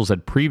 officials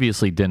had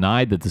previously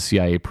denied that the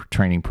CIA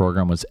training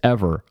program was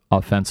ever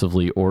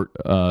offensively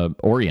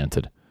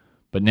oriented,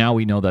 but now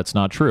we know that's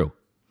not true.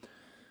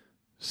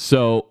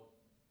 So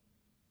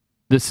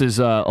this is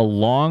a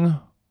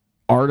long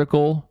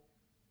article,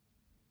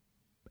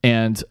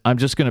 and I'm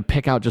just going to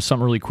pick out just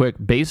something really quick.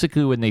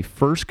 Basically, when they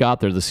first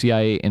got there, the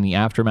CIA, in the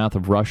aftermath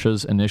of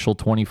Russia's initial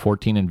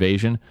 2014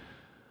 invasion,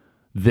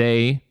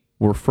 they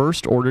were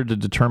first ordered to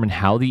determine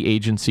how the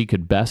agency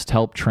could best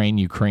help train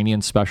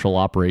Ukrainian special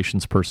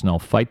operations personnel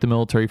fight the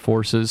military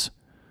forces.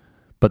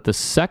 But the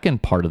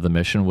second part of the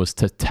mission was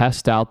to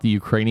test out the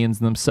Ukrainians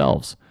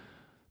themselves.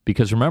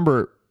 Because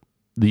remember,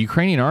 the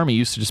Ukrainian army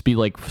used to just be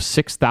like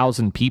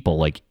 6,000 people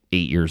like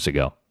 8 years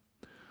ago.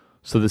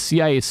 So the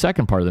CIA's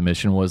second part of the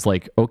mission was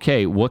like,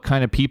 okay, what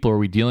kind of people are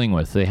we dealing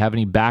with? Do they have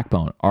any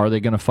backbone? Are they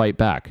going to fight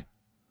back?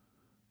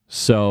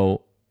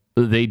 So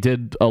they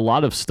did a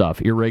lot of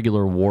stuff,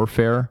 irregular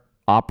warfare,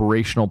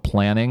 operational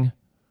planning,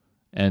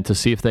 and to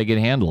see if they could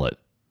handle it.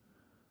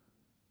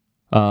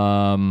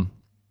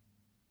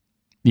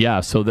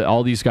 Yeah, so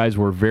all these guys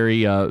were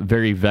very,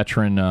 very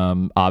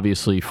veteran,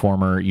 obviously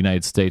former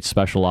United States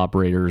special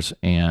operators,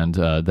 and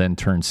then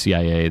turned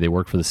CIA. They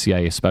worked for the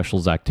CIA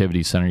Special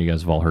Activities Center. You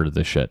guys have all heard of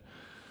this shit.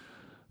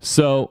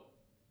 So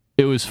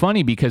it was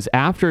funny because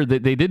after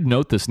they did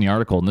note this in the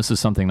article, and this is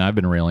something I've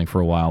been railing for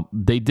a while,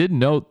 they did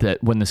note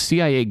that when the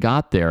CIA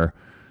got there,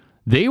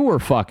 they were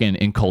fucking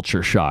in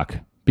culture shock.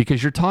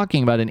 Because you're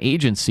talking about an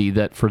agency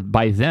that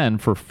by then,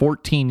 for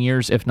 14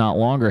 years, if not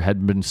longer,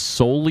 had been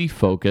solely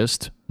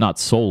focused, not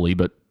solely,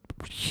 but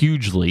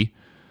hugely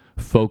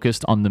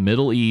focused on the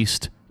Middle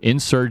East,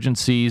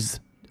 insurgencies,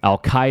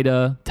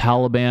 Al-Qaeda,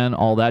 Taliban,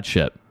 all that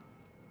shit.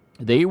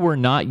 They were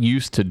not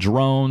used to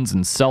drones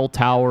and cell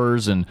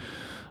towers and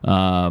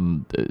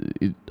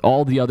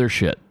all the other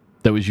shit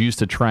that was used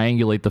to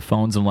triangulate the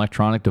phones and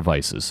electronic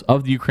devices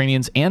of the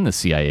Ukrainians and the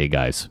CIA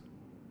guys.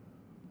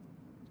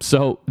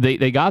 So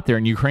they got there,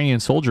 and Ukrainian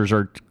soldiers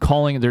are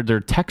calling, they're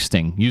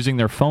texting using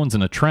their phones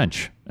in a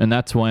trench. And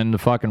that's when the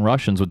fucking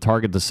Russians would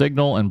target the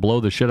signal and blow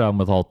the shit out of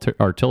them with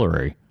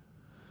artillery.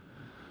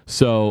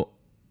 So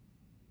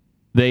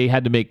they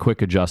had to make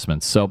quick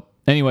adjustments. So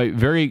anyway,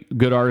 very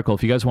good article.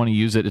 If you guys want to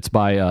use it, it's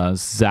by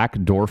Zach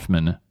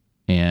Dorfman.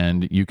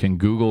 And you can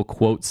Google,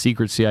 quote,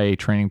 secret CIA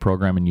training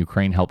program in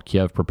Ukraine helped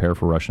Kiev prepare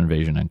for Russian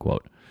invasion, end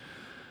quote.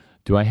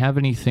 Do I have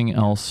anything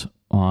else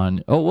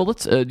on? Oh, well,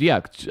 let's,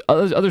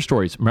 other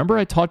stories. Remember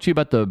I talked to you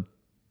about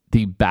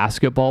the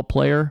basketball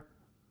player,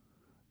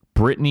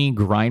 Brittany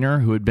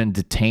Griner, who had been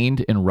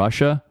detained in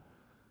Russia?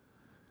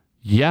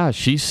 Yeah,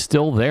 she's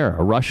still there.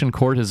 A Russian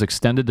court has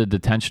extended the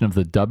detention of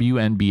the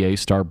WNBA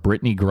star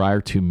Brittany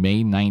Griner to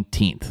May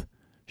 19th.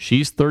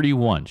 She's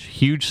 31,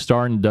 huge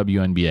star in the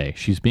WNBA.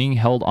 She's being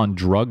held on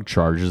drug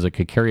charges that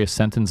could carry a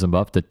sentence of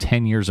up to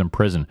 10 years in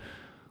prison.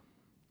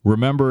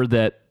 Remember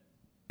that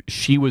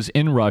she was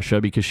in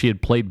Russia because she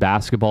had played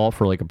basketball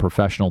for like a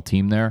professional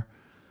team there.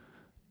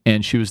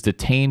 And she was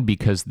detained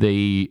because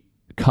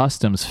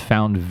customs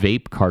found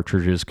vape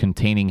cartridges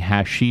containing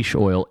hashish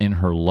oil in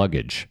her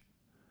luggage.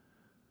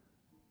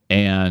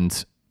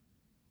 And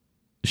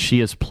she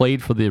has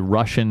played for the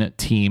Russian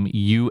team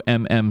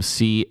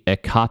UMMC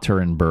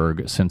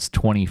Ekaterinburg since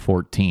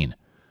 2014.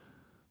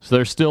 So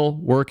they're still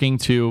working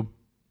to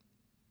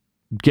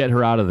get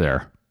her out of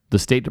there. The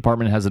State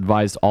Department has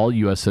advised all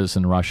U.S.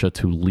 citizens in Russia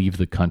to leave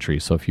the country.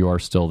 So if you are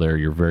still there,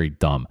 you're very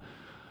dumb.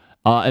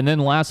 And then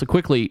lastly,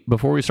 quickly,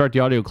 before we start the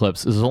audio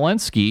clips,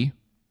 Zelensky,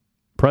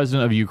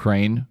 president of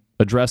Ukraine,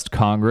 addressed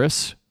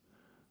Congress.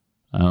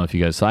 I don't know if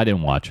you guys saw, I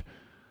didn't watch.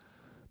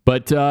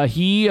 But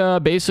he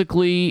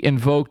basically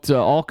invoked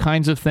all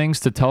kinds of things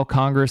to tell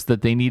Congress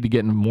that they need to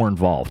get more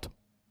involved.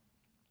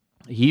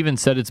 He even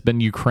said it's been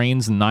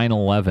Ukraine's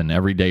 9/11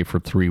 every day for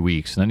 3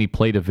 weeks. And then he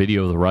played a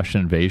video of the Russian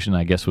invasion,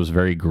 I guess was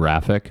very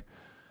graphic.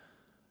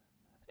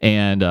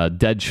 And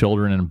dead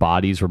children and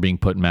bodies were being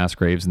put in mass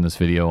graves in this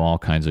video, all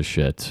kinds of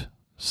shit.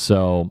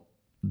 So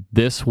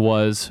this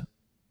was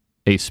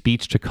a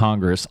speech to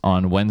Congress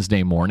on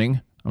Wednesday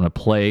morning. I'm going to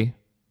play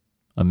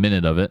a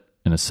minute of it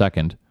in a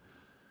second.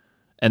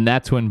 And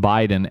that's when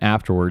Biden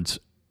afterwards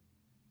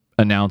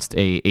announced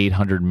a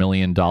 $800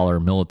 million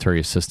military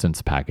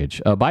assistance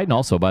package. Biden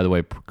also, by the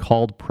way,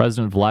 called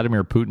President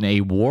Vladimir Putin a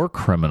war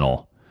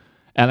criminal.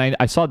 And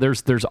I saw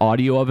there's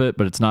audio of it,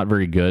 but it's not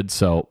very good,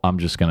 so I'm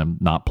just going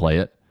to not play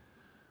it.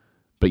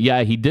 But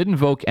yeah, he did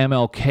invoke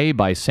MLK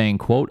by saying,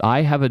 quote,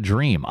 I have a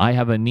dream. I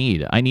have a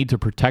need. I need to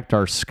protect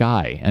our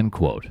sky, end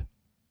quote.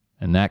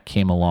 And that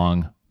came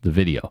along the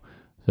video.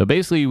 So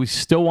basically, he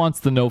still wants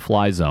the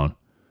no-fly zone.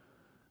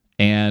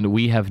 And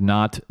we have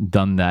not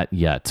done that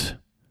yet.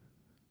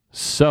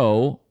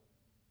 So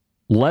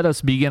let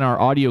us begin our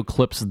audio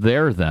clips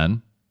there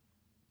then.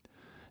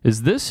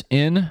 Is this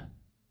in?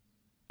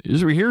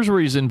 Here's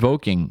where he's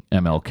invoking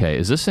MLK.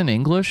 Is this in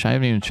English? I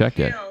haven't even checked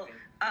it.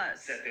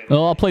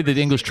 Well, I'll play the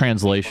English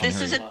translation.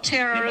 This is a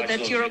terror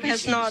that Europe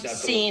has not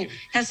seen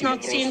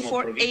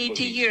for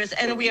 80 years,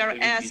 and we are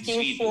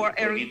asking for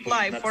a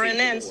reply, for an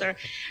answer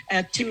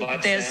to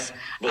this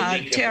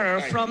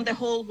terror from the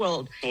whole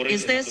world.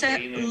 Is this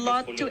a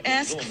lot to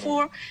ask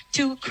for,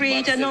 to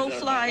create a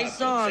no-fly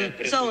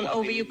zone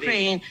over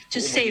Ukraine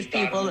to save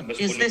people?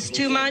 Is this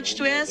too much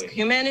to ask?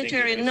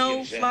 Humanitarian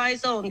no-fly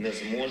zone,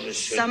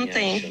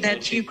 something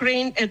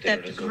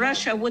that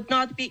Russia would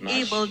not be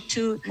able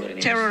to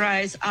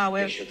terrorize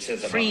our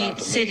free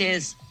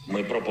cities.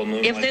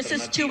 If this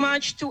is too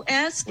much to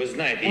ask,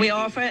 we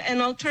offer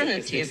an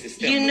alternative.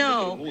 You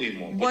know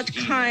what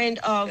kind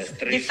of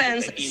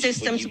defense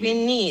systems we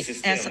need,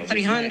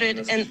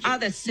 S-300 and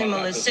other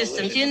similar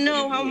systems. You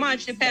know how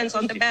much depends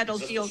on the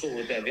battlefield,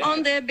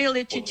 on the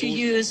ability to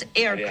use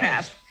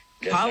aircraft,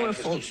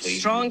 powerful,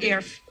 strong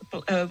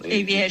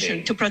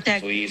aviation to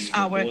protect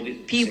our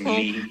people,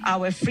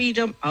 our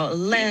freedom, our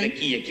land,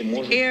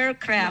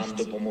 aircraft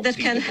that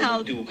can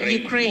help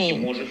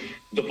Ukraine,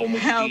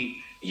 help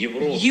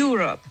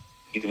Europe.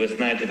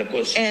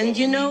 And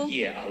you know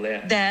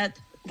that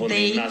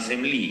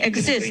they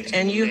exist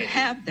and you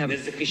have them,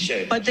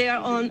 but they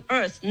are on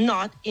earth,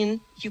 not in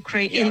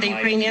Ukraine, in the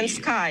Ukrainian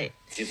sky.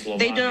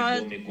 They do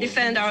not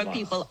defend our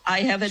people.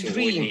 I have a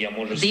dream.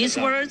 These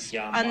words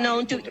are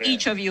known to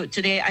each of you.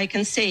 Today I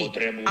can say,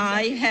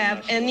 I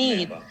have a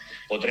need.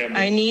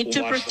 I need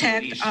to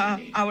protect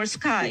our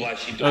sky.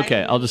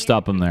 Okay, I'll just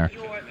stop him there.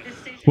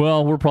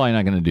 Well, we're probably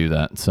not going to do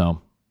that.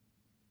 So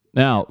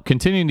now,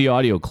 continuing the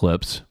audio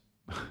clips,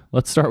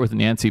 let's start with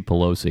Nancy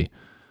Pelosi.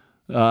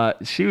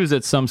 She was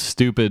at some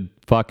stupid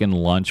fucking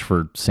lunch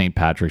for St.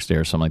 Patrick's Day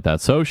or something like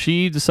that. So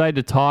she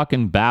decided to talk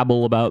and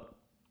babble about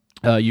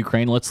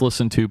Ukraine. Let's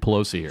listen to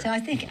Pelosi here. So I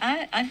think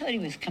I thought he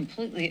was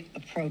completely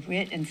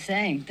appropriate in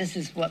saying this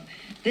is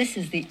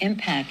the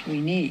impact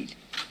we need.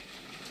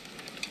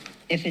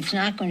 If it's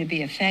not going to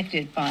be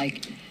affected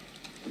by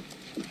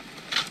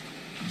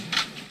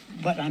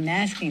what I'm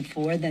asking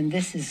for, then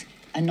this is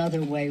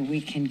another way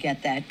we can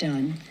get that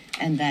done,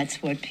 and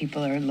that's what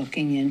people are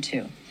looking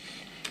into.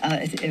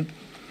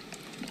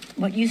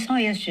 What you saw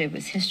yesterday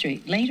was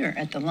history. Later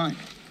at the lunch,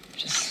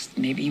 just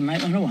maybe you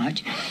might want to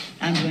watch,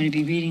 I'm going to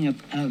be reading a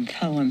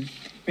poem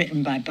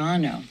written by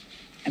Bono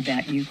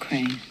about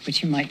Ukraine,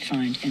 which you might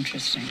find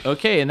interesting.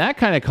 Okay, and that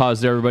kind of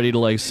caused everybody to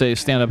like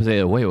stand up and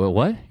say, wait,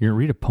 what? You're going to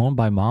read a poem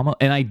by Mama?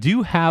 And I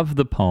do have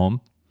the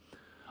poem.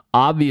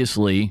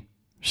 Obviously,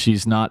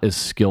 she's not as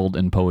skilled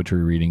in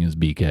poetry reading as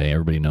BK.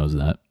 Everybody knows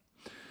that.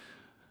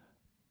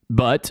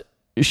 But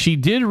she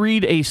did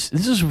read this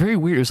is very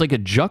weird. It's like a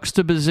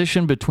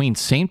juxtaposition between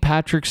St.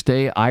 Patrick's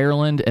Day,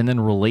 Ireland, and then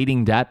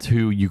relating that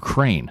to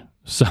Ukraine.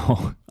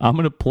 So I'm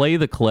going to play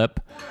the clip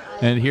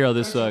and hear how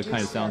this kind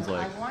of sounds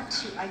like.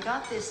 I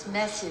got this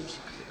message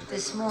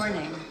this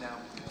morning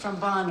from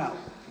Bono.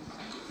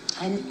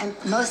 And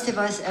most of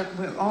us,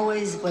 we're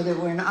always, whether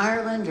we're in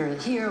Ireland or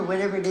here, or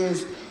whatever it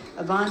is,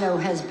 Bono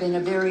has been a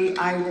very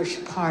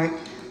Irish part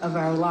of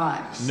our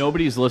lives.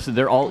 Nobody's listening.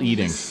 They're all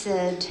eating. He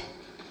said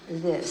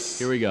this.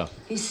 Here we go.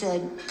 He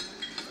said,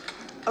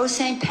 "Oh,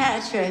 St.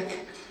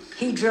 Patrick,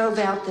 he drove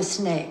out the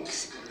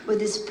snakes with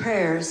his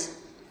prayers,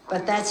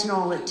 but that's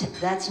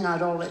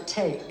not all it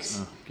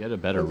takes. Get a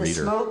better the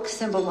reader. Smoke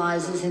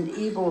symbolizes an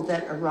evil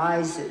that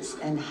arises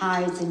and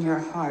hides in your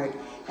heart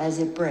as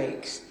it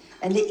breaks.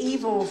 And the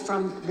evil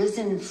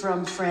risen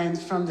from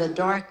friends, from the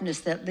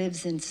darkness that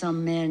lives in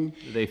some men.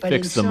 They but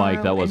fixed in the mic.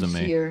 sorrow That wasn't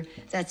and me. fear,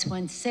 that's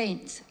when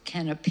saints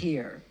can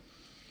appear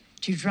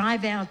to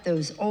drive out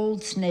those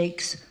old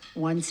snakes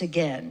once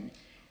again.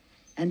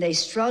 And they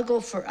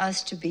struggle for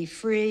us to be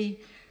free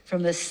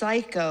from the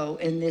psycho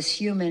in this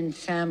human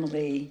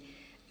family.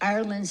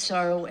 Ireland's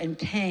sorrow and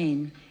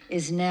pain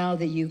is now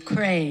the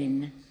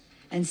Ukraine,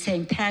 and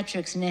St.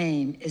 Patrick's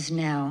name is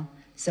now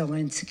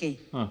Zelensky."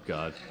 Oh,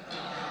 God.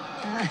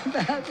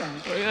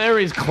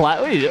 Everybody's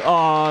clapping.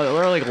 Oh,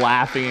 they're like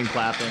laughing and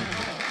clapping.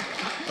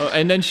 Oh,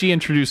 and then she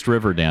introduced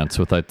Riverdance,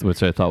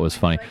 which I thought was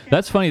funny.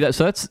 That's funny.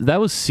 That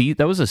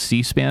was a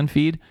C-SPAN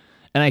feed,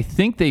 and I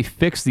think they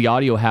fixed the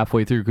audio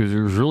halfway through because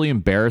it was really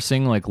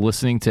embarrassing, like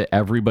listening to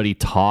everybody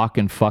talk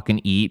and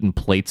fucking eat and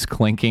plates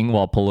clinking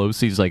while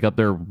Pelosi's like up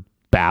there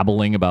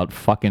babbling about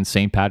fucking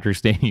St. Patrick's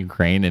Day in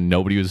Ukraine, and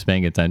nobody was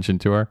paying attention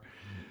to her.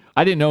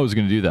 I didn't know it was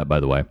going to do that, by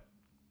the way.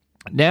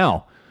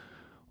 Now,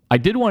 I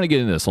did want to get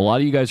into this. A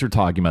lot of you guys are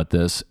talking about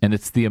this, and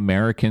it's the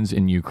Americans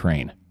in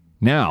Ukraine.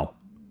 Now,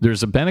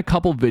 there's been a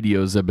couple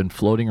videos that have been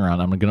floating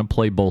around. I'm going to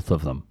play both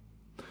of them.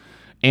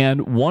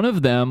 And one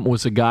of them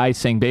was a guy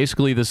saying,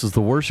 basically, this is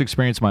the worst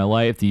experience of my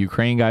life. The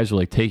Ukraine guys were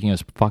like taking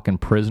us fucking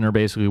prisoner.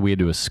 Basically, we had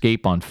to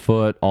escape on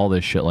foot, all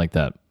this shit like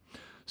that.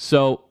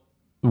 So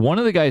one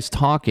of the guys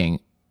talking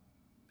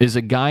is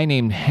a guy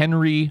named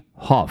Henry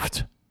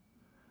Hoft.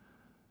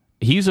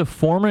 He's a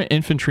former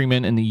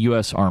infantryman in the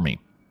U.S. Army.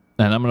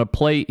 And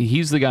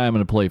he's the guy I'm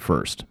going to play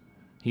first.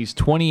 He's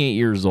 28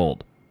 years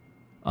old.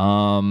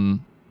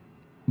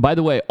 By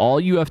the way, all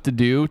you have to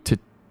do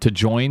to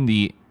join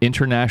the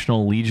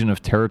International Legion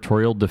of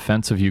Territorial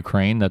Defense of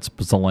Ukraine, that's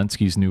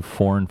Zelensky's new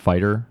foreign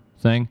fighter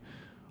thing,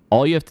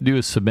 all you have to do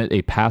is submit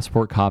a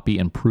passport copy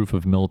and proof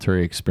of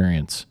military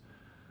experience.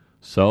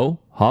 So,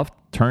 Hoft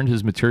turned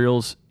his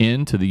materials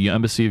in to the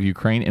Embassy of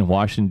Ukraine in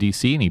Washington,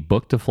 D.C., and he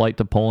booked a flight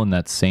to Poland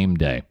that same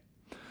day.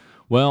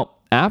 Well,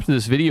 after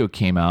this video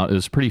came out, it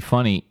was pretty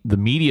funny. The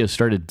media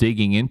started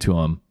digging into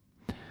him.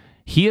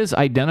 He has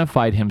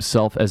identified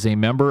himself as a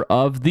member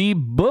of the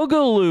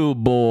Boogaloo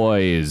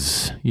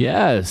Boys.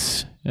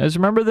 Yes. You guys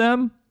remember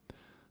them?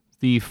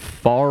 The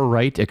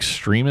far-right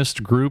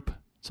extremist group.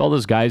 It's all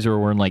those guys who are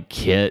wearing like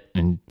kit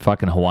and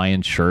fucking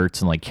Hawaiian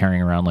shirts and like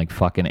carrying around like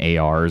fucking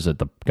ARs at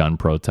the gun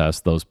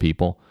protest, those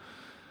people.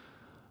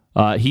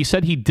 He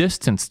said he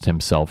distanced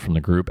himself from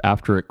the group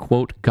after it,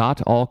 quote,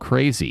 got all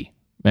crazy,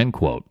 end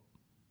quote.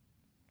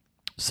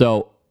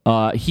 So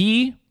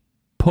he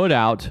put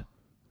out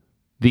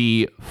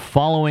the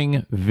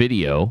following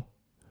video,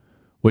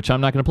 which I'm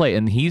not going to play,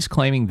 and he's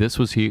claiming this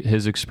was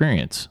his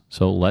experience.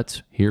 So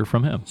let's hear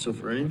from him. So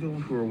for any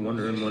people who are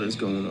wondering what is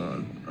going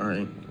on, all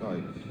right,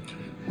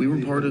 we were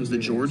part of the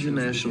Georgia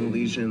National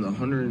Legion, the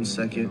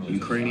 102nd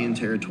Ukrainian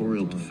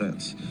Territorial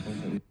Defense,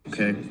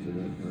 okay?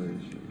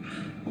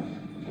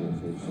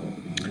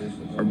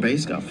 Our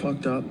base got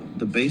fucked up.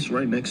 The base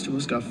right next to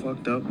us got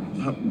fucked up.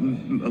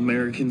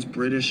 Americans,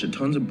 British,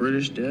 tons of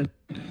British dead.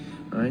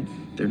 All right?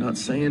 They're not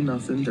saying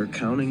nothing. They're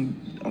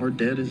counting our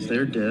dead as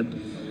their dead.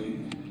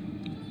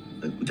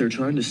 They're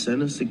trying to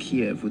send us to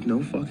Kiev with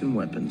no fucking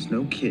weapons,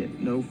 no kit,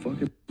 no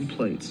fucking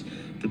plates.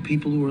 The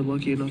people who are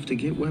lucky enough to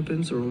get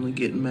weapons are only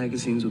getting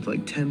magazines with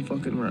like 10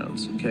 fucking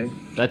rounds, okay?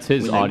 That's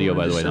his audio,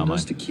 by the way, not mine. When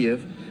they wanted to send us to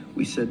Kiev,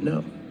 we said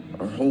no.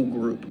 Our whole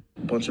group,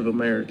 a bunch of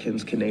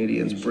Americans,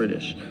 Canadians,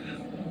 British.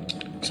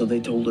 So they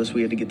told us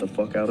we had to get the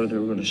fuck out or they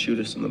were going to shoot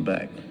us in the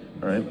back,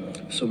 all right?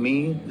 So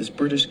me, this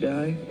British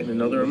guy, and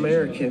another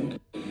American,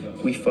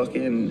 we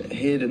fucking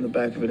hid in the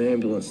back of an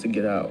ambulance to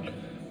get out.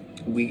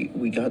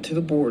 We got to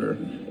the border,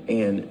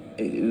 and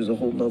it was a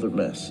whole nother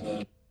mess.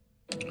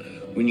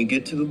 When you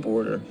get to the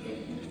border,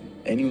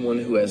 Anyone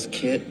who has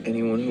kit,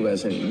 anyone who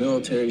has any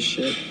military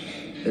shit,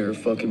 they're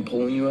fucking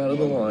pulling you out of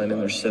the line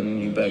and they're sending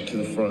you back to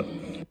the front.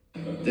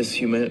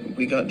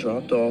 We got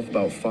dropped off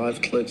about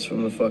 5 clicks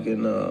from the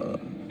fucking,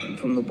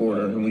 from the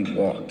border, and we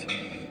walked.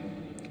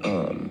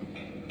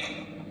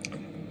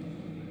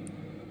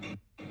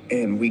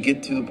 And we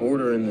get to the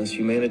border, and this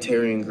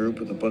humanitarian group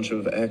with a bunch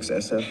of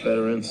ex-SF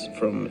veterans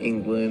from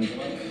England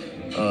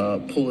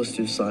pull us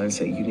to the side and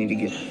say, you need to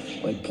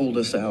get, like, pulled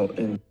us out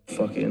and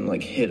fucking,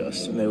 like, hit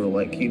us. And they were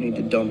like, you need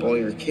to dump all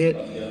your kit.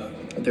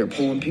 And they're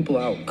pulling people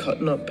out,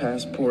 cutting up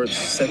passports,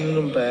 sending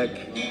them back.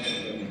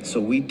 So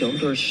we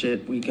dumped our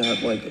shit. We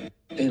got, like,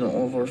 in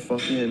all of our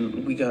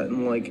fucking, we got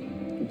in, like,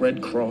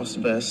 Red Cross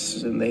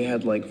vests, and they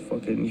had, like,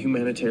 fucking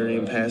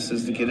humanitarian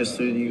passes to get us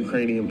through the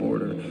Ukrainian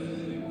border.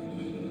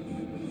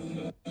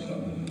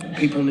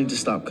 People need to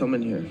stop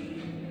coming here.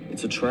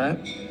 It's a trap,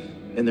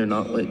 and they're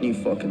not letting you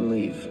fucking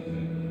leave.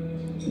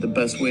 The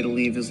best way to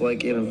leave is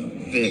like in a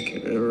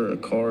Vic or a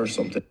car or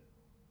something.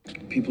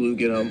 People who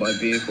get out by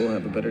vehicle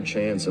have a better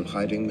chance of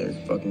hiding their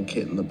fucking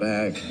kit in the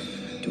back,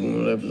 doing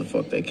whatever the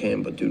fuck they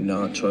can, but do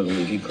not try to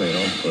leave Ukraine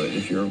on foot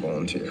if you're a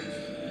volunteer.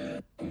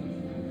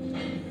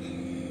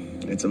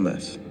 It's a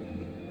mess,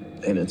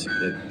 and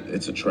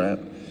it's a trap,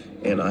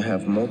 and I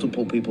have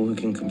multiple people who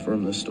can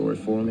confirm this story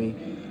for me.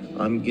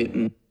 I'm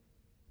getting...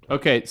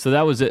 Okay, so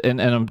that was it,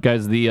 and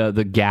guys,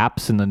 the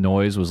gaps in the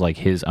noise was like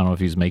his. I don't know if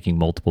he's making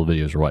multiple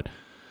videos or what.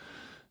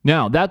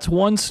 Now that's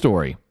one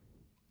story.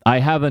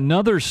 I have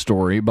another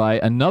story by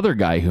another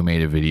guy who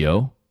made a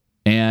video,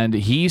 and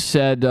he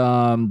said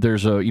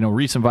there's a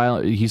recent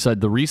viral. He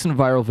said the recent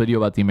viral video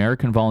about the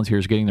American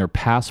volunteers getting their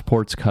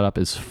passports cut up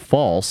is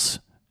false,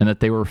 and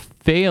that they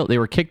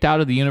were kicked out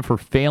of the unit for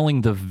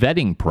failing the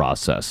vetting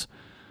process.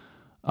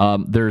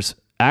 There's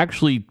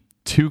actually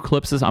 2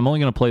 clips. I'm only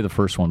going to play the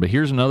first one, but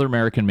here's another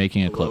American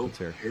making a clip.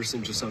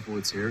 Harrison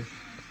Josephowitz here,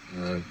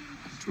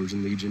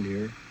 Georgian Legion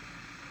here.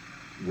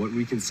 What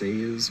we can say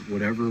is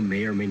whatever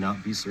may or may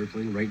not be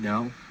circling right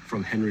now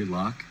from Henry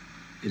Locke,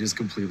 it is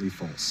completely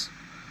false.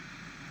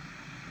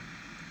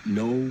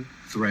 No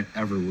threat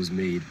ever was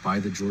made by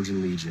the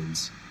Georgian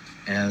Legions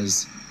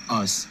as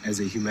us, as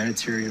a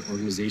humanitarian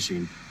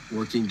organization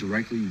working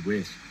directly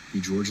with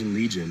the Georgian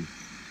Legion,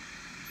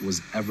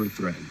 was ever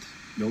threatened.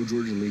 No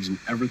Georgian Legion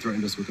ever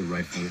threatened us with a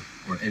rifle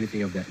or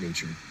anything of that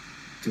nature.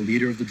 The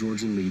leader of the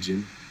Georgian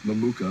Legion,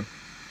 Mamuka,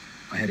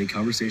 I had a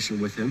conversation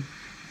with him.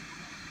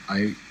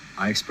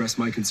 I expressed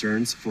my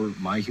concerns for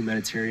my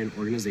humanitarian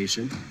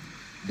organization,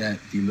 that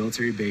the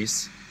military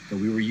base that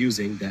we were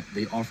using, that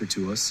they offered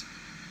to us,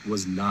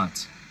 was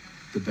not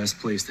the best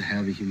place to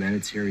have a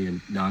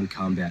humanitarian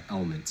non-combat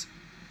element.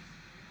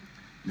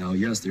 Now,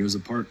 yes, there is a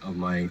part of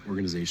my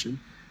organization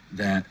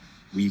that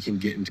we can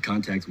get into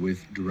contact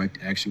with direct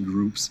action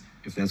groups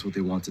if that's what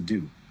they want to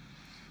do.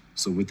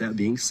 So with that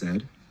being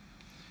said,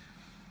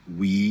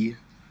 we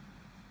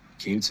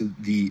came to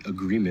the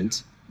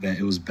agreement that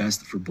it was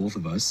best for both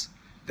of us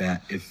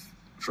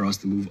for us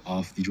to move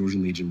off the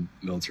Georgian Legion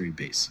military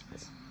base.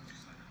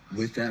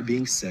 With that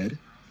being said,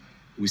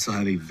 we still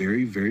have a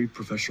very, very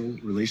professional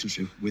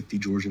relationship with the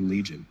Georgian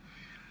Legion.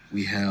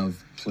 We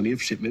have plenty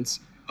of shipments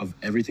of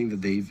everything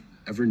that they've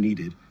ever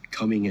needed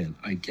coming in.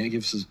 I can't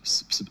give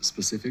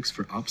specifics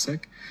for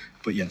OPSEC,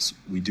 but yes,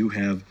 we do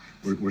have,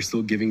 we're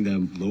still giving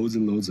them loads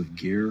and loads of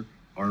gear,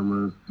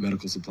 armor,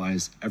 medical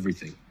supplies,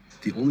 everything.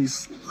 The only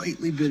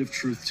slightly bit of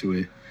truth to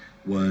it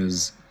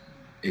was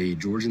a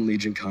Georgian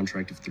Legion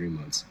contract of 3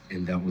 months,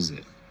 and that was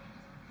it.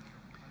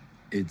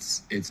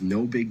 It's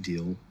no big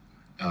deal,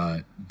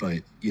 but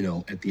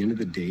at the end of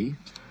the day,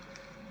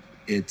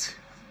 it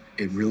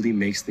really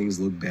makes things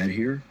look bad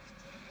here,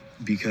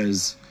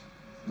 because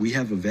we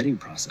have a vetting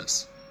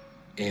process,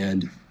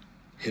 and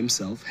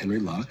himself, Henry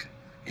Locke,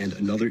 and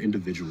another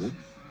individual,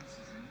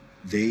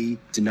 they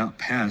did not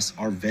pass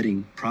our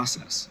vetting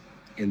process,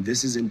 and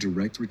this is in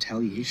direct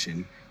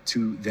retaliation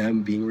to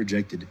them being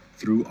rejected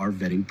through our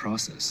vetting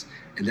process.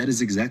 And that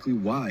is exactly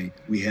why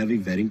we have a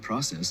vetting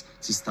process,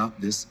 to stop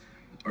this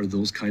or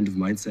those kind of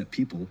mindset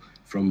people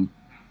from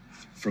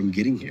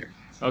getting here.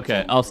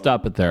 Okay, I'll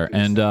stop it there.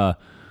 And, I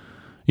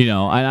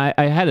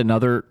had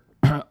another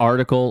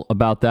article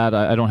about that.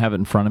 I don't have it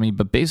in front of me,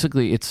 but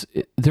basically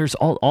there's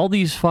all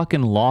these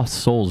fucking lost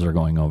souls are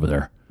going over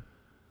there.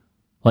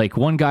 Like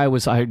one guy it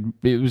was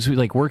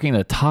like working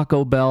at a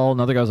Taco Bell.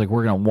 Another guy was like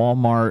working at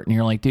Walmart. And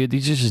you're like, dude,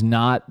 these are just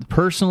not,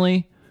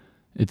 personally,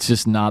 it's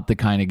just not the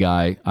kind of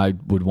guy I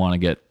would want to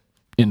get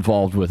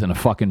involved with in a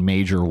fucking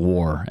major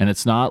war. And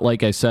it's not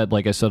like I said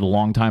a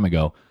long time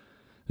ago,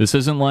 this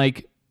isn't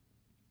like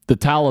the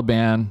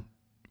Taliban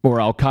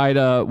or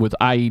Al-Qaeda with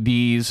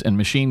IEDs and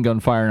machine gun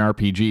fire and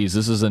RPGs.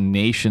 This is a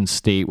nation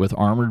state with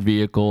armored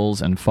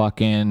vehicles and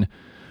fucking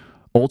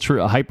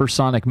ultra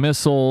hypersonic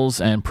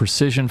missiles and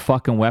precision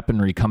fucking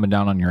weaponry coming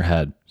down on your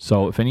head.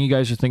 So if any of you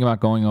guys are thinking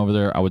about going over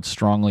there, I would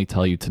strongly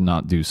tell you to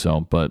not do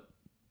so, but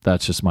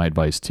that's just my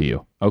advice to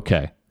you.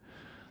 Okay.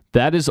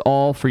 That is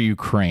all for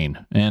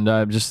Ukraine, and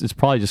it's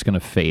probably just going to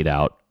fade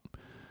out.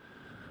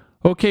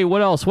 Okay,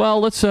 what else?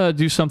 Well, let's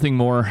do something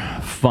more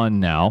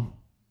fun now.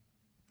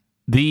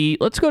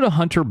 Let's go to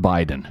Hunter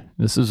Biden.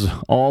 This is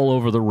all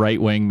over the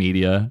right-wing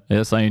media.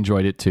 Yes, I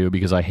enjoyed it too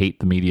because I hate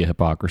the media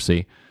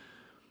hypocrisy.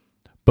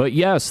 But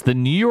yes, the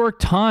New York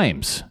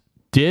Times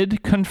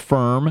did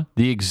confirm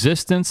the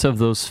existence of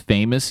those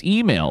famous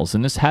emails,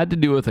 and this had to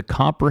do with a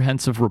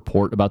comprehensive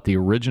report about the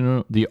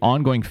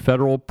ongoing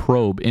federal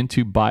probe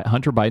into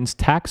Hunter Biden's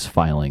tax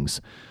filings.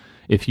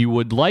 If you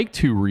would like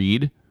to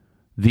read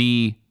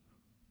the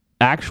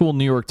actual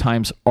New York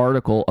Times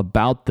article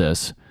about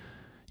this,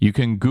 you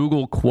can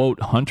Google, quote,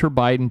 Hunter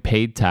Biden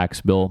paid tax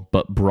bill,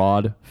 but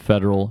broad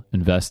federal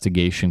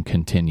investigation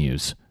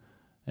continues.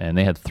 And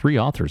they had 3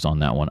 authors on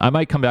that one. I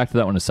might come back to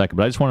that one in a second,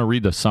 but I just want to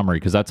read the summary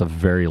because that's a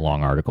very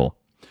long article.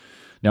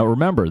 Now,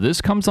 remember,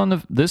 this comes on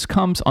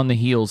the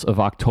heels of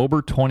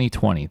October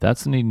 2020.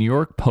 That's when the New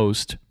York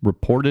Post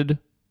reported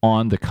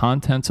on the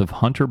contents of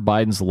Hunter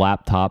Biden's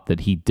laptop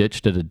that he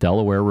ditched at a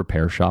Delaware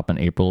repair shop in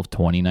April of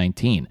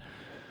 2019.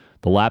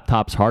 The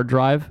laptop's hard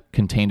drive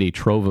contained a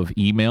trove of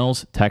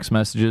emails, text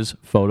messages,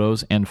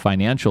 photos, and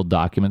financial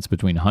documents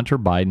between Hunter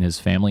Biden, his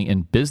family,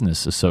 and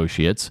business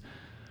associates,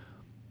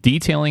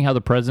 detailing how the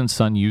president's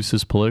son used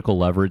his political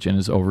leverage in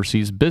his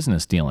overseas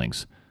business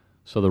dealings.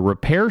 So the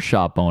repair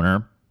shop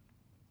owner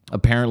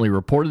apparently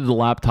reported the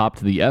laptop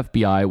to the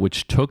FBI,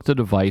 which took the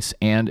device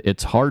and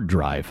its hard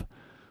drive.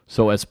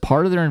 So as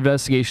part of their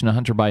investigation of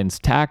Hunter Biden's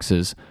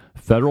taxes,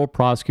 federal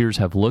prosecutors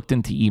have looked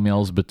into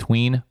emails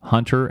between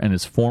Hunter and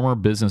his former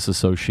business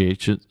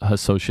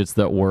associates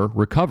that were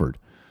recovered,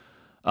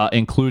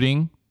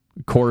 including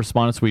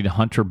correspondence between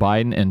Hunter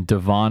Biden and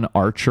Devon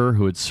Archer,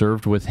 who had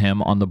served with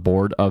him on the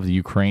board of the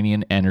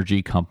Ukrainian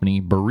energy company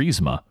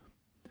Burisma.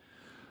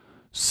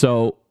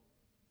 So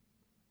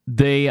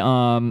they,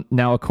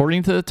 now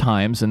according to the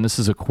Times, and this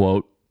is a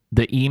quote,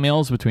 the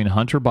emails between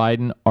Hunter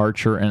Biden,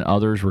 Archer, and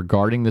others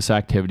regarding this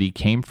activity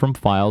came from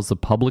files the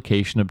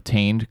publication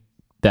obtained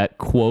that,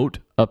 quote,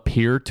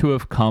 appear to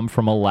have come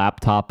from a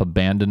laptop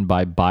abandoned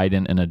by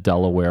Biden in a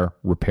Delaware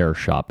repair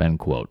shop, end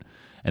quote.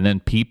 And then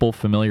people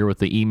familiar with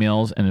the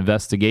emails and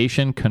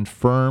investigation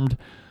confirmed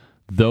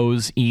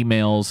those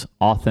emails'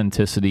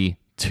 authenticity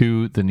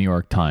to the New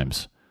York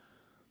Times.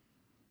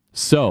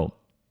 So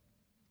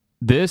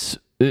this,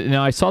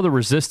 now I saw the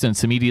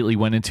resistance immediately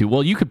went into,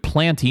 well, you could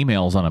plant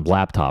emails on a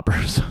laptop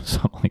or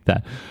something like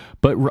that.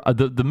 But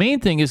the main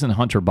thing isn't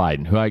Hunter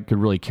Biden, who I could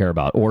really care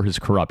about, or his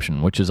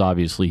corruption, which is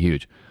obviously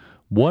huge.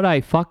 What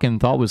I fucking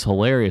thought was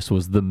hilarious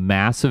was the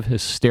massive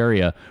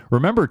hysteria.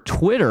 Remember,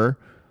 Twitter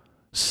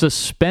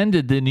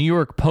suspended the New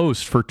York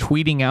Post for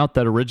tweeting out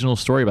that original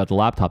story about the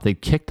laptop. They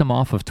kicked them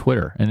off of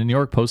Twitter, and the New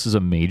York Post is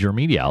a major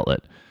media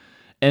outlet.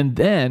 And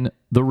then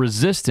the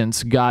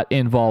resistance got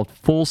involved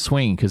full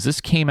swing because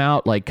this came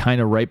out like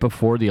kind of right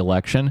before the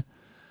election.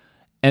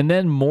 And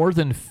then more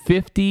than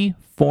 50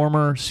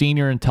 former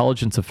senior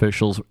intelligence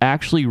officials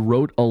actually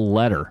wrote a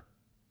letter.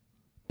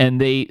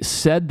 And they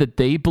said that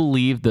they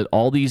believed that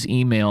all these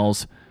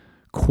emails,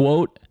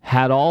 quote,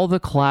 had all the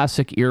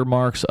classic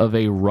earmarks of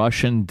a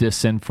Russian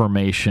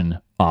disinformation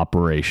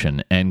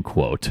operation, end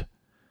quote.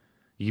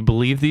 You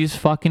believe these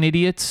fucking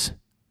idiots?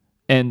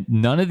 And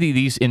none of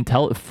these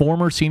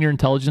former senior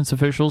intelligence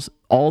officials,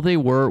 all they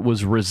were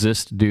was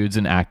resist dudes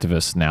and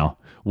activists now.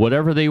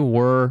 Whatever they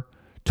were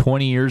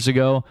 20 years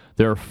ago,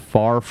 they're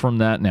far from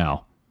that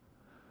now.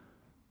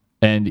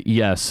 And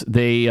yes,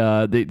 they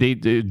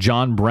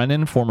John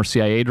Brennan, former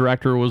CIA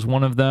director, was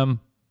one of them.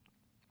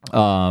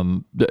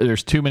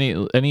 There's too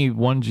many. Any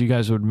ones you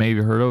guys would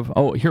maybe heard of?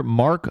 Oh, here,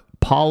 Mark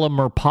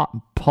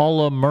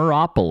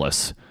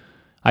Polymeropoulos.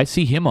 I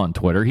see him on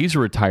Twitter. He's a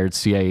retired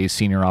CIA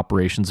senior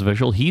operations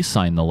official. He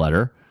signed the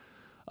letter.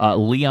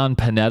 Leon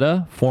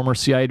Panetta, former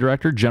CIA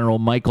director. General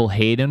Michael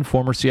Hayden,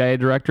 former CIA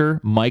director.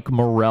 Mike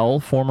Morrell,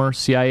 former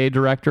CIA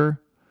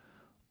director,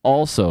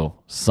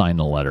 also signed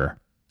the letter,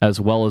 as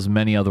well as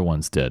many other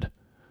ones did.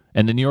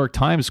 And the New York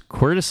Times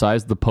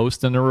criticized the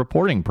Post in their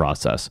reporting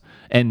process.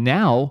 And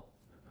now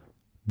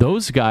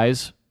those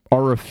guys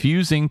are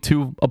refusing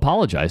to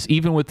apologize,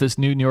 even with this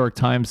new New York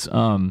Times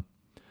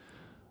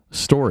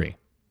story.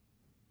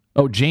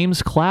 Oh,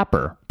 James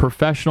Clapper,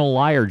 professional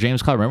liar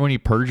James Clapper. Remember when he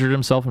perjured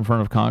himself in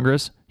front of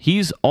Congress?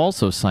 He's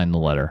also signed the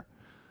letter.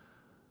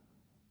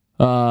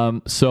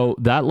 So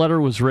that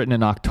letter was written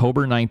in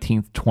October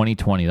 19th,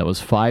 2020. That was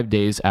 5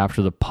 days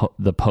after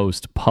the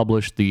Post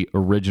published the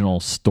original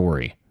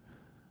story.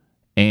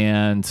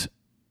 And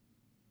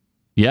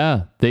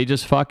yeah, they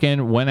just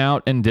fucking went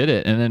out and did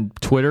it. And then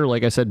Twitter,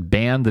 like I said,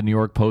 banned the New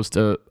York Post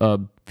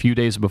a few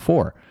days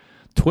before.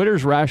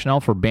 Twitter's rationale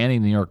for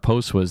banning the New York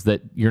Post was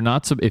that you're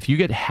not if you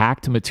get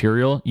hacked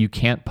material, you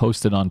can't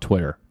post it on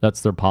Twitter.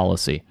 That's their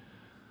policy.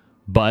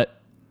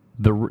 But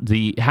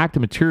the hacked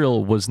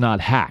material was not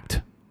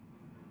hacked.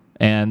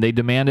 And they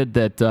demanded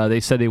that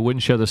they said they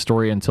wouldn't share the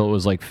story until it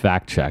was like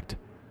fact checked.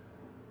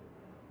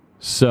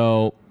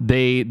 So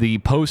the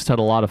Post had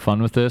a lot of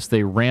fun with this.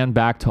 They ran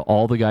back to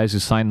all the guys who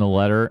signed the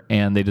letter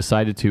and they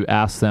decided to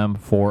ask them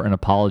for an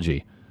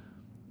apology.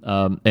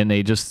 And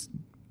they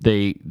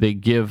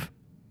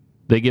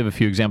give a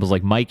few examples,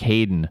 like Mike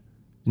Hayden,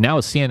 now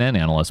a CNN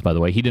analyst, by the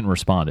way. He didn't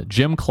respond.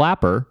 Jim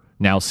Clapper,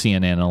 now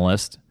CNN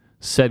analyst,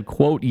 said,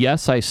 quote,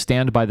 "Yes, I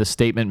stand by the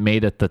statement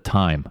made at the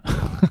time."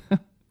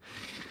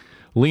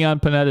 Leon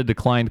Panetta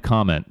declined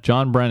comment.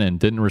 John Brennan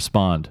didn't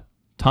respond.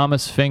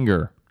 Thomas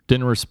Finger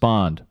didn't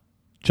respond.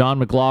 John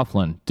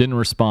McLaughlin didn't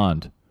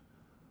respond.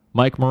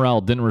 Mike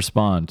Morrell didn't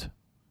respond.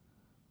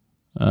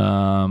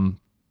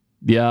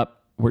 Yeah.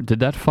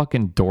 Did that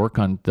fucking dork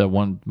on the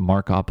one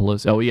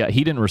Markopolis? Oh, yeah,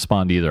 he didn't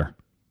respond either.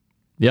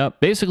 Yeah,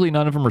 basically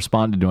none of them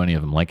responded to any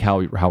of them, like how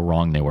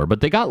wrong they were.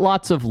 But they got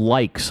lots of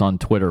likes on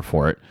Twitter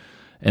for it,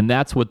 and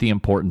that's what the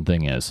important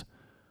thing is.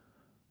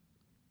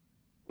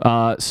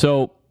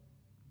 So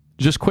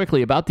just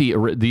quickly about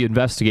the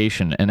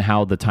investigation and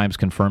how the Times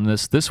confirmed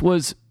this. This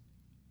was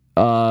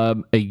a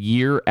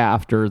year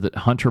after that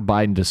Hunter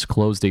Biden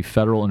disclosed a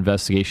federal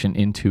investigation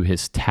into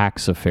his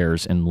tax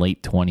affairs in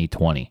late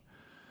 2020.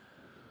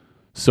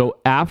 So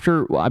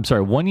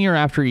 1 year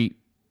after he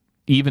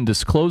even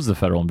disclosed the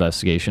federal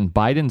investigation,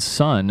 Biden's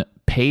son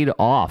paid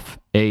off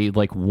a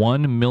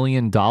 $1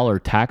 million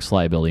tax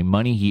liability,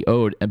 money he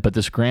owed, but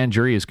this grand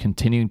jury is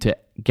continuing to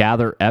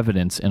gather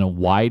evidence in a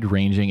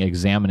wide-ranging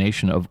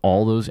examination of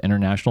all those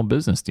international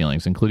business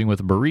dealings, including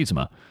with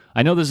Burisma.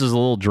 I know this is a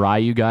little dry,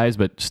 you guys,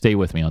 but stay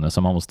with me on this.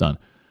 I'm almost done.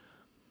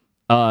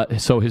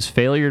 So his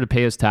failure to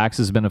pay his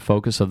taxes has been a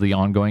focus of the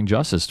ongoing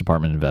Justice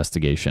Department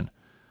investigation.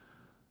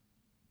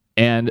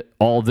 And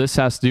all this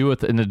has to do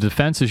with, and the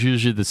defense is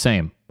usually the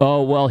same.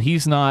 Oh, well,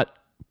 he's not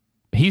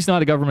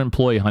a government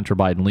employee, Hunter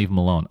Biden, leave him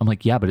alone. I'm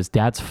like, yeah, but his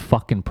dad's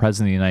fucking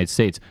president of the United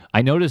States.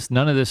 I noticed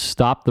none of this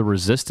stopped the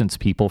resistance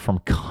people from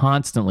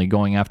constantly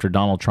going after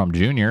Donald Trump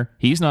Jr.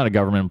 He's not a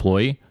government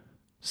employee.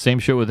 Same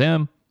shit with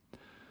him.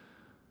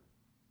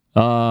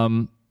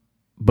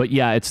 But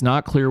yeah, it's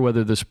not clear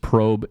whether this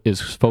probe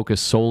is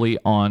focused solely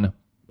on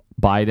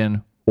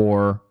Biden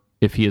or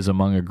if he is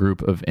among a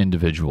group of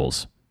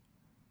individuals.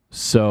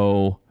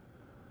 So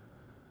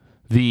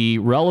the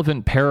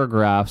relevant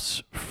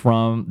paragraphs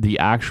from the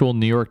actual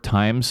New York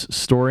Times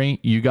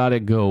story, you got to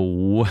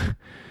go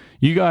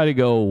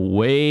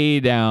way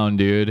down,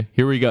 dude.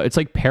 Here we go. It's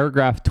like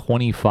paragraph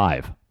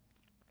 25.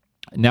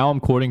 Now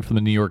I'm quoting from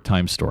the New York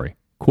Times story.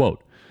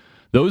 Quote,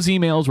 "Those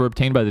emails were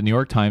obtained by the New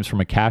York Times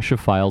from a cache of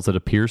files that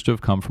appears to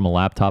have come from a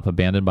laptop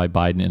abandoned by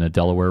Biden in a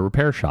Delaware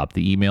repair shop.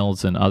 The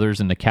emails and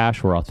others in the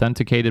cache were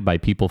authenticated by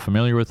people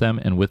familiar with them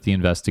and with the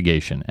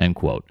investigation." End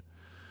quote.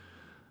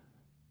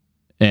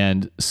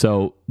 And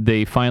so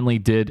they finally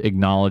did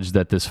acknowledge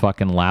that this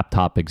fucking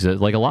laptop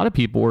exists. Like, a lot of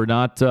people were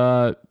not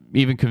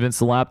even convinced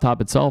the laptop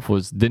itself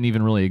didn't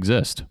even really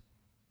exist.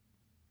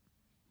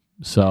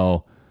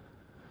 So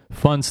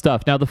fun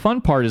stuff. Now, the fun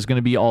part is going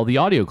to be all the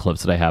audio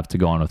clips that I have to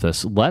go on with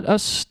this. Let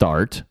us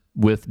start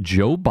with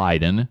Joe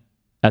Biden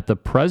at the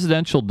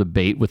presidential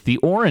debate with the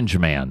Orange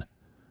Man.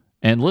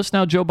 And listen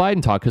how Joe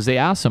Biden talked, because they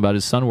asked him about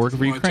his son working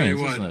for Ukraine. I'll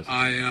tell you what,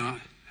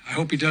 I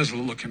hope he does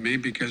look at me,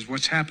 because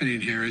what's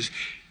happening here is,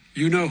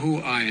 you know who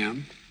I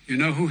am. You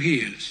know who he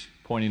is.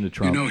 Pointing to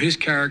Trump. You know his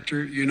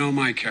character. You know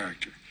my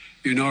character.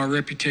 You know our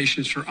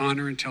reputations for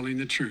honor and telling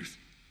the truth.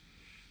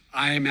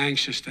 I am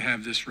anxious to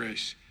have this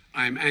race.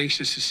 I am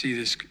anxious to see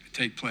this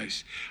take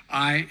place.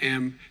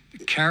 The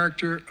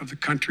character of the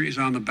country is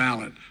on the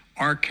ballot.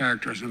 Our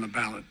character is on the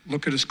ballot.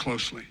 Look at us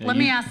closely. Let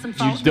me ask some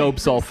follow-up. You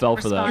dopes all fell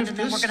for that. And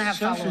then we're going to have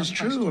stuff is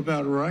true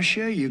about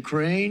Russia,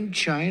 Ukraine,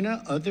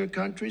 China, other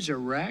countries,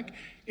 Iraq.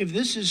 If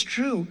this is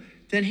true,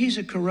 then he's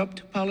a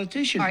corrupt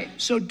politician. Right.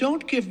 So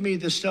don't give me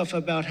the stuff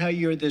about how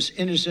you're this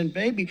innocent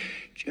baby.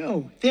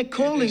 Joe, they're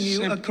calling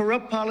you a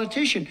corrupt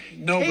politician.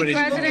 Nobody's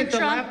President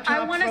Trump,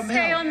 I want to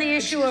stay on the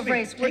issue of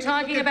race. We're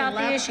talking about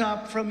the issue.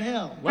 Laptop from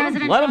hell.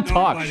 President Let him Trump,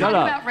 talk. we're Shut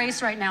talking up. about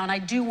race right now, and I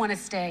do want to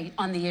stay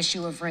on the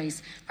issue of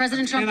race.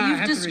 President Trump, And I you've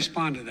have just to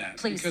respond to that.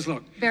 Please, Because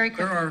look, very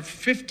quickly. there are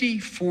 50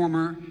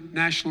 former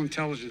national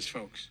intelligence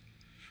folks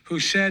who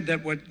said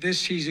that what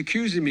he's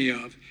accusing me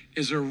of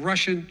is a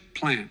Russian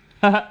plan.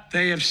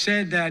 They have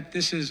said that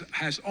this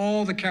has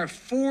all the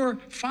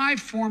 5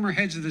 former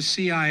heads of the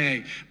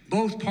CIA,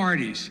 both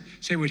parties,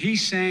 say what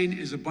he's saying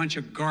is a bunch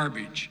of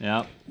garbage.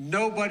 Yep.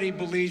 Nobody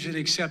believes it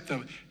except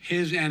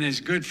his and his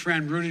good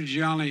friend Rudy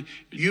Giuliani.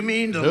 You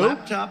mean the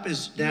laptop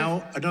is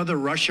now another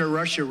Russia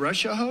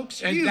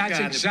hoax? And that's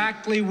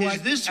exactly what.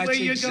 Is this that's where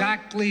you're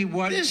exactly going?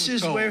 what. This was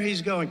is told. where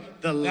he's going.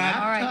 The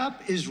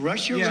laptop is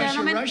Russia, Yes.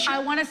 Gentlemen, Russia. I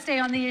want to stay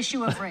on the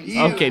issue of race.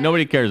 Okay,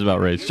 nobody cares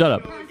about race. Shut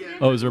up.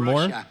 Oh, is there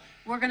more?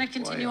 We're going to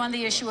continue on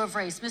the issue of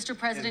race. Mr.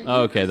 President.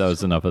 Okay, that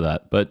was enough of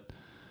that. But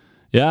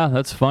yeah,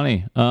 that's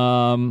funny.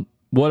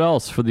 What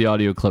else for the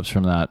audio clips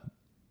from that?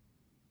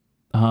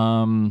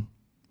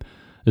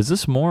 Is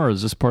this more or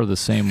is this part of the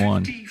same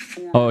one?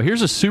 Oh,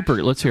 here's a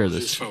super. Let's hear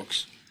this.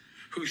 Folks.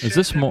 Is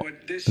this more?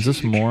 Is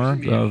this more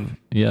of?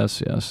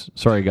 Yes.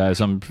 Sorry,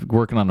 guys. I'm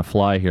working on the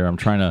fly here. I'm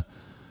trying to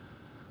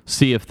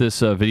see if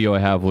this video I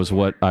have was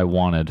what I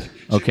wanted.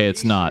 Okay,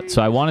 it's not.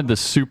 So I wanted the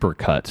super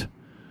cut.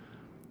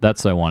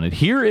 That's what I wanted.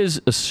 Here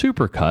is a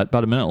super cut,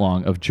 about a minute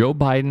long, of Joe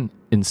Biden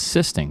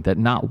insisting that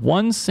not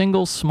one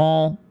single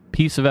small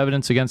piece of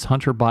evidence against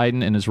Hunter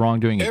Biden and his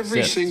wrongdoing Every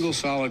exists. single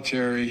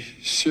solitary,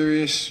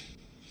 serious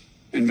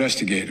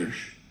investigator,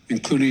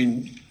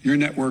 including your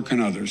network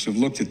and others have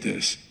looked at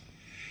this,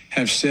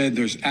 have said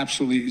there's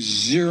absolutely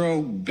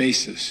zero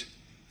basis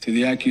to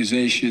the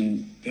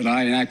accusation that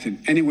I acted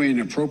any way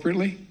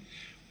inappropriately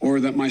or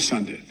that my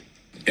son did.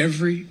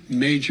 Every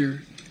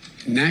major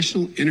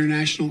national,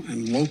 international,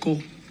 and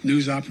local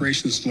news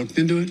operations looked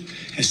into it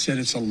has said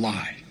it's a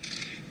lie.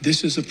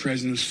 This is the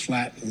president's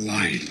flat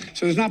lying.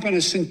 So there's not been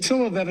a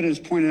scintilla of evidence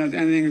pointing out that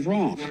anything is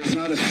wrong. There's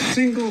not a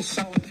single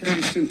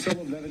solitary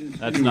scintilla of evidence.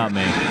 That's not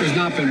me. There's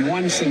not been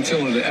one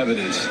scintilla of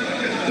evidence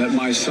that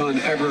my son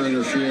ever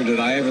interfered, that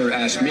I ever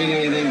asked me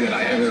anything, that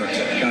I ever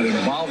got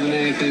involved in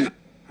anything.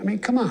 I mean,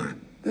 come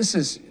on. This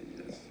is...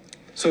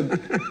 So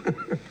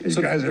These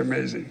guys are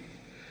amazing.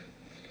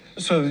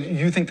 So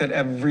you think that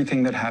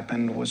everything that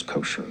happened was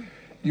kosher?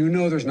 You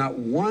know there's not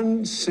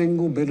one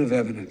single bit of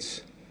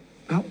evidence,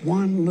 not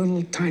one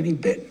little tiny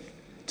bit,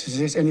 to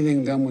suggest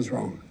anything done was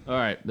wrong. All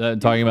right,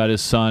 talking about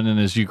his son and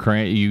his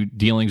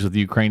dealings with the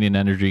Ukrainian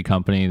energy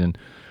company. And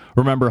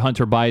remember,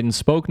 Hunter Biden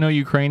spoke no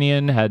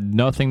Ukrainian, had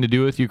nothing to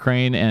do with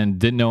Ukraine, and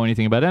didn't know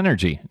anything about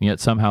energy, and yet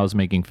somehow is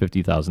making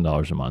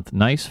 $50,000 a month.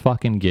 Nice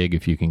fucking gig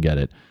if you can get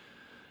it.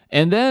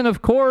 And then,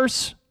 of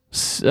course,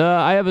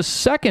 I have a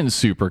second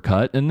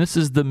supercut, and this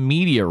is the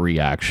media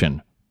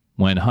reaction.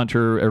 When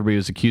everybody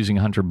was accusing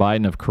Hunter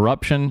Biden of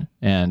corruption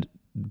and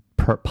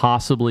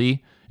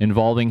possibly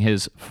involving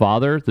his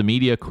father, the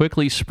media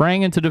quickly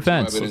sprang into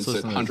defense. No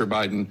evidence that Hunter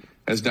Biden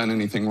has done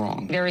anything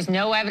wrong. There is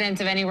no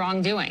evidence of any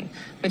wrongdoing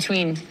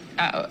between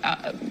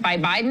by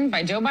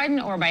Joe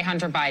Biden, or by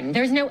Hunter Biden.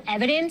 There's no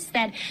evidence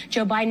that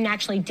Joe Biden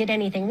actually did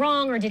anything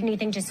wrong or did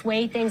anything to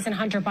sway things in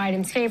Hunter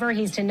Biden's favor.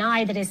 He's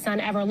denied that his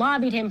son ever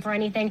lobbied him for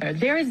anything.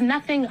 There is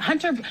nothing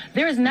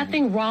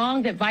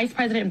wrong that Vice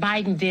President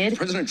Biden did.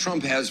 President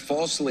Trump has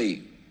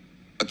falsely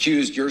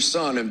accused your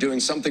son of doing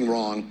something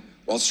wrong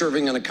while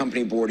serving on a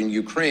company board in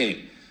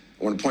Ukraine.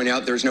 I want to point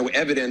out there's no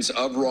evidence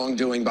of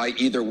wrongdoing by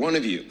either one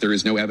of you. There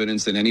is no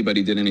evidence that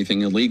anybody did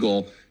anything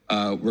illegal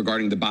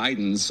regarding the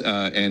Bidens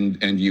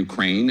and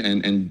Ukraine,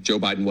 and Joe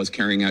Biden was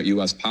carrying out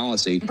U.S.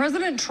 policy.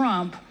 President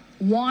Trump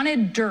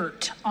wanted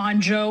dirt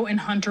on Joe and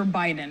Hunter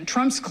Biden.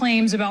 Trump's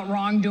claims about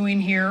wrongdoing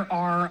here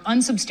are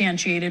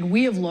unsubstantiated.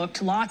 We have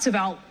looked, lots of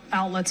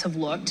outlets have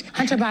looked.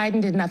 Hunter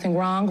Biden did nothing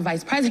wrong.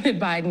 Vice President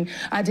Biden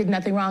did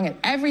nothing wrong. And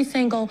every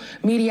single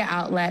media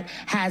outlet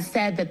has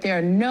said that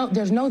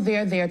there's no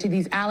there to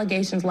these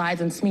allegations,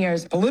 lies, and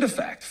smears.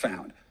 PolitiFact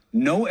found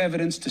no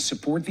evidence to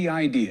support the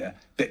idea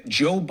that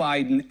Joe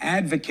Biden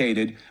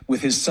advocated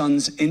with his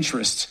son's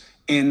interests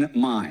in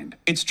mind.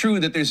 It's true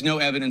that there's no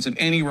evidence of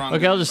any wrong.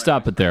 Okay, I'll just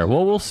stop it there.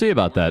 Well, we'll see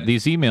about that.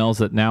 These emails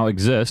that now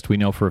exist, we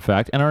know for a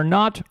fact, and are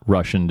not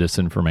Russian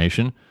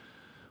disinformation,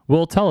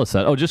 will tell us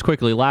that. Oh, just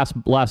quickly,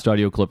 last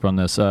audio clip on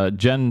this.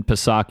 Jen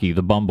Psaki,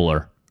 the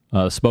bumbler,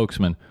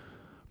 spokesman,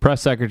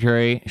 press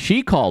secretary,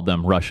 she called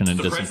them Russian and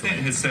disinformation. The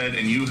president has said,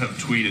 and you have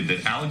tweeted,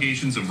 that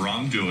allegations of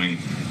wrongdoing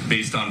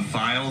based on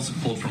files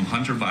pulled from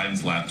Hunter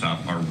Biden's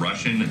laptop are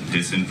Russian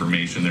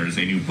disinformation. There is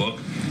a new book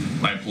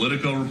by a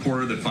Politico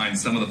reporter that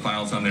finds some of the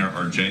files on there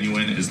are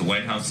genuine. Is the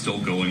White House still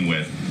going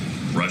with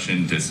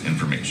Russian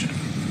disinformation?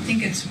 I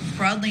think it's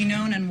broadly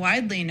known and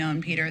widely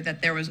known, Peter,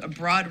 that there was a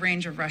broad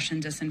range of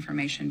Russian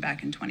disinformation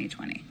back in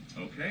 2020.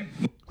 Okay.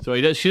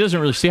 So she doesn't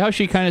really see how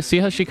she kind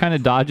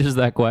of dodges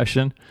that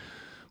question.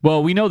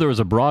 Well, we know there was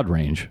a broad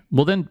range.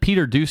 Well, then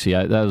Peter Doocy,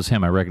 that was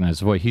him. I recognize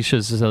the voice. He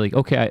says like,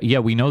 okay, yeah,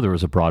 we know there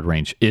was a broad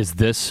range. Is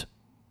this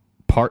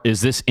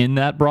in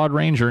that broad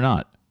range or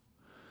not?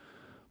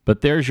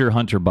 But there's your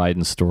Hunter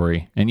Biden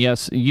story. And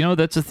yes,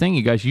 that's the thing,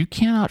 you guys. You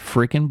cannot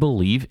freaking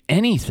believe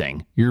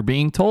anything you're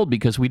being told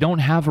because we don't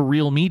have a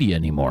real media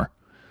anymore.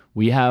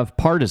 We have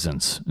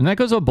partisans. And that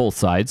goes on both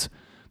sides.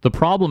 The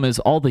problem is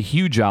all the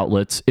huge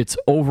outlets, it's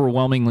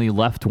overwhelmingly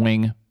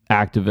left-wing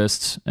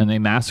activists, and they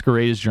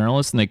masquerade as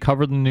journalists, and they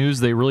cover the news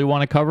they really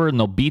want to cover, and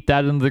they'll beat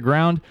that into the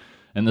ground.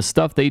 And the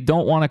stuff they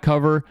don't want to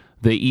cover,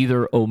 they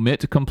either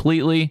omit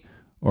completely,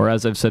 or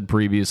as I've said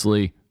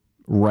previously,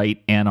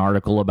 write an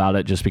article about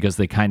it just because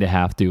they kind of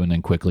have to and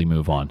then quickly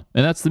move on.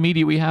 And that's the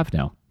media we have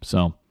now.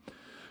 So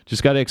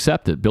just got to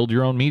accept it. Build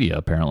your own media,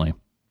 apparently.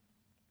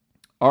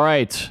 All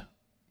right.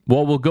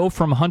 Well, we'll go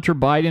from Hunter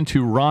Biden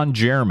to Ron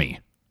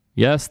Jeremy.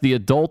 Yes, the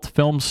adult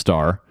film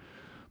star.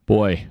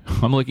 Boy,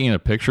 I'm looking at a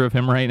picture of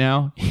him right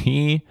now.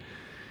 He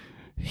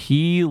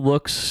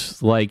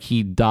looks like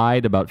he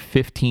died about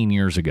 15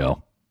 years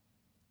ago.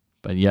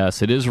 But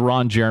yes, it is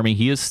Ron Jeremy.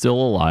 He is still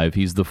alive.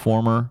 He's the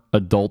former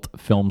adult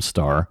film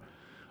star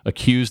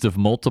accused of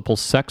multiple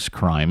sex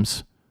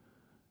crimes.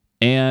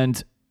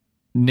 And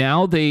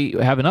now they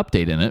have an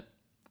update in it.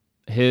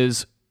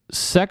 His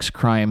sex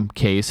crime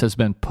case has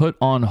been put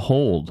on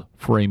hold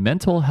for a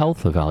mental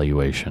health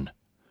evaluation.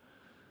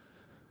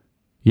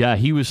 Yeah,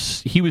 he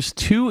was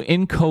too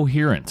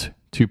incoherent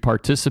to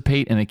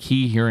participate in a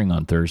key hearing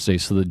on Thursday,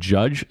 so the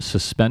judge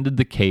suspended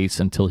the case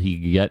until he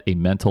could get a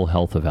mental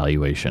health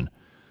evaluation.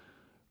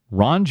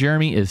 Ron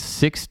Jeremy is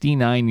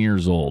 69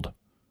 years old.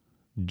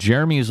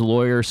 Jeremy's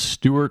lawyer,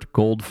 Stuart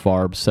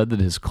Goldfarb, said that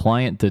his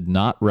client did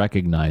not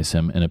recognize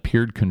him and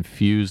appeared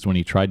confused when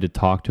he tried to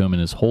talk to him in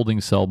his holding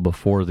cell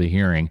before the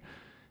hearing.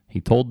 He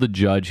told the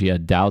judge he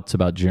had doubts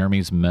about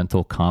Jeremy's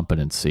mental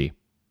competency.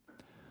 I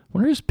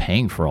wonder who's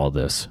paying for all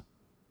this.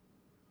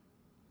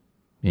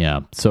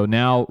 Yeah, so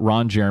now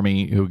Ron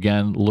Jeremy, who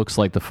again looks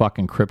like the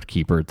fucking crypt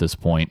keeper at this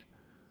point,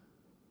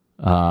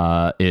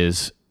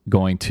 is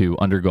going to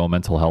undergo a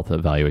mental health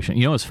evaluation.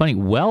 You know, it's funny.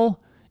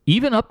 Well,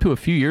 even up to a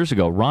few years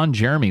ago, Ron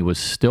Jeremy was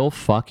still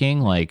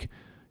fucking like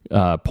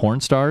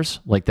porn stars,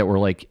 like that were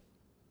like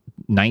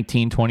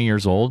 19, 20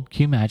 years old.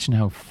 Can you imagine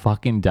how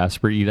fucking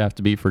desperate you'd have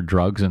to be for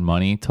drugs and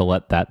money to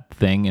let that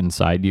thing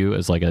inside you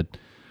as like a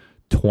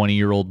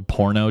 20-year-old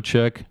porno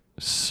chick?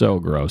 So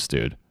gross,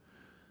 dude.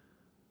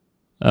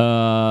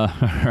 All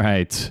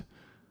right.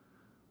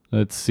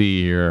 Let's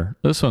see here.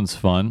 This one's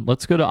fun.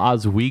 Let's go to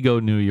Oswego,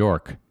 New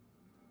York.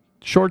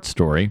 Short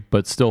story,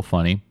 but still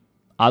funny.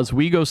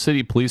 Oswego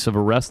City Police have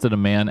arrested a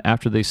man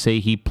after they say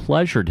he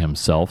pleasured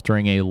himself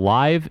during a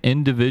live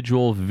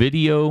individual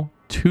video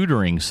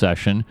tutoring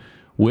session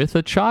with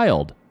a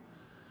child.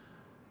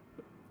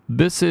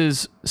 This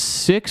is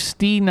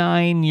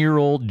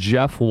 69-year-old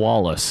Jeff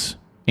Wallace,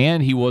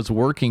 and he was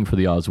working for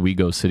the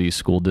Oswego City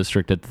School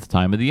District at the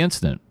time of the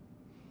incident.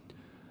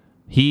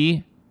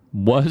 He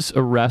was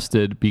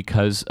arrested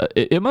because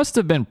it must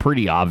have been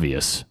pretty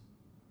obvious.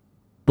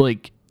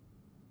 Like,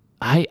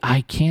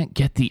 I can't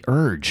get the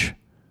urge.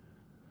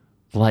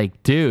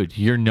 Like, dude,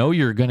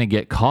 you're going to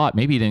get caught.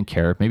 Maybe he didn't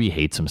care. Maybe he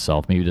hates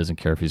himself. Maybe he doesn't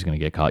care if he's going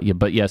to get caught. Yeah,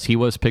 but yes, he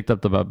was picked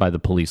up by the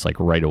police like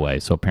right away.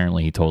 So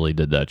apparently he totally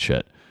did that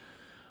shit.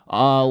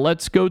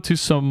 Let's go to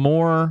some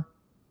more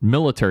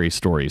military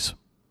stories.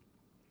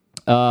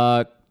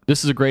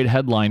 This is a great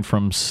headline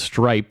from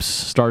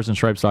Stripes,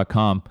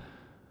 starsandstripes.com.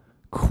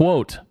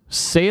 Quote,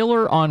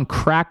 sailor on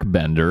crack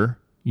bender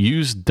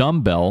used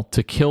dumbbell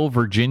to kill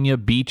Virginia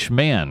Beach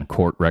man,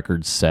 court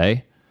records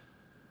say.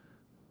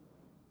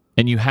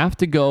 And you have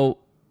to go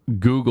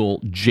Google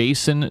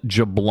Jason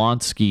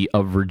Jablonski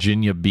of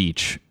Virginia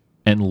Beach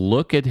and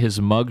look at his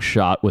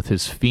mugshot with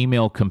his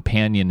female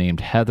companion named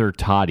Heather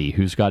Toddy,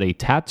 who's got a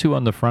tattoo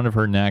on the front of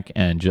her neck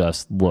and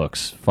just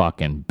looks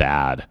fucking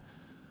bad.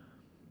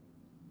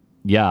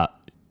 Yeah,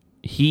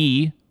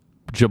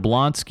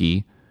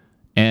 Jablonski,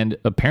 and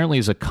apparently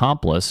his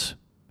accomplice,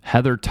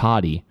 Heather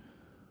Toddy,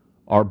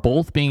 are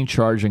both being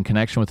charged in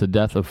connection with the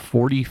death of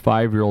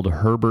 45-year-old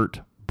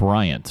Herbert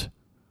Bryant.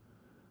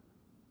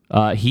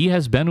 He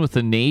has been with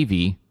the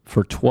Navy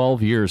for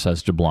 12 years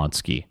as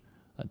Jablonski.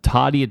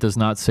 Toddy, it does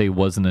not say,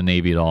 was in the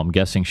Navy at all. I'm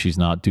guessing she's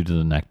not due to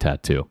the neck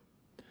tattoo.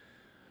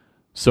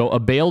 So a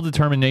bail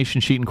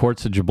determination sheet in court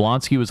said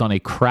Jablonski was on a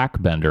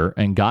crack bender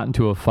and got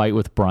into a fight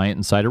with Bryant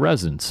inside a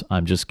residence.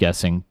 I'm just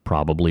guessing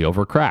probably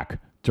over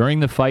crack.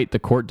 During the fight, the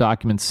court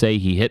documents say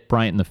he hit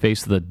Bryant in the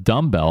face with a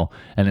dumbbell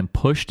and then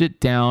pushed it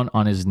down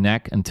on his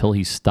neck until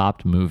he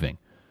stopped moving.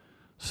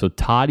 So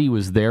Toddy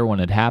was there when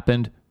it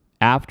happened.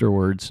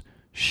 Afterwards,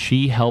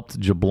 she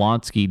helped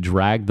Jablonski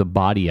drag the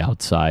body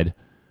outside.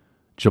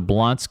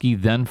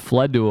 Jablonski then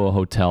fled to a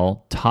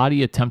hotel.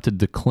 Toddy attempted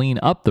to clean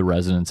up the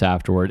residence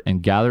afterward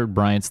and gathered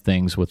Bryant's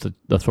things, with the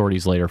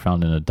authorities later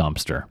found in a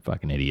dumpster.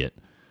 Fucking idiot.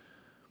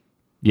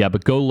 Yeah,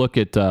 but go look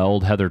at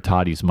old Heather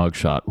Toddy's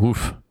mugshot.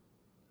 Oof.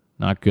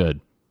 Not good.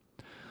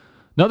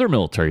 Another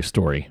military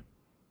story.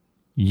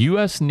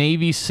 U.S.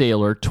 Navy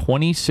sailor,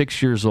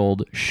 26 years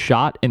old,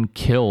 shot and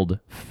killed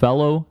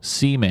fellow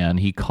seaman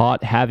he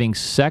caught having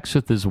sex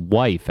with his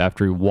wife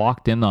after he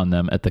walked in on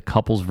them at the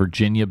couple's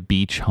Virginia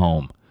Beach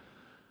home.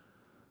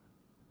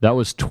 That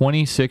was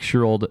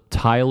 26-year-old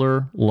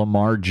Tyler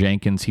Lamar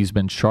Jenkins. He's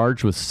been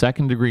charged with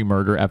second-degree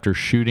murder after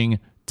shooting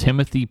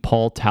Timothy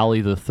Paul Talley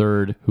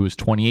III, who was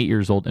 28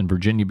 years old, in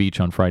Virginia Beach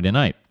on Friday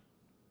night.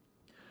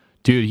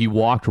 Dude, he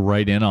walked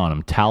right in on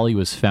him. Talley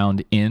was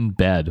found in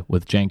bed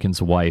with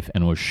Jenkins' wife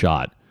and was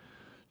shot.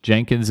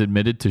 Jenkins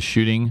admitted to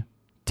shooting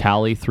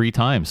Talley 3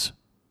 times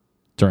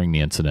during the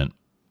incident.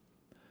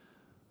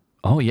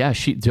 Oh, yeah,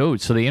 dude,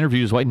 so they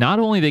interviewed his wife. Not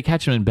only did they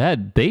catch him in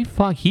bed,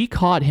 he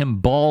caught him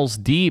balls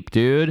deep,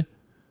 dude.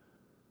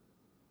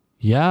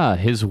 Yeah,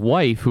 his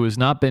wife, who has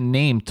not been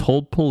named,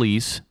 told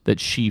police that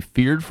she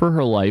feared for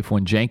her life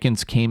when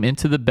Jenkins came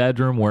into the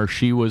bedroom where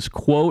she was,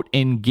 quote,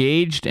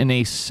 engaged in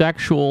a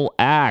sexual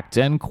act,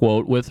 end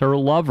quote, with her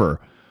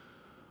lover.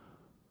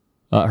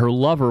 Her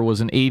lover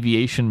was an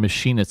aviation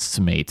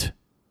machinist's mate.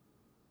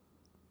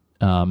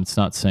 It's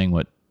not saying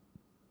what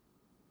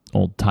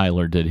old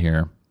Tyler did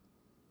here.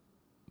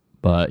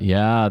 But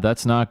yeah,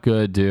 that's not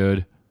good,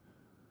 dude.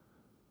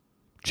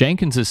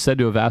 Jenkins is said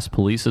to have asked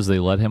police as they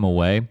led him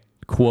away,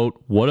 quote,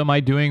 what am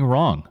I doing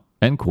wrong?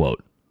 End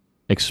quote.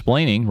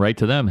 Explaining right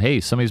to them,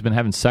 hey, somebody's been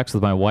having sex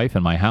with my wife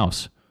in my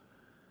house.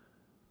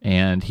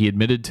 And he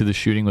admitted to the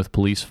shooting, with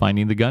police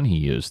finding the gun he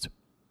used.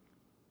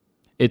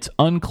 It's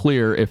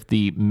unclear if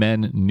the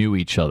men knew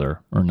each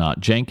other or not.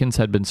 Jenkins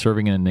had been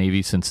serving in the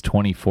Navy since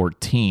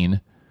 2014.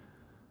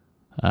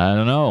 I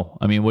don't know.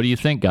 I mean, what do you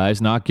think,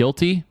 guys? Not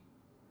guilty?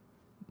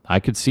 I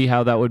could see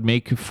how that would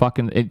make you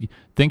fucking...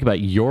 Think about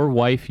it. Your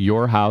wife,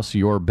 your house,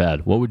 your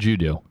bed. What would you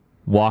do?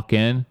 Walk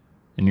in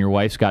and your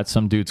wife's got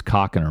some dude's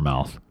cock in her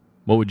mouth.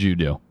 What would you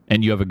do?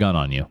 And you have a gun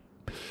on you.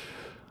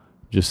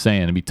 Just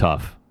saying, it'd be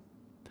tough.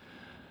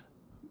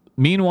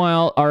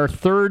 Meanwhile, our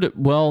third,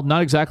 well,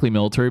 not exactly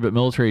military, but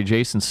military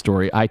adjacent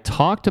story. I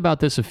talked about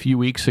this a few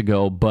weeks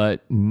ago,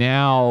 but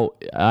now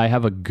I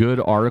have a good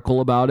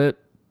article about it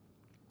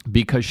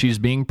because she's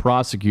being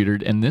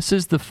prosecuted, and this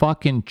is the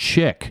fucking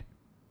chick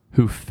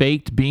who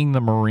faked being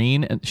the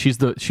Marine, and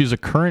she's a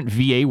current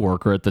VA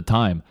worker at the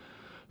time.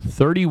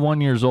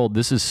 31 years old.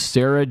 This is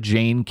Sarah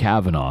Jane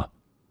Kavanaugh,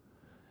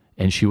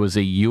 and she was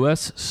a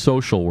U.S.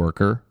 social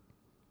worker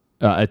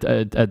at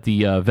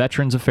the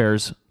Veterans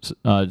Affairs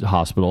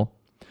Hospital,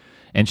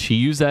 and she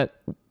used that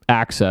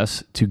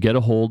access to get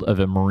a hold of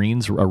a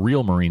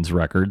real Marine's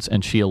records,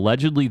 and she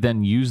allegedly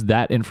then used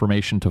that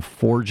information to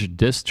forge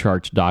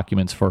discharge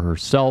documents for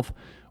herself,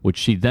 which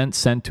she then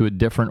sent to a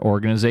different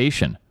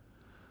organization.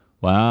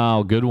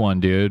 Wow, good one,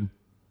 dude.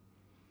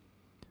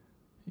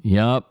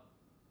 Yup.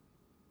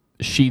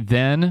 She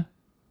then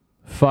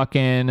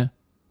fucking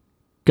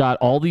got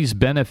all these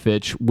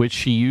benefits, which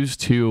she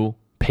used to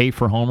pay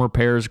for home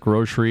repairs,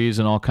 groceries,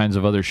 and all kinds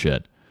of other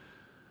shit.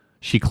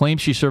 She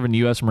claims she served in the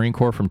U.S. Marine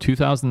Corps from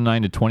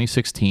 2009 to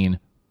 2016,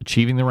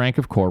 achieving the rank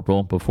of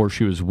corporal before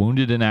she was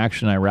wounded in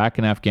action in Iraq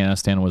and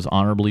Afghanistan and was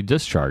honorably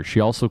discharged. She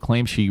also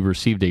claims she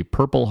received a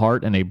Purple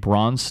Heart and a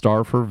Bronze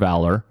Star for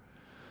valor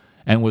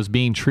and was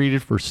being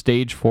treated for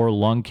stage 4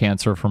 lung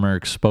cancer from her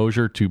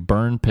exposure to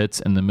burn pits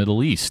in the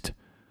Middle East.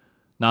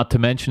 Not to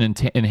mention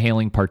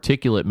inhaling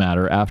particulate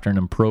matter after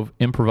an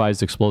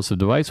improvised explosive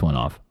device went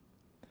off.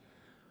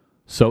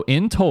 So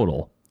in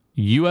total,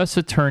 U.S.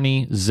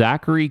 Attorney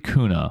Zachary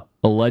Kuna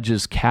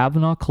alleges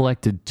Kavanaugh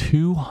collected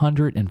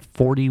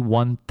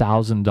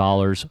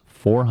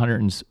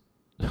 $241,000.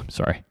 I'm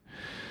sorry.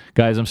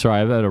 Guys, I'm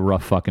sorry. I've had a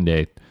rough fucking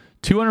day.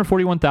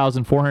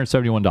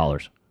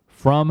 $241,471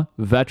 from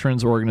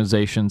veterans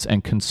organizations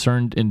and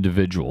concerned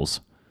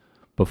individuals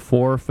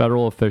before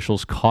federal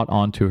officials caught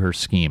on to her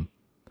scheme.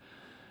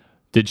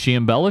 Did she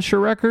embellish her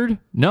record?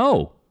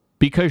 No,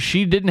 because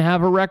she didn't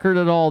have a record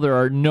at all. There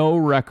are no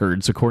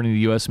records, according to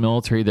the U.S.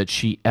 military, that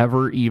she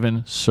ever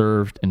even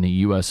served in the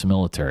U.S.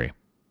 military.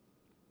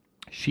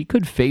 She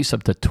could face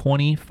up to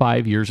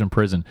 25 years in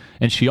prison.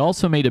 And she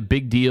also made a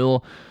big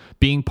deal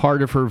being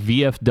part of her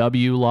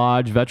VFW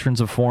lodge,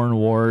 Veterans of Foreign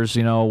Wars,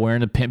 you know,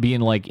 wearing a pin,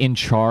 being like in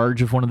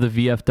charge of one of the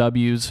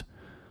VFWs,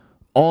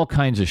 all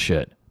kinds of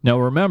shit. Now,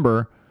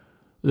 remember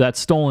that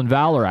Stolen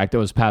Valor Act that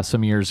was passed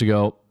some years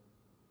ago.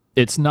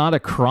 It's not a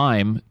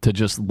crime to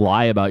just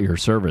lie about your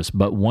service,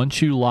 but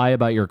once you lie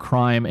about your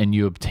crime and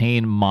you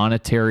obtain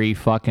monetary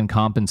fucking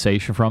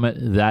compensation from it,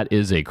 that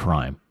is a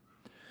crime.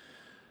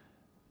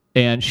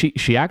 And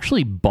she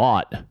actually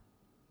bought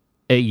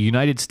a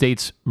United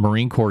States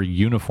Marine Corps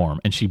uniform,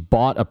 and she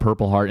bought a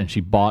Purple Heart, and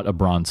she bought a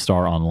Bronze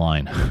Star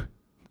online.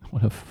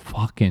 What a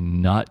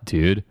fucking nut,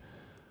 dude.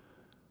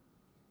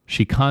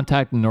 She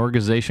contacted an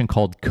organization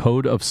called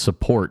Code of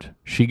Support.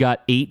 She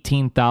got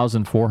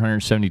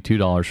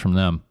 $18,472 from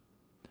them.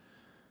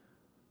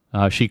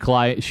 She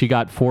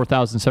got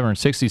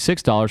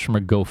 $4,766 from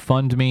a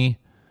GoFundMe,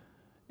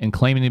 and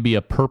claiming to be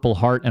a Purple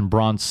Heart and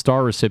Bronze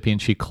Star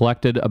recipient, she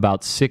collected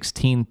about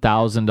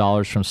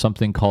 $16,000 from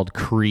something called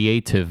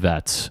Creative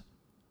Vets,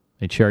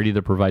 a charity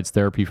that provides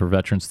therapy for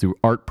veterans through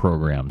art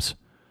programs.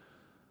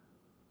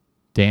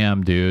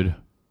 Damn, dude.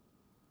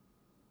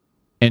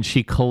 And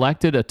she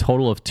collected a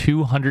total of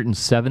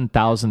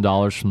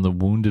 $207,000 from the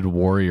Wounded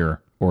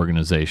Warrior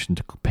organization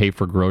to pay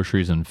for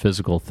groceries and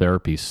physical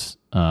therapy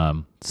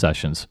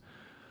sessions.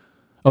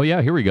 Oh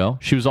yeah, here we go.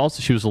 She was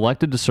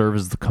elected to serve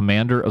as the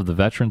commander of the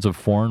Veterans of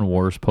Foreign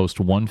Wars Post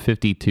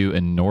 152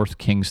 in North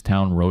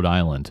Kingstown, Rhode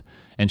Island.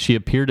 And she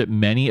appeared at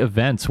many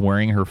events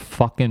wearing her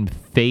fucking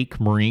fake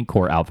Marine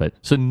Corps outfit.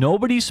 So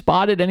nobody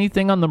spotted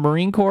anything on the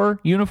Marine Corps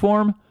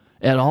uniform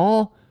at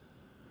all?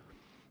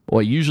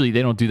 Well, usually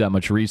they don't do that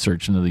much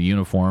research into the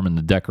uniform and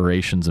the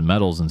decorations and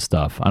medals and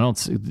stuff.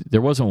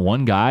 There wasn't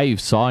one guy who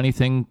saw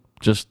anything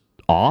just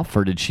off,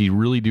 or did she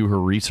really do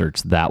her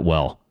research that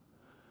well?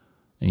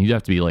 And you'd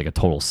have to be like a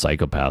total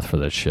psychopath for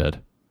this shit.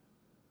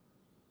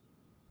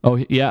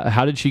 Oh, yeah.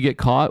 How did she get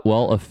caught?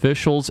 Well,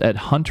 officials at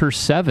Hunter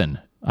 7.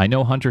 I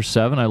know Hunter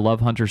 7. I love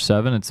Hunter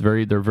 7.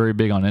 They're very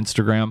big on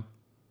Instagram.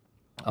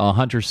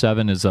 Hunter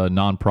 7 is a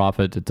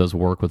nonprofit. It does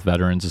work with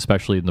veterans,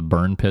 especially in the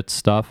burn pit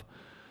stuff.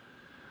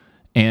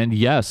 And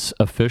yes,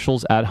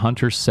 officials at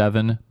Hunter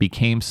 7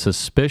 became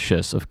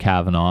suspicious of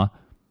Kavanaugh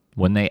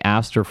when they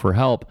asked her for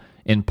help,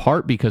 in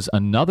part because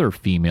another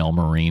female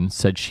Marine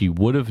said she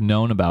would have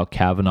known about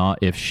Kavanaugh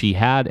if she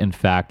had, in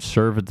fact,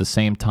 served at the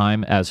same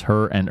time as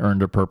her and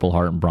earned a Purple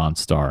Heart and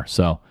Bronze Star.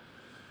 So,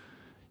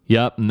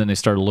 yep, and then they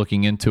started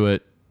looking into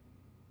it,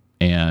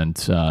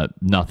 and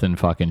nothing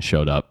fucking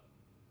showed up.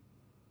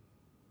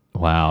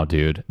 Wow,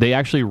 dude. They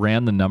actually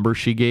ran the number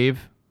she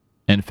gave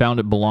and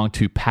found it belonged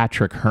to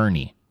Patrick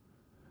Herney.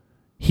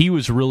 He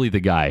was really the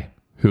guy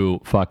who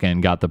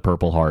fucking got the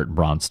Purple Heart and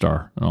Bronze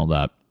Star and all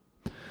that.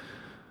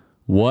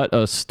 What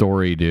a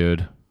story,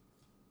 dude.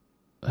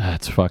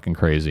 That's fucking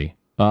crazy.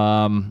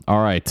 All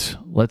right,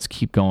 let's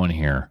keep going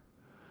here.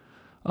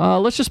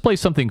 Let's just play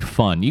something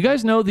fun. You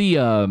guys know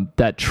the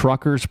that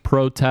truckers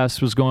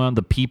protest was going on,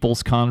 the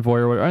People's Convoy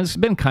or whatever. It's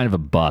been kind of a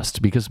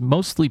bust because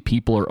mostly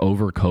people are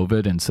over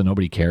COVID and so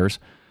nobody cares.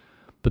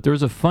 But there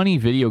was a funny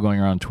video going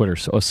around on Twitter.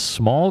 So a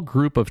small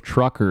group of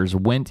truckers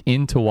went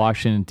into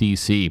Washington,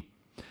 D.C.,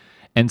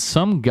 and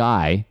some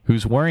guy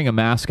who's wearing a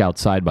mask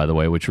outside, by the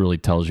way, which really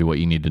tells you what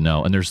you need to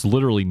know, and there's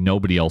literally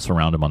nobody else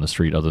around him on the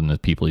street other than the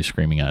people he's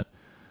screaming at.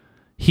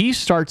 He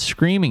starts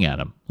screaming at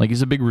him like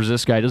he's a big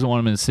resist guy. Doesn't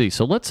want him in the city.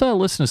 So let's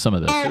listen to some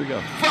of this. Here we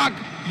go. Fuck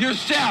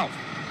yourself.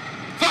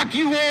 Fuck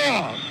you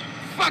all.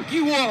 Fuck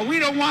you all. We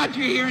don't want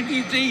you here in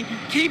D.C.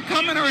 Keep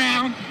coming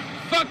around.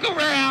 Fuck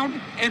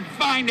around and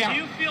find out. Do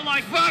you feel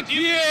like fuck do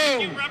you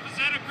think you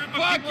represent a group of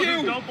fuck people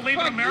who don't believe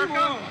in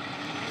America?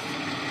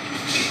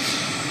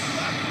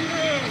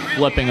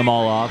 Flipping them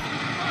all off.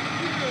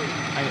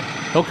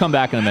 He'll come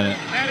back in a minute.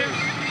 That is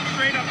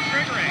straight up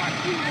triggering.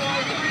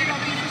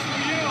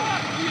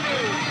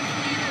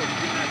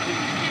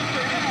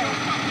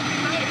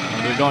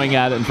 They're going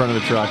at it in front of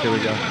a truck. Here we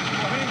go.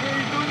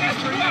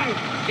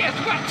 Guess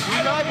what? We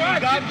love you.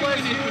 God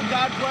bless you.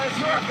 God bless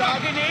you.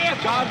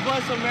 God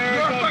bless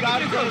America.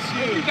 God bless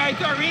you. You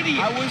guys are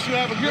idiots. I wish you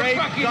have a You're great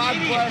fucking God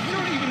idiots. bless. You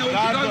don't even know what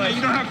God you're talking about. bless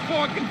You don't have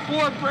fucking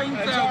 4 brain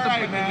cells. That's all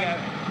right, to put man.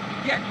 together.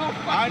 Yeah, go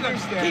fuck I them.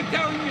 understand. Keep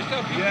telling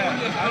yourself you're Yeah, doing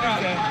this I for us.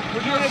 understand.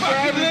 We're You're doing it for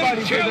fucking everybody,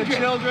 little for the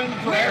children,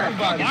 for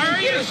everybody. Why are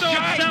you so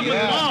upset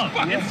with love?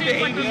 It seems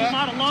like there's a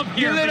lot of love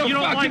here, but you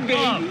don't like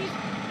love.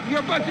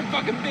 You're a bunch of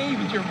fucking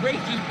babies. You're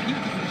racist pieces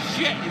of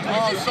shit.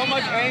 Oh, so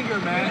much anger,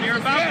 man. You're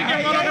about to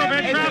get run over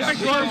in traffic,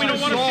 sir. We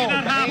don't want to see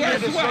that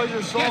happen.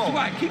 Guess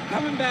what? Keep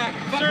coming back.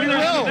 Sir,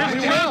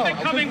 there's traffic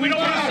coming. We don't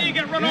want to see you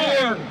get run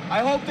over. I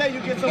hope that you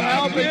get some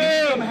help and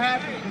get some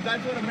happy, because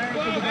that's what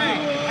America's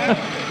about.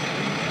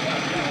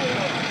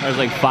 There's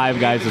like 5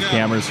 guys with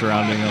cameras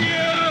surrounding him.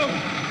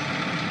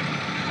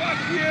 Fuck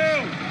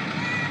you!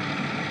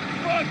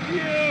 Fuck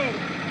you!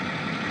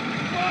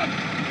 Fuck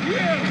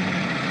you!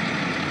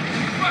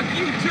 Fuck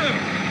you too!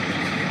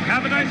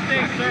 Have a nice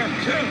day, sir. You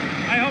too.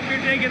 I hope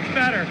your day gets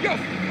better. Yo,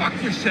 fuck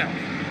yourself.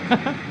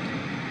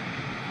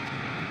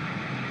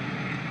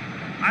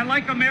 I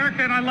like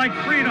America and I like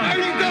freedom. No,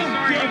 you don't.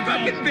 Sorry, You're you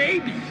fucking don't.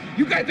 babies.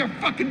 You guys are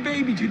fucking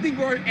babies. You think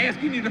we're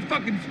asking you to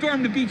fucking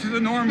storm the beaches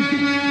of Normandy?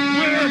 You're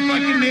a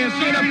fucking man.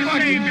 You're a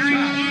fucking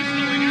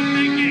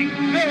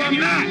No, I'm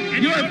not.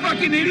 You're a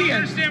fucking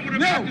idiot.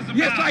 No,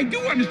 yes, I do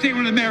understand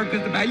what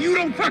America's about. You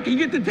don't fucking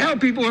get to tell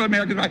people what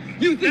America's about.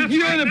 You think That's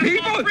you're right. the That's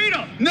people? called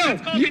freedom. No,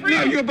 That's called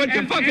freedom. you're a bunch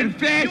of fucking And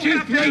fascist, you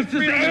have to have racist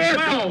freedom as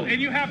well. assholes.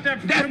 And you have to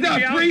have That's freedom to not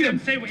be out there freedom.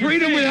 and say what you're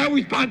Freedom saying. without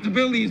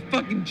responsibility is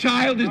fucking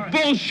childish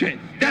bullshit.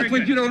 That's what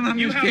good. you don't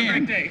You have a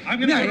understand. great day. I'm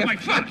gonna go to my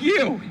fuck truck.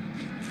 you.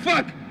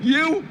 Fuck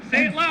you.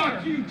 Say it and louder.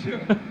 Fuck you too.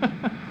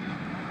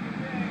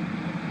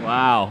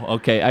 Wow.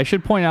 Okay. I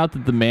should point out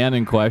that the man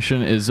in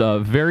question is a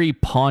very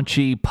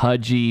paunchy,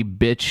 pudgy,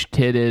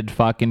 bitch-titted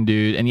fucking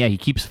dude. And yeah, he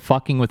keeps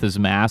fucking with his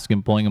mask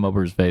and pulling him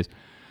over his face.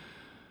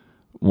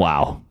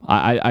 Wow.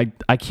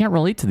 I can't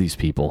relate to these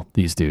people,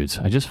 these dudes.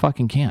 I just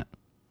fucking can't.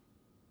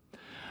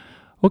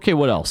 Okay,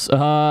 what else?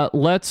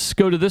 Let's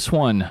go to this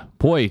one.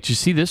 Boy, did you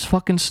see this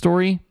fucking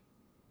story?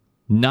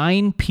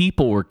 9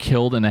 people were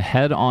killed in a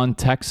head-on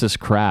Texas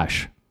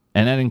crash.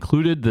 And that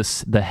included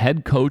the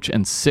head coach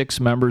and 6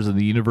 members of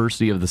the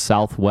University of the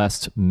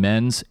Southwest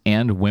men's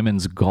and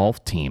women's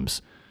golf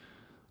teams.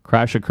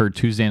 Crash occurred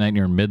Tuesday night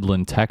near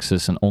Midland,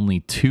 Texas, and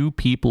only 2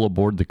 people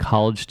aboard the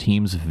college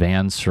team's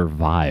van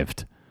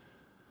survived.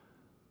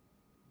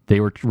 They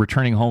were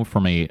returning home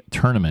from a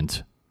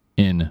tournament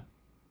in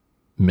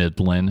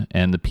Midland,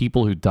 and the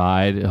people who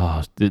died,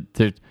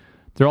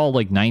 they're all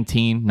like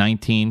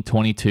 19,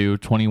 22,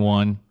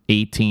 21,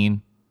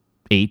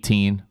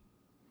 18.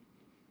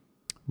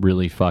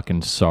 Really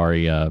fucking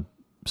sorry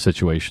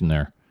situation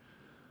there.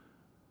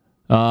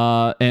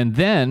 And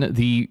then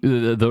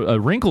the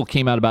wrinkle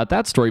came out about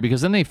that story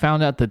because then they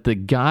found out that the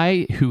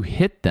guy who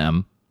hit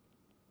them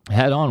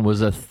head on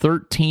was a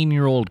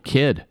 13-year-old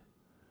kid.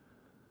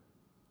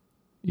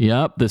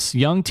 Yep, this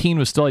young teen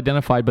was still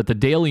identified, but the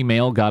Daily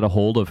Mail got a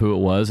hold of who it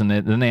was, and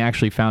then they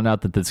actually found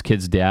out that this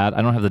kid's dad,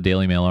 I don't have the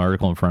Daily Mail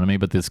article in front of me,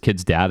 but this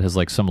kid's dad has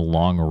like some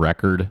long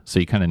record, so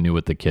you kind of knew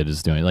what the kid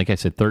is doing. Like I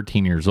said,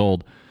 13 years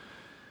old.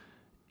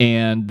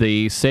 And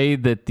they say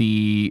that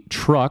the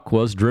truck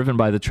was driven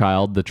by the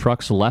child. The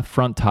truck's left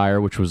front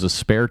tire, which was a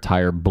spare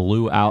tire,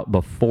 blew out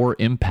before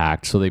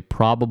impact. So it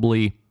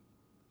probably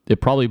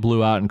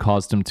blew out and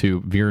caused him to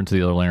veer into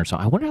the other lane or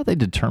something. I wonder how they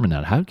determine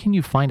that. How can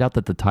you find out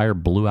that the tire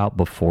blew out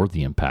before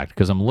the impact?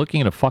 Because I'm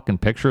looking at a fucking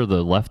picture of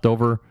the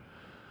leftover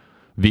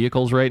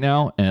vehicles right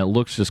now, and it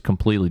looks just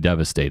completely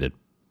devastated.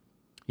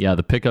 Yeah,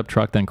 the pickup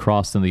truck then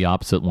crossed in the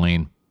opposite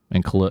lane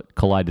and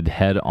collided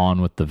head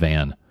on with the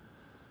van.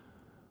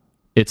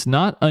 It's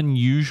not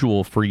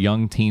unusual for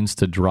young teens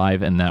to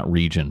drive in that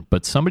region,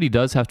 but somebody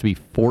does have to be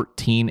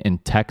 14 in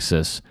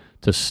Texas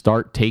to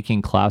start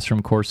taking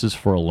classroom courses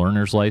for a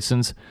learner's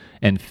license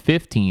and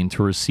 15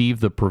 to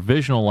receive the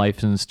provisional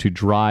license to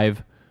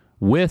drive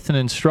with an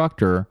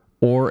instructor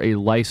or a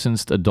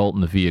licensed adult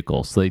in the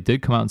vehicle. So they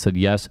did come out and said,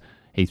 yes,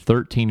 a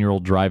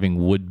 13-year-old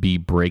driving would be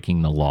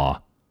breaking the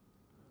law.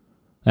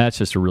 That's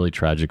just a really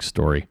tragic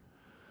story.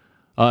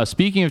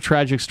 Speaking of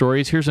tragic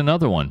stories, here's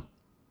another one.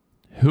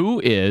 Who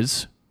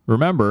is,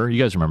 remember,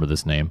 you guys remember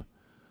this name,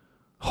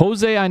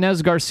 Jose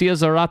Inez Garcia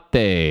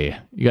Zarate.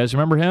 You guys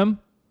remember him?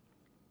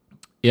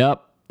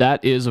 Yep,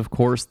 that is, of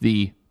course,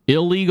 the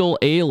illegal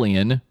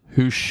alien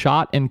who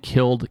shot and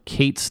killed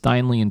Kate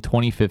Steinle in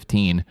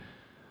 2015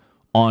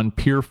 on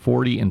Pier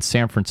 40 in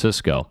San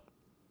Francisco.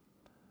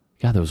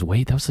 God, that was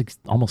like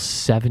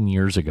almost 7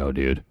 years ago,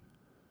 dude.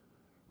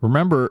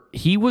 Remember,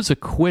 he was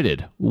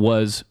acquitted,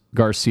 was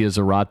Garcia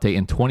Zarate,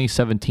 in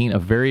 2017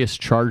 of various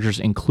charges,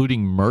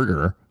 including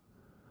murder.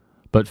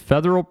 But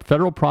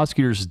federal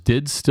prosecutors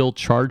did still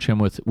charge him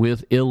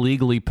with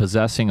illegally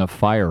possessing a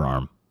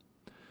firearm.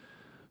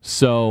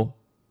 So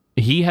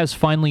he has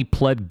finally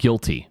pled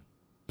guilty.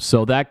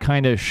 So that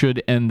kind of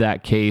should end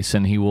that case,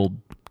 and he will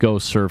go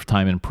serve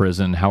time in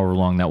prison. However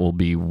long that will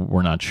be,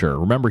 we're not sure.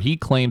 Remember, he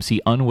claims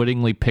he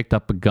unwittingly picked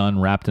up a gun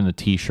wrapped in a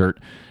T-shirt,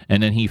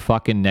 and then he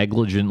fucking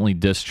negligently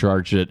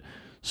discharged it,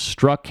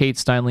 struck Kate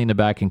Steinle in the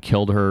back, and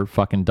killed her,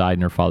 fucking died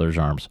in her father's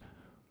arms.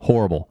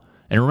 Horrible.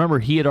 And remember,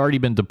 he had already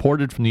been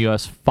deported from the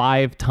U.S.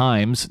 5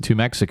 times to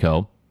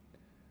Mexico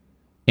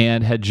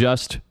and had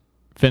just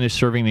finished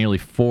serving nearly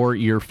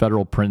 4-year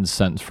federal prison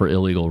sentence for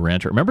illegal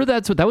reentry. Remember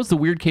that was the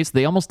weird case?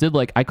 They almost did,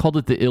 like, I called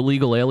it the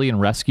illegal alien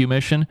rescue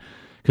mission,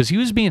 because he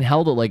was being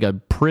held at like a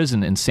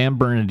prison in San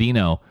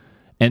Bernardino,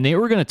 and they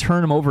were going to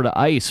turn him over to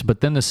ICE,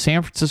 but then the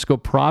San Francisco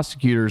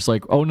prosecutors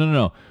like, oh,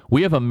 no,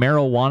 we have a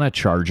marijuana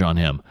charge on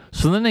him.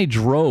 So then they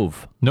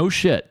drove, no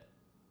shit.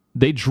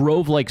 They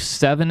drove like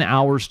 7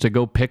 hours to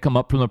go pick him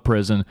up from the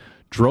prison,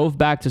 drove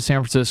back to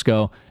San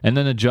Francisco, and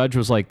then the judge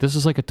was like, this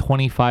is like a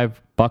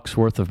 $25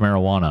 worth of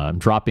marijuana. I'm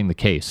dropping the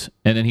case.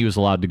 And then he was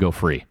allowed to go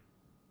free.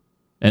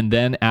 And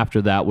then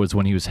after that was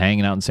when he was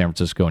hanging out in San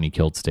Francisco and he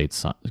killed Kate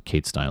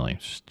Steinle.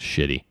 Just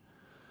shitty.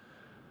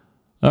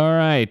 All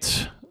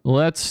right,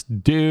 let's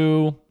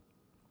do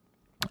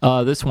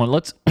this one.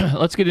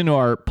 Let's get into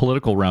our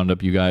political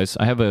roundup, you guys.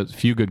 I have a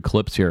few good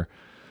clips here.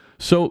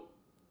 So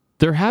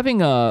they're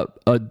having a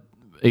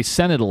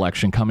Senate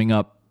election coming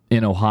up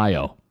in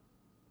Ohio,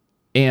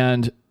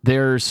 and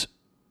there's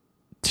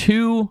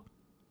 2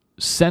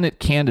 Senate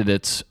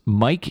candidates,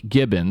 Mike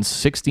Gibbons,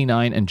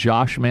 69, and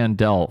Josh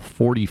Mandel,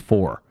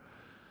 44.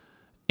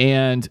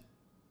 And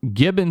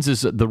Gibbons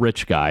is the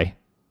rich guy.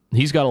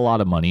 He's got a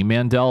lot of money.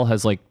 Mandel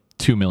has like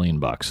 $2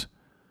 million.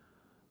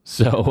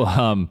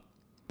 So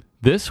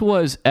this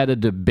was at a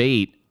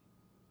debate,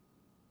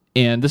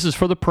 and this is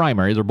for the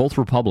primary. They're both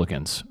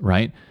Republicans,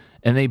 right?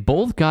 And they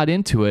both got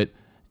into it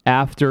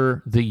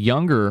after the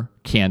younger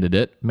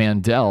candidate,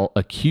 Mandel,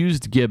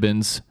 accused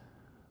Gibbons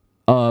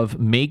of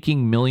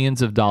making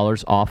millions of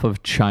dollars off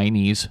of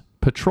Chinese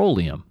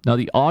petroleum. Now,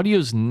 the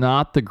audio's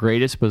not the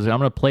greatest, but I'm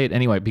going to play it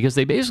anyway, because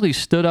they basically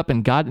stood up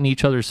and got in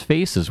each other's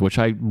faces, which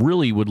I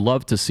really would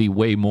love to see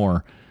way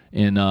more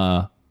in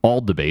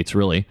all debates,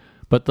 really.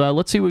 But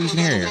let's see what we can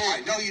hear here.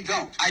 No, you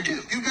don't. I do.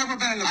 You've never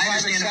been in the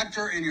private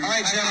sector in your life.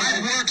 All right,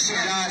 gentlemen. I work, sir.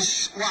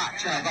 Josh.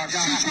 Watch. 2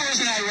 tours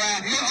in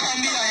Iraq. Don't tell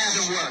me I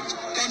haven't worked.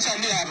 Don't tell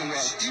me I haven't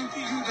worked. You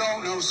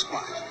don't know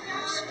squat.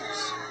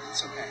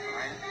 It's okay, all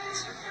right?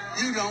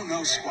 You don't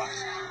know squat.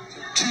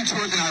 2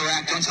 tours in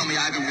Iraq. Don't tell me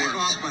I haven't worked.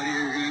 Back off, buddy.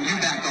 You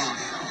back off.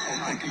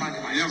 Come on.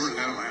 Never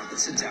have.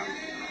 Sit down.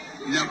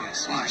 Never.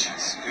 Watch.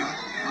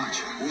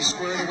 Watch. We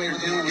squared away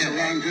with dealing with the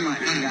wrong dude. No,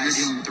 you're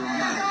dealing with the wrong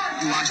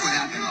guy. You watch what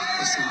happens.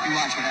 Listen, you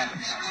watch what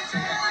happens.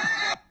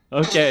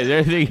 Okay,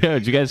 there you go.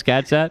 Did you guys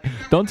catch that?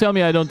 Don't tell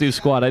me I don't do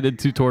squat. I did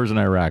 2 tours in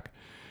Iraq.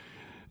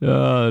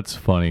 That's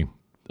funny.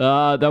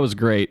 That was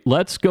great.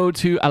 Let's go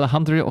to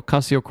Alejandra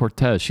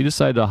Ocasio-Cortez. She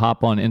decided to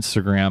hop on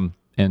Instagram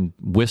and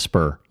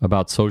whisper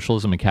about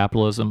socialism and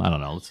capitalism. I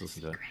don't know. Let's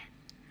listen to it.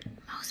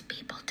 Most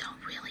people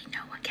don't really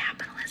know what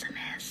capitalism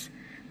is.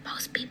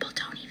 Most people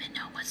don't even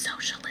know what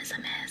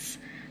socialism is.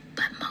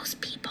 But most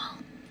people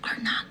are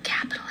not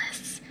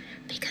capitalists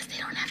because they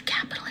don't have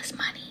capitalist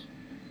money.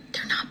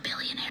 They're not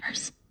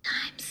billionaires.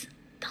 Sometimes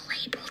the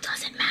label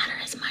doesn't matter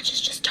as much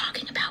as just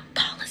talking about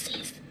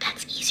policies.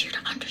 That's easier to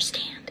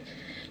understand.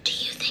 Do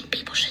you think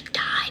people should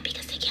die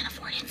because they can't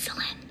afford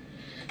insulin?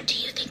 Do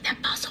you think that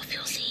fossil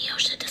fuel CEO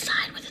should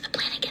decide whether the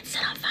planet gets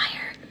set on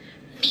fire?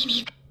 Me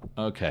neither.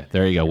 Okay,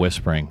 there you go,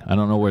 whispering. I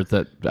don't know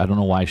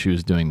why she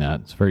was doing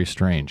that. It's very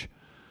strange.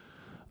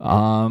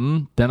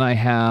 Then I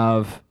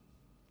have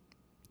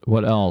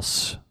what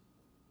else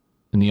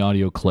in the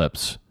audio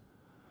clips?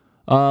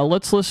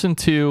 Let's listen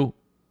to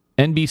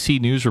NBC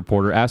News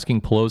reporter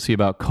asking Pelosi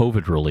about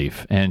COVID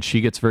relief, and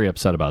she gets very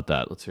upset about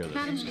that. Let's hear this.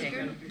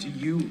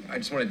 I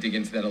just want to dig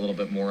into that a little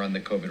bit more on the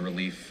COVID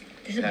relief.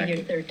 This will be your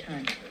 3rd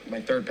time. My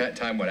 3rd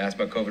time, what, asked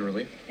about COVID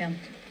relief? Yeah.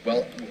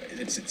 Well,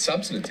 it's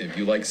substantive.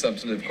 You like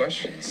substantive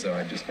questions, so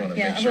I just want to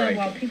make sure. Yeah,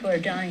 well, people are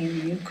dying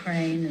in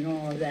Ukraine and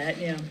all of that,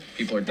 yeah.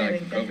 People are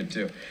dying from COVID,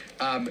 too.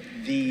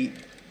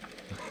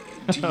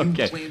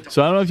 Okay,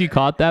 so I don't know if you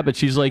caught that, but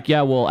she's like,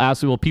 yeah, well,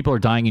 people are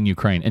dying in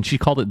Ukraine. And she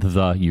called it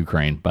the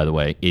Ukraine, by the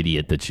way,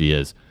 idiot that she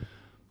is.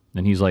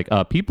 And he's like,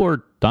 people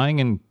are dying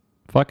in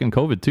fucking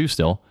COVID too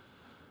still.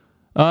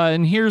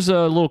 And here's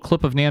a little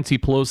clip of Nancy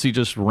Pelosi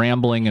just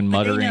rambling and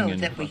muttering. They know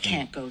and that we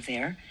can't go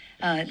there.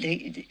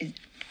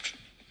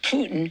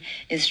 Putin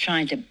is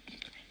trying to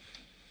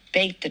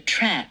bait the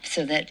trap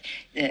so that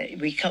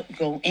we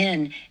go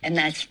in, and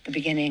that's the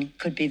beginning,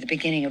 could be the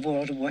beginning of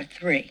World War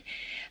III.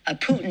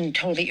 Putin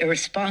totally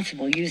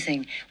irresponsible,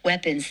 using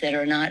weapons that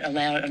are not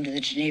allowed under the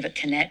Geneva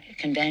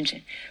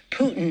Convention.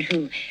 Putin,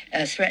 who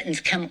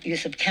threatens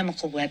use of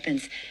chemical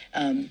weapons,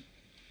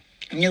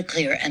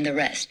 nuclear, and the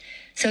rest.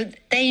 So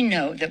they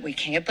know that we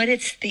can't, but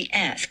it's the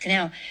ask.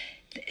 Now,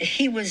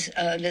 he was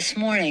this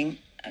morning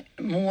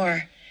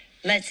more.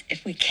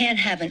 If we can't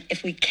have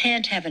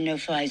a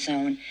no-fly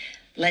zone,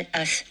 let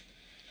us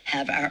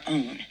have our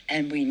own,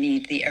 and we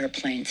need the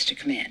airplanes to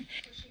come in.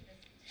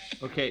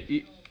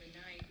 Okay.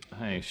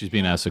 Hey, she's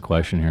being asked a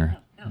question here.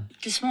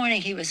 This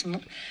morning he was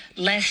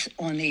less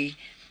on the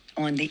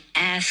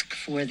ask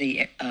for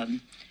the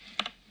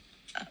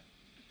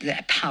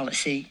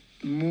policy,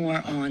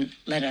 more on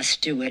let us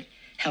do it,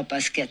 help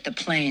us get the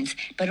planes.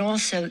 But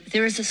also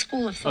there is a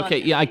school of thought. Okay,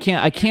 yeah, I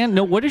can't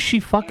know, what is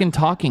she fucking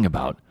talking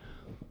about?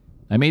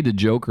 I made the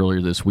joke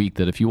earlier this week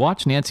that if you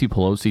watch Nancy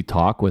Pelosi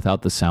talk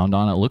without the sound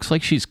on, it looks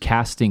like she's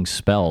casting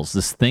spells.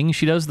 This thing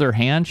she does with her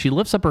hand, she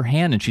lifts up her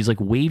hand and she's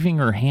like waving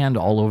her hand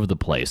all over the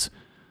place.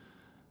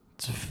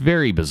 It's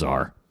very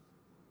bizarre.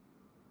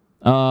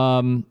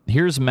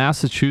 Here's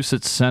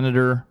Massachusetts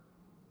Senator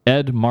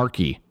Ed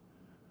Markey.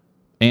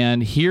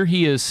 And here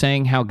he is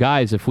saying how,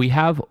 guys, if we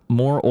have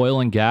more oil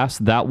and gas,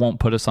 that won't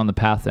put us on the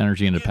path to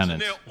energy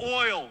independence. Their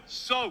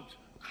oil-soaked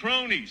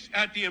cronies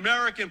at the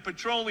American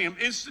Petroleum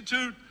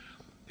Institute,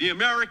 the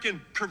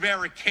American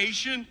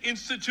Prevarication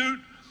Institute,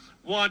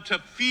 want to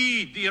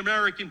feed the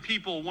American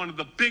people one of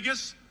the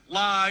biggest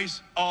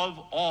lies of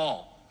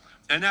all.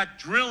 And that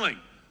drilling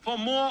for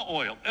more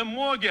oil and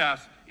more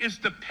gas is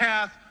the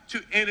path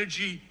to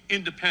energy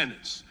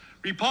independence.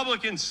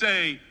 Republicans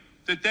say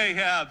that they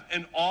have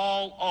an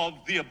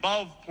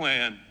all-of-the-above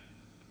plan,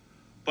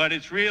 but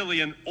it's really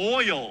an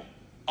oil-above-all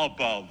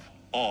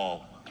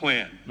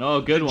plan.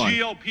 Oh, good one.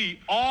 GOP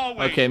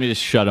always... Okay, let me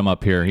just shut him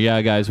up here.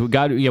 Yeah, guys, we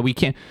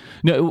can't...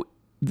 No,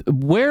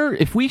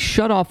 if we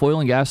shut off oil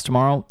and gas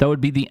tomorrow, that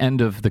would be the end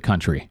of the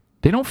country.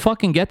 They don't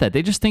fucking get that.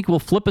 They just think we'll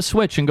flip a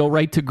switch and go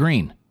right to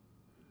green.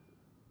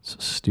 So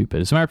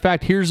stupid. As a matter of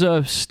fact, here's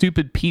a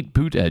stupid Pete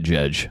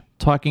Buttigieg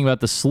talking about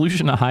the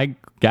solution to high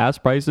gas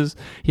prices.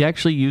 He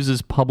actually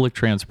uses public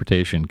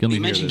transportation.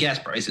 You mentioned gas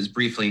prices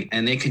briefly,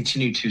 and they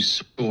continue to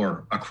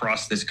soar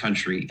across this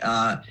country.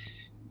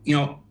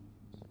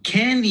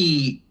 Can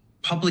the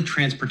public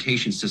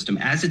transportation system,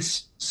 as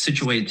it's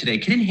situated today,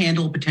 can it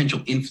handle a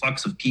potential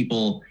influx of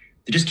people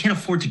that just can't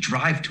afford to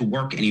drive to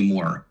work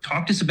anymore?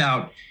 Talk to us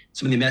about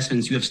some of the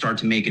investments you have started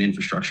to make in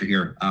infrastructure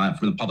here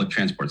from the public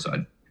transport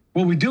side.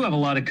 Well, we do have a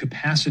lot of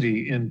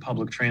capacity in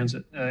public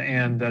transit,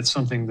 and that's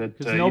something that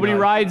nobody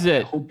rides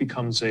it. I hope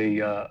becomes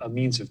a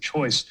means of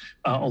choice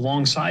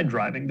alongside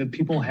driving, that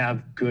people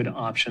have good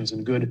options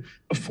and good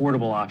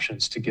affordable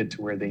options to get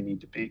to where they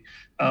need to be.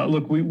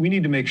 Look, we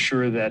need to make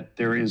sure that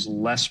there is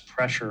less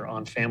pressure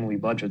on family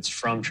budgets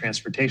from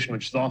transportation,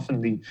 which is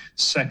often the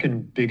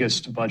second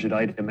biggest budget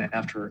item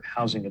after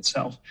housing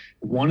itself.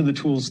 One of the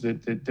tools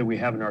that we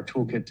have in our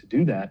toolkit to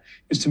do that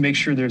is to make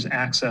sure there's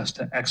access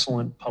to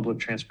excellent public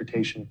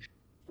transportation.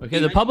 Okay,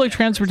 the public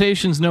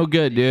transportation's no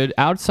good, dude.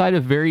 Outside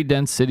of very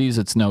dense cities,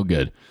 it's no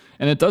good.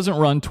 And it doesn't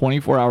run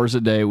 24 hours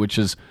a day, which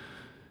is,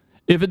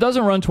 if it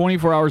doesn't run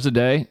 24 hours a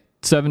day,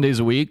 7 days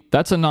a week,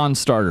 that's a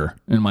non-starter,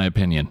 in my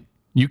opinion.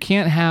 You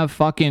can't have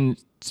fucking,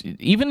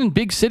 even in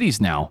big cities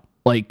now,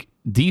 like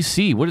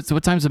DC, what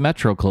time's the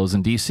metro close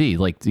in DC?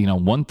 Like,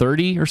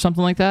 1:30 or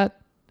something like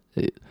that?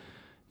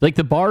 Like,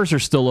 the bars are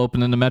still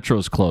open and the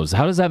metro's closed.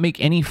 How does that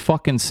make any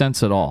fucking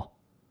sense at all?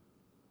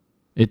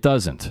 It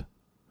doesn't.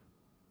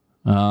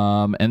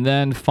 And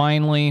then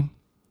finally,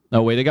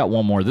 oh wait, I got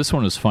one more. This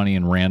one is funny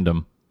and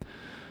random.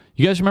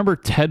 You guys remember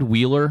Ted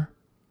Wheeler?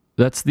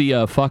 That's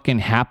the fucking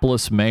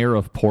hapless mayor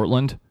of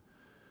Portland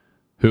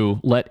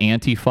who let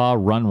Antifa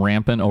run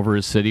rampant over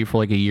his city for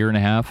like a year and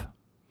a half.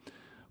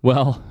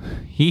 Well,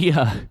 he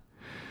had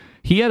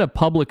a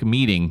public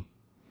meeting,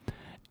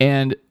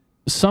 and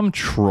some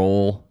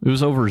troll, it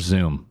was over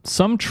Zoom,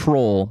 some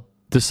troll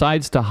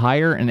decides to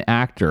hire an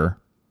actor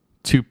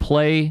to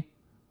play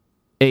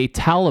a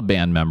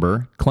Taliban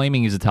member,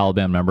 claiming he's a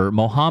Taliban member,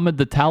 Mohammed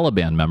the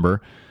Taliban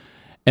member.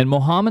 And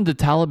Mohammed the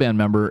Taliban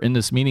member in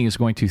this meeting is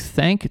going to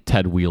thank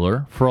Ted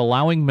Wheeler for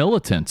allowing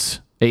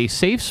militants a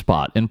safe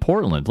spot in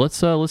Portland. Let's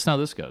see how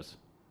this goes.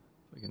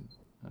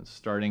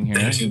 Starting here.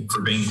 Thank you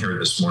for being here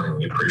this morning.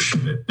 We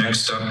appreciate it.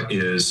 Next up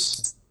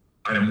is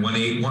item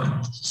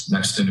 181.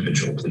 Next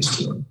individual, please,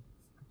 Keelan.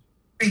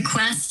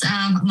 Request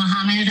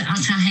Mohammed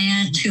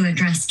Al-Tahaya to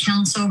address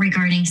council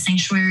regarding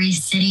sanctuary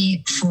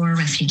city for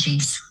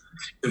refugees.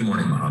 Good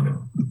morning, Mohammed.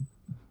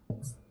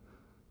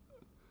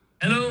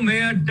 Hello,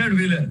 Mayor Ted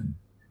Wheeler.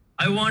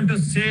 I want to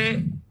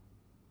say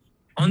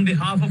on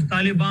behalf of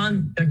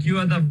Taliban that you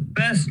are the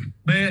best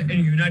mayor in the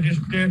United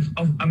States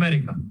of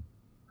America.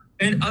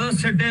 In other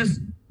cities,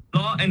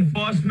 law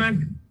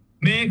enforcement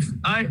makes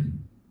it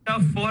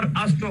tough for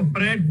us to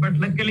operate, but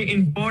luckily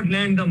in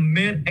Portland, the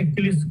mayor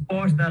actually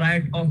supports the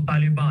right of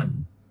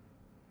Taliban.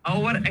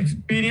 Our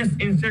experience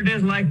in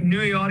cities like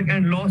New York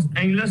and Los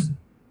Angeles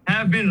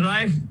have been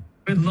rife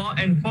with law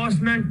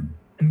enforcement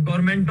and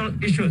governmental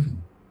issues.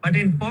 But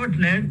in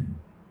Portland,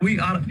 we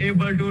are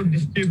able to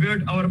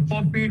distribute our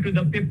poppy to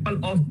the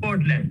people of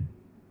Portland.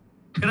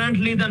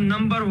 Currently, the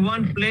number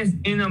one place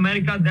in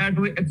America that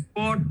we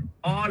export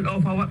all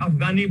of our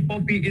Afghani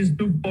poppy is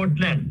to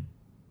Portland.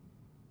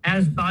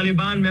 As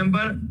Taliban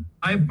member,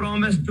 I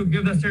promise to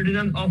give the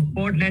citizens of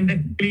Portland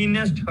the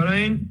cleanest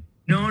heroin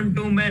known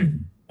to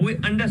men. We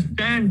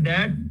understand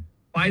that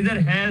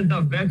Pfizer has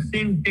the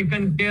vaccine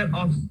taken care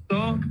of.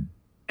 So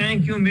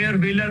thank you, Mayor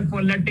Wheeler,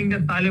 for letting the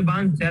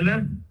Taliban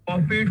seller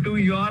poppy to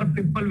your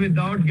people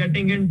without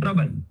getting in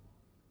trouble.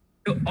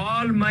 To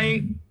all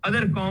my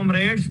other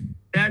comrades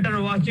that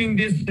are watching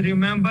this,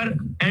 remember,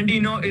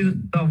 Andino is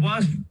the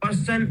worst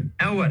person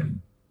ever.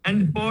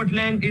 And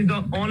Portland is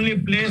the only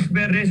place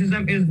where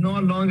racism is no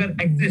longer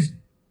exists.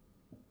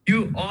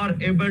 You are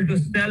able to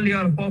sell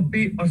your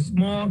poppy or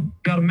smoke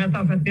your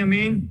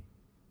methamphetamine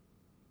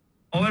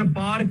or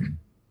park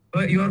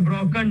your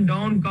broken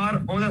down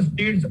car on the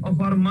streets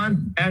of our month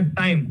at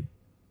time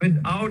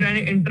without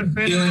any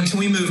interference. Dylan, can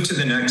we move to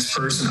the next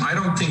person? I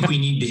don't think we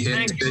need to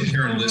sit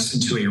here and listen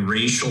to a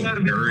racial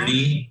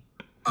parody.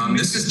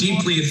 This is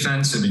deeply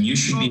offensive, and you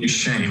should be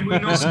ashamed.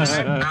 This is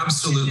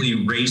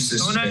absolutely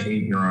racist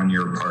behavior on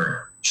your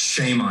part.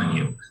 Shame on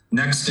you.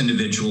 Next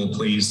individual,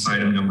 please.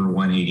 Item number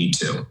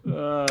 182.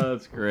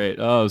 That's great.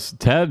 Oh,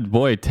 Ted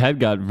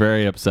got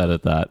very upset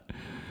at that.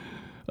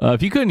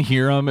 If you couldn't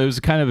hear him, it was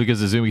kind of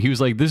because of Zoom. He was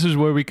like, "This is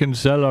where we can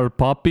sell our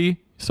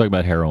poppy." He's talking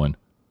about heroin.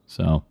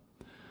 So,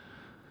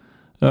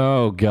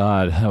 oh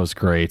God, that was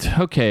great.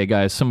 Okay,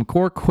 guys, some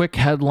core quick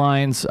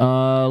headlines.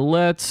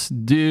 Let's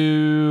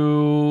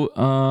do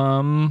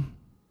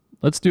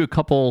a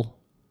couple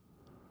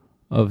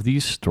of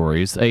these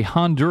stories. A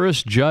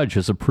Honduras judge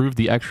has approved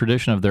the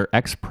extradition of their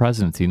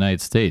ex-president to the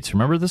United States.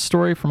 Remember this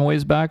story from a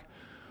ways back?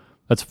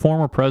 That's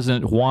former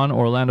President Juan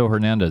Orlando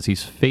Hernandez.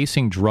 He's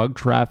facing drug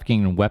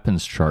trafficking and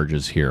weapons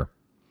charges here.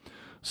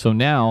 So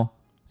now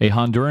a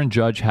Honduran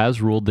judge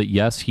has ruled that,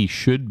 yes, he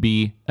should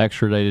be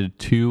extradited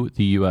to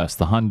the U.S.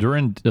 The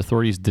Honduran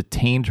authorities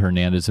detained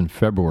Hernandez in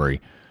February.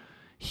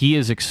 He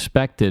is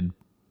expected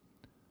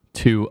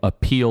to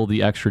appeal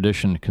the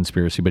extradition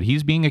conspiracy, but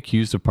he's being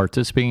accused of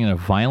participating in a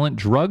violent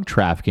drug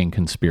trafficking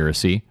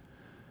conspiracy.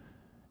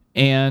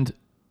 And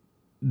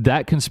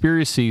that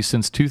conspiracy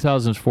since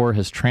 2004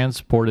 has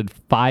transported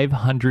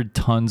 500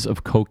 tons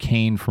of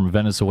cocaine from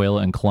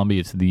Venezuela and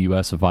Colombia to the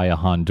U.S. via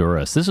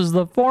Honduras. This is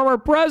the former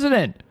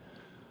president.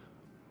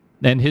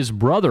 And his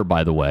brother,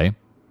 by the way,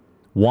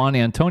 Juan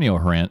Antonio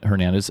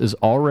Hernandez, is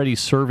already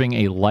serving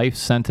a life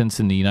sentence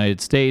in the United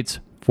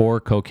States for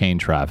cocaine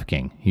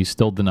trafficking. He's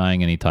still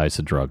denying any ties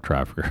to drug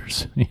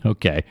traffickers.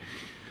 Okay.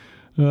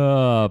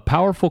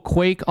 Powerful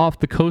quake off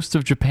the coast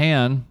of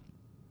Japan.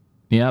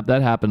 Yep,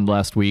 that happened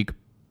last week.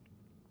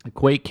 The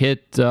quake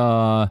hit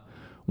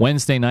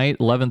Wednesday night,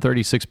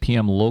 11:36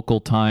 p.m. local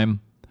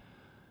time.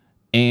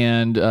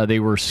 And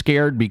they were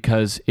scared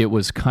because it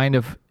was kind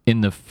of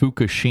in the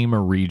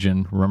Fukushima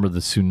region. Remember, the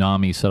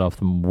tsunami set off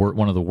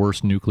one of the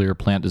worst nuclear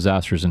plant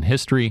disasters in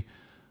history.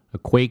 A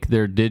quake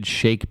there did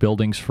shake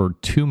buildings for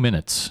 2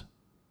 minutes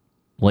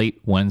late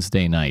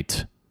Wednesday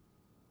night.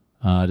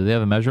 Do they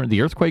have a measurement?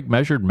 The earthquake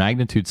measured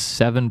magnitude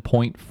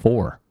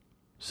 7.4.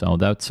 So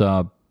that's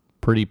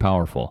pretty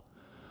powerful.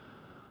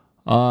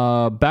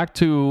 Back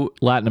to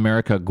Latin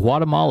America,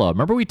 Guatemala.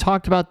 Remember we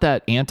talked about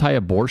that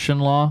anti-abortion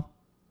law?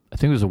 I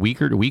think it was a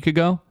week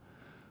ago.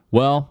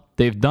 Well,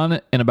 they've done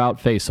an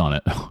about-face on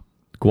it.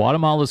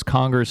 Guatemala's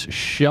Congress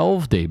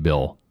shelved a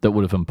bill that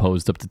would have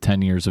imposed up to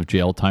 10 years of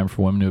jail time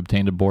for women who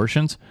obtained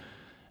abortions.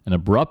 An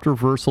abrupt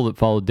reversal that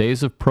followed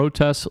days of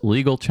protests,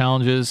 legal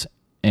challenges,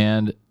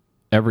 and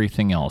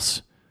everything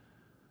else.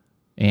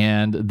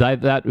 And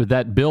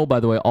that bill,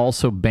 by the way,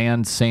 also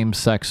banned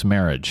same-sex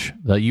marriage.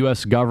 The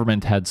U.S.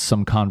 government had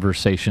some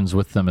conversations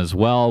with them as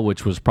well,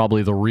 which was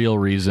probably the real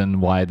reason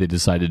why they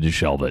decided to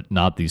shelve it,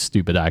 not these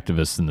stupid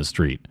activists in the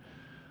street.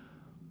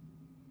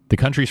 The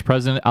country's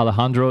president,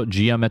 Alejandro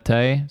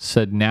Giammattei,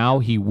 said now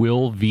he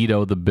will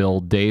veto the bill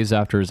days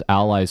after his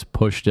allies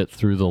pushed it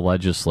through the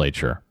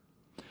legislature.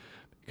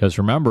 Because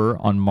remember,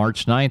 on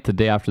March 9th, the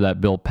day after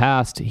that bill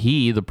passed,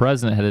 he, the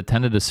president, had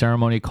attended a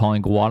ceremony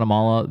calling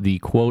Guatemala the,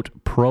 quote,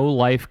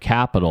 pro-life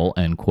capital,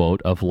 end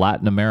quote, of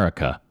Latin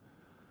America.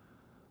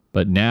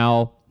 But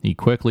now he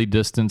quickly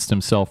distanced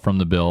himself from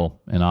the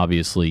bill, and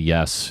obviously,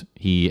 yes,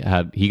 he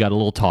got a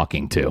little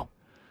talking to.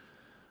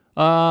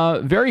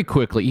 Very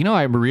quickly,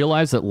 I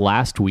realized that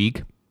last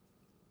week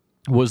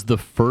was the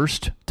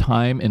first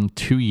time in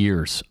 2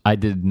 years I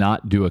did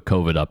not do a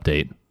COVID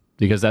update,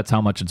 because that's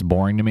how much it's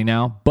boring to me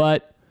now.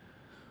 But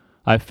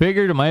I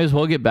figured I might as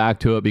well get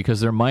back to it because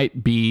there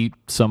might be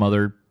some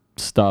other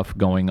stuff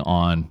going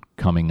on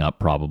coming up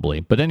probably.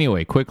 But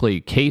anyway,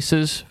 quickly,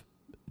 cases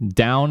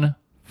down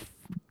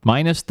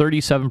minus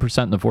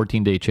 37% in the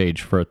 14-day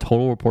change for a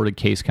total reported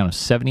case count of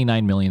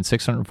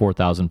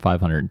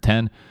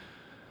 79,604,510.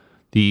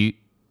 The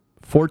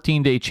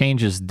 14-day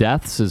changes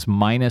deaths is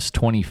minus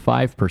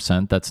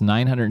 25%. That's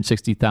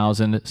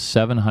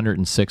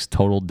 960,706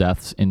 total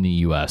deaths in the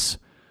U.S.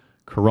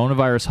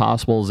 Coronavirus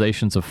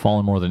hospitalizations have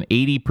fallen more than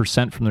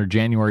 80% from their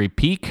January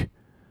peak.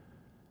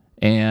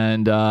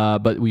 And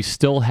but we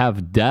still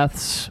have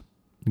deaths.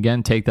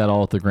 Again, take that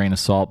all with a grain of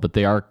salt, but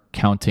they are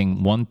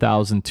counting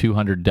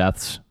 1,200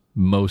 deaths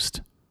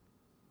most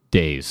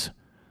days.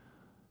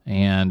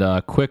 And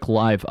quick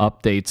live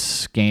updates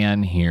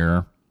scan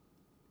here.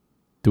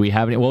 Do we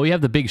have any? Well, we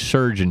have the big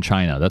surge in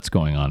China. That's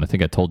going on. I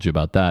think I told you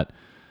about that.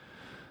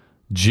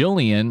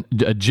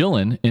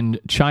 Jilin in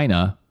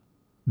China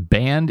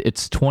banned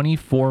its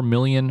 24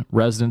 million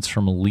residents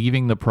from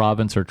leaving the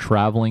province or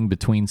traveling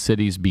between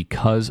cities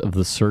because of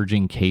the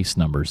surging case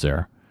numbers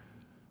there.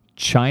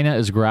 China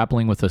is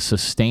grappling with a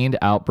sustained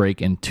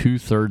outbreak in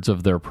 2/3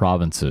 of their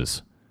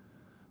provinces.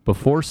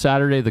 Before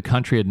Saturday, the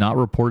country had not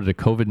reported a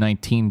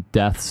COVID-19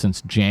 death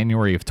since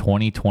January of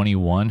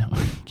 2021.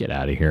 Get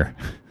out of here.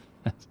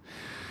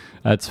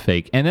 That's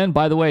fake. And then,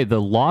 by the way,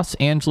 the Los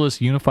Angeles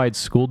Unified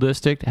School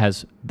District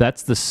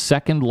that's the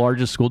second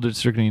largest school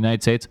district in the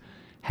United States,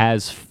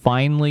 has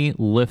finally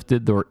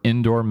lifted their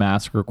indoor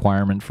mask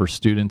requirement for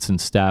students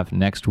and staff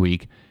next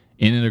week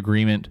in an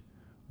agreement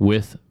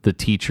with the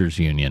teachers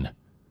union.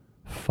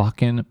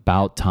 Fucking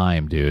about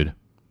time, dude.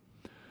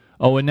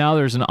 Oh, and now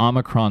there's an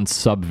Omicron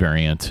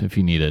subvariant if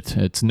you need it.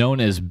 It's known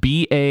as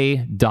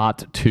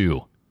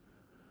BA.2.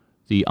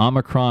 The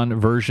Omicron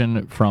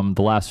version from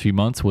the last few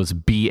months was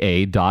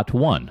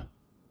BA.1.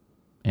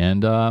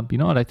 And you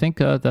know what? I think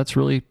that's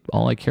really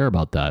all I care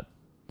about that.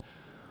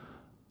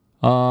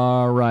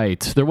 All right.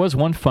 There was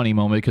one funny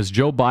moment because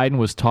Joe Biden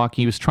was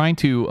talking. He was trying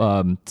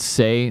to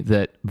say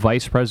that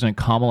Vice President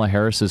Kamala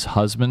Harris's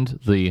husband,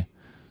 the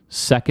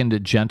second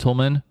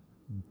gentleman,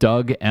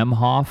 Doug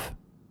Emhoff,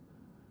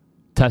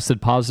 tested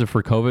positive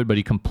for COVID, but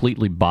he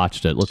completely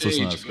botched it. Let's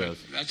listen to this, guys.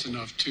 That's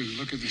enough, too.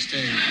 Look at the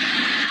stage.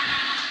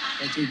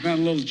 But there's been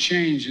a little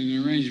change in the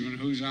arrangement of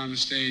who's on the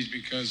stage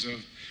because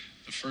of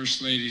the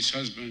First Lady's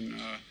husband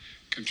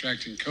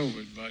contracting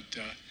COVID. But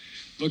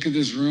look at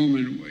this room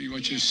and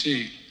what you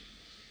see.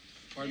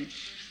 Pardon?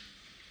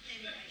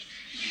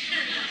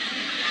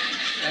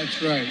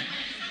 That's right.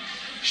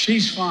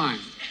 She's fine.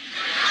 It's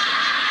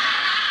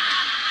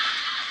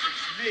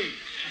me.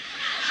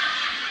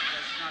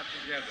 That's not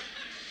together.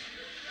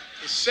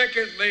 The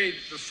second lady,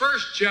 the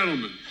first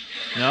gentleman.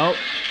 Nope.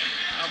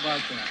 How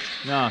about that?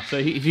 No,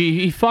 so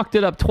he fucked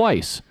it up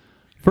twice.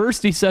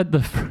 First he said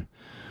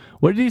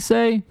what did he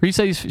say?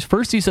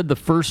 First he said the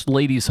First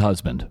Lady's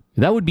husband.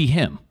 That would be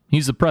him.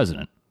 He's the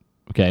president.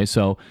 Okay,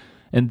 so,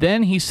 and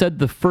then he said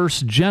the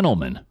first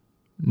gentleman.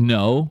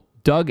 No,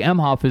 Doug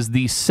Emhoff is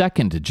the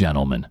second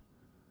gentleman.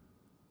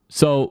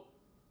 So,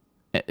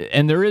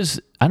 and there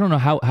is, I don't know,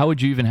 how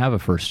would you even have a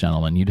first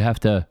gentleman? You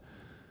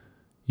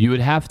would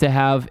have to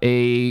have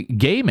a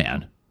gay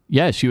man.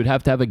 Yes, you would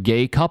have to have a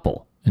gay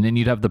couple. And then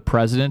you'd have the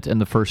president and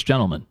the first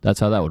gentleman.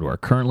 That's how that would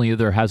work. Currently,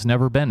 there has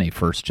never been a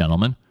first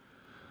gentleman.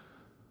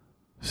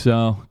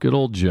 So, good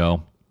old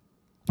Joe.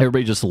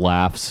 Everybody just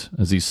laughs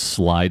as he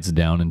slides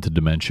down into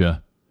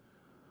dementia.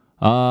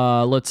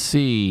 Let's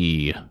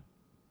see.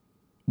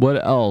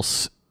 What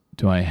else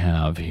do I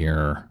have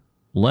here?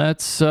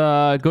 Let's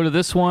go to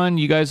this one.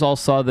 You guys all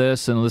saw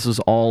this, and this is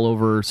all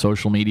over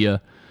social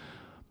media.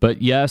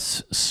 But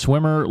yes,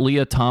 swimmer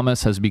Leah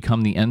Thomas has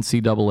become the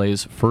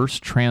NCAA's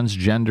first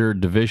transgender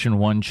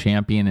Division I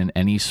champion in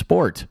any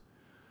sport.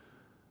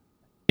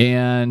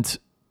 And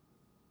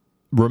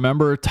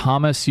remember,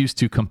 Thomas used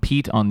to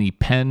compete on the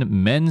Penn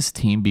men's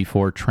team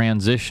before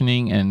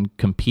transitioning and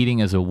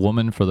competing as a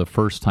woman for the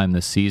first time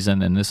this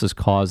season, and this has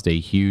caused a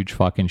huge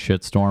fucking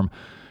shitstorm.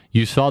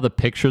 You saw the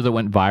picture that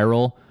went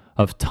viral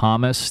of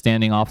Thomas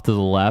standing off to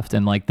the left,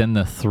 and like then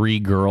the three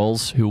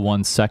girls who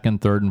won second,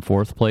 third, and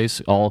fourth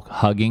place all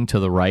hugging to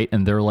the right,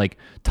 and they're like,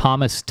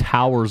 Thomas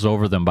towers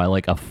over them by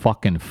like a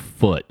fucking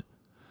foot.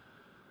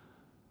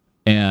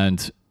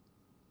 And,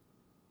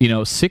 you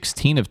know,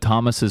 16 of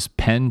Thomas's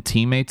Penn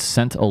teammates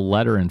sent a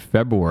letter in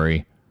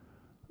February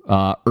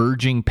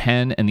urging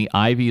Penn and the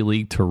Ivy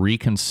League to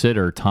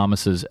reconsider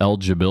Thomas's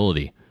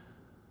eligibility.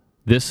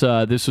 This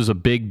was a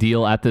big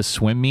deal at this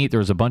swim meet. There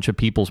was a bunch of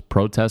people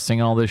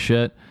protesting all this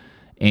shit.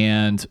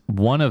 And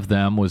one of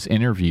them was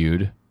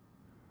interviewed.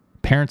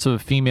 Parents of a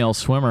female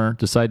swimmer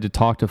decided to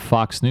talk to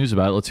Fox News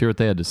about it. Let's hear what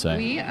they had to say.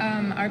 We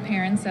are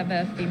parents of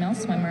a female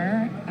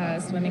swimmer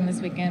swimming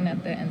this weekend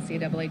at the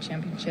NCAA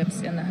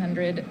championships in the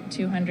 100,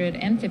 200,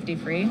 and 50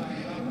 free.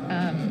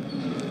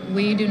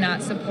 We do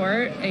not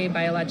support a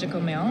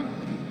biological male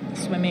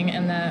swimming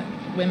in the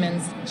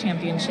women's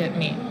championship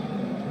meet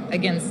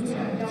against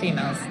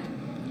females.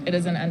 It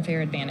is an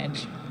unfair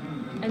advantage.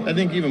 I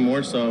think even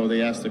more so,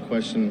 they asked the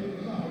question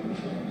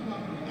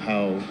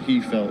how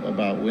he felt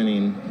about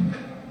winning,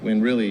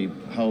 when really,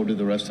 how did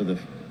the rest of the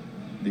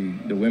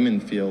women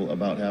feel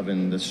about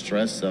having the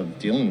stress of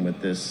dealing with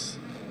this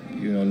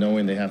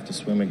knowing they have to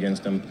swim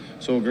against them.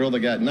 So a girl that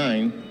got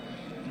 9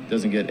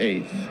 doesn't get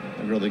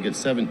 8th. A girl that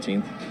gets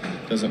 17th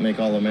doesn't make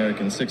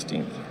All-American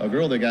 16th. A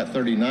girl that got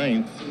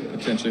 39th,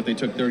 potentially if they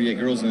took 38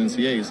 girls in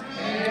NCAAs,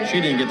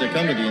 she didn't get to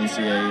come to the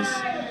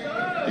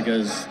NCAAs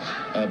because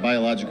a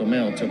biological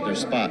male took their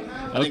spot.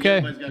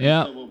 Okay,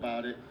 yeah.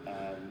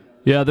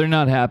 Yeah, they're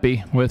not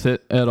happy with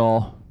it at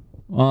all.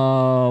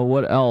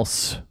 What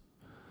else?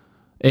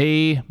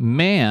 A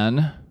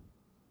man...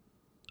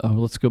 Oh,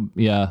 let's go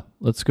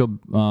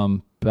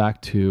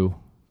back to...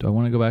 Do I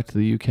want to go back to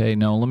the UK?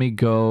 No, let me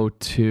go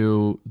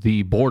to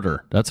the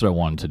border. That's what I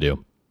wanted to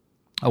do.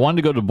 I wanted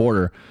to go to the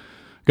border.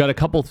 Got a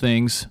couple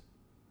things.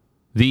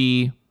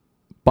 The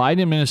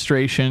Biden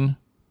administration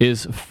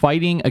is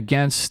fighting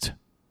against...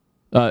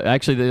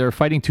 actually, they're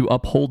fighting to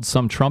uphold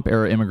some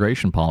Trump-era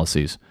immigration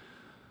policies.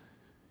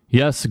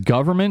 Yes,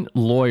 government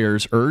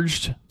lawyers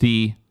urged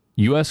the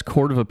U.S.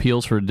 Court of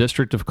Appeals for the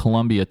District of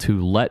Columbia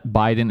to let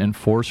Biden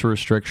enforce a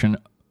restriction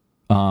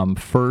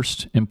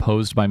first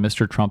imposed by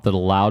Mr. Trump that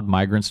allowed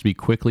migrants to be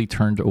quickly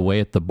turned away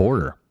at the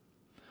border.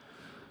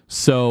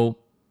 So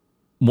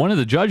one of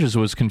the judges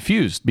was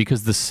confused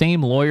because the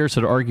same lawyers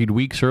had argued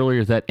weeks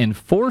earlier that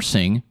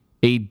enforcing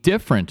a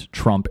different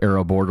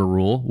Trump-era border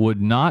rule would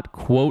not,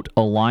 quote,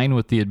 align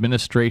with the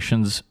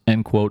administration's,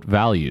 end quote,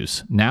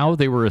 values. Now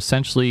they were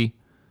essentially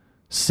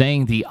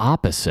saying the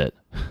opposite.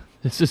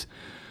 This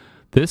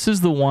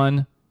is the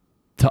one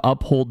to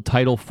uphold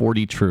Title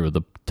 42.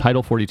 The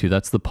Title 42,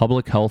 that's the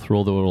public health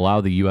rule that would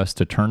allow the U.S.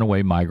 to turn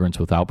away migrants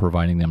without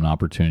providing them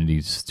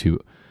opportunities to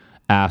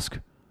ask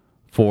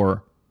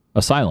for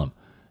asylum.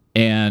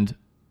 And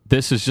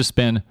this has just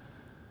been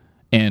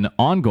an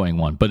ongoing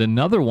one. But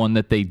another one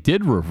that they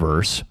did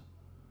reverse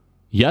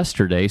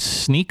yesterday,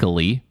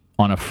 sneakily,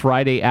 on a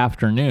Friday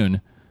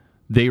afternoon,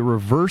 they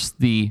reversed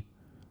the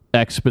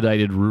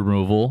expedited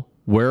removal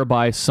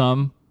whereby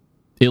some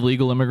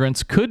illegal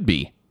immigrants could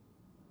be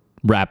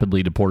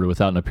rapidly deported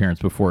without an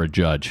appearance before a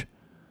judge.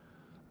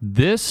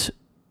 This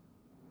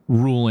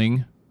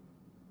ruling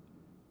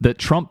that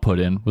Trump put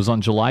in was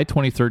on July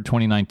 23rd,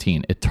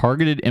 2019. It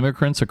targeted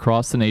immigrants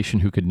across the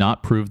nation who could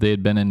not prove they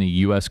had been in the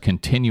U.S.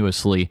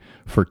 continuously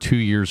for 2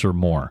 years or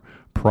more.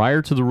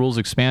 Prior to the rule's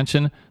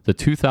expansion, the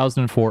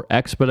 2004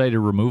 expedited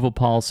removal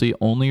policy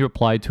only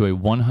applied to a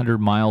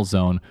 100-mile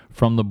zone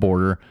from the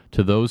border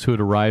to those who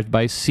had arrived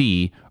by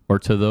sea or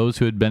to those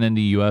who had been in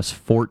the U.S.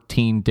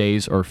 14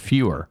 days or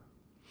fewer.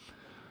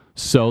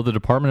 So the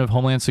Department of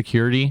Homeland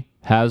Security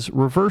has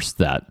reversed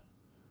that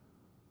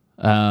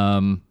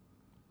and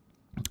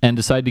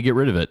decided to get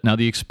rid of it. Now,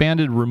 the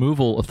expanded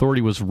removal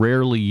authority was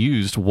rarely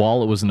used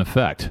while it was in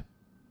effect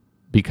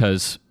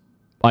because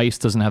ICE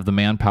doesn't have the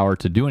manpower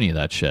to do any of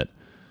that shit.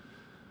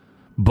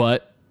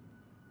 But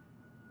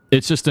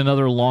it's just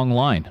another long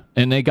line.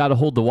 And they got a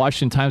hold, the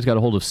Washington Times got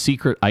a hold of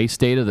secret ICE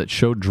data that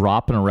showed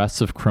drop in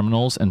arrests of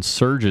criminals and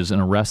surges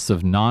in arrests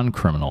of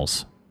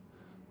non-criminals.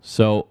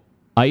 So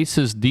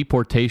ICE's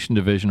deportation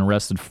division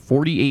arrested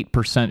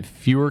 48%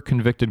 fewer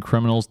convicted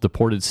criminals,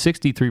 deported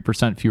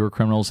 63% fewer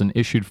criminals, and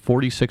issued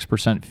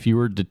 46%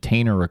 fewer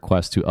detainer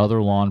requests to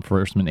other law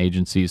enforcement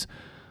agencies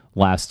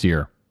last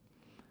year.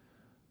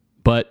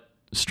 But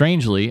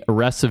strangely,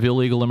 arrests of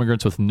illegal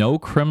immigrants with no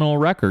criminal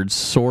records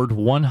soared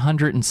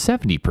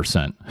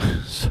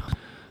 170%. So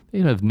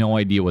they have no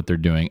idea what they're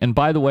doing. And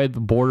by the way, the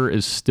border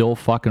is still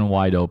fucking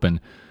wide open.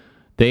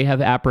 They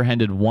have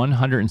apprehended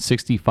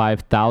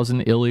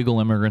 165,000 illegal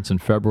immigrants in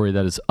February.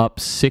 That is up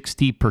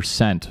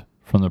 60%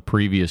 from the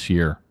previous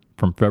year,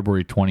 from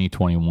February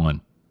 2021.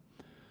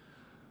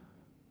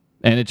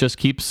 And it just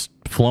keeps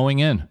flowing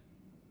in.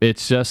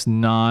 It's just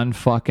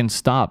non-fucking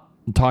stop.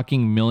 I'm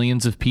talking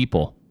millions of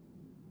people.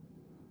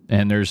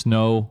 And there's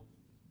no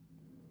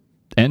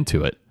end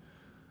to it.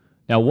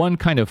 Now, one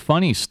kind of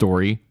funny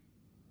story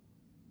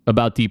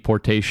about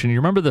deportation. You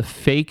remember the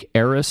fake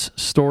heiress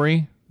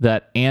story?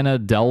 That Anna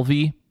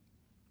Delvey,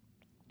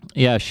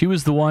 yeah, she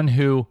was the one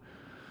who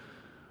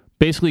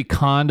basically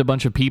conned a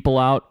bunch of people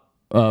out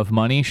of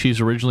money. She's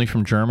originally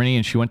from Germany,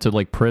 and she went to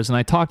like prison.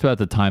 I talked about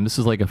it at the time. This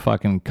is like a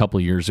fucking couple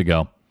of years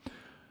ago.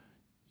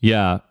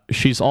 Yeah,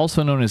 she's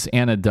also known as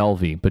Anna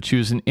Delvey, but she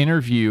was in an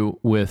interview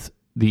with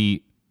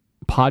the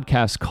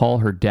podcast Call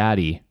Her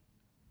Daddy.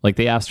 Like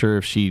they asked her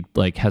if she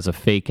like has a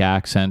fake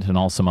accent and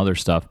all some other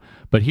stuff.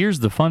 But here's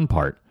the fun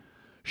part.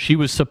 She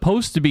was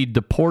supposed to be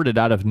deported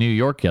out of New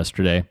York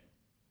yesterday,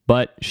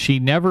 but she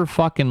never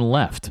fucking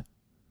left.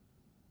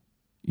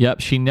 Yep,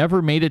 she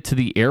never made it to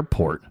the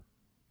airport,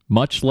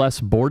 much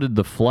less boarded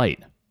the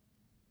flight.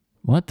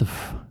 What the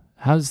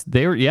how's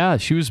there? Yeah,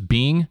 she was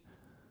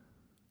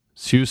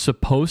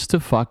supposed to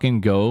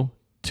fucking go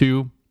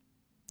to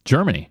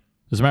Germany.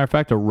 As a matter of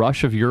fact, a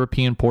rush of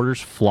European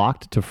porters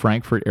flocked to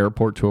Frankfurt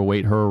Airport to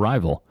await her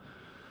arrival.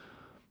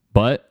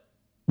 But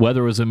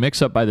whether it was a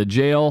mix-up by the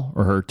jail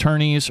or her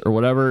attorneys or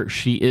whatever,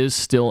 she is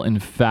still, in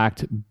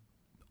fact,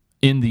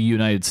 in the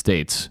United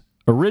States.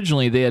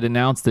 Originally, they had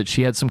announced that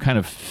she had some kind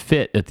of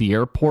fit at the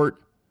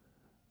airport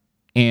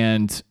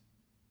and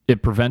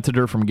it prevented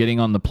her from getting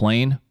on the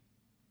plane,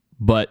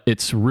 but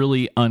it's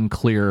really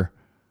unclear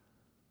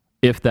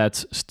if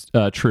that's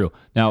true.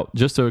 Now,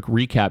 just to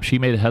recap, she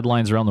made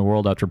headlines around the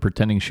world after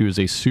pretending she was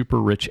a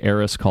super rich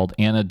heiress called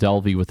Anna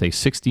Delvey with a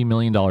 $60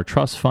 million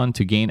trust fund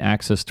to gain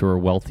access to her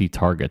wealthy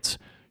targets.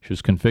 She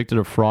was convicted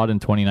of fraud in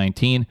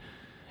 2019,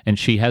 and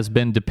she has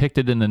been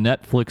depicted in the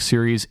Netflix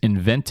series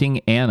Inventing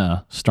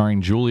Anna,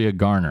 starring Julia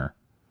Garner.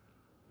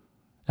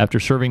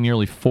 After serving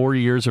nearly 4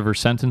 years of her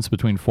sentence,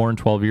 between 4 and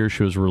 12 years,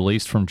 she was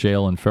released from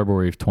jail in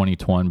February of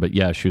 2021. But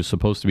yeah, she was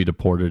supposed to be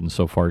deported, and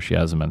so far she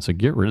hasn't been. So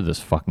get rid of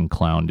this fucking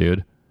clown,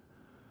 dude.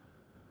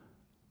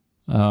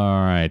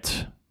 All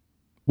right.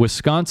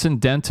 Wisconsin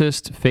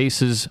dentist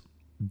faces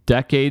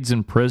decades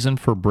in prison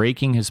for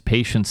breaking his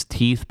patients'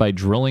 teeth by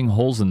drilling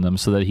holes in them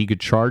so that he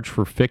could charge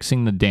for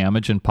fixing the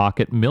damage and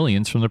pocket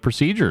millions from the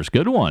procedures.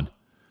 Good one.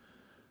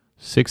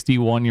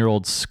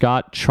 61-year-old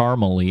Scott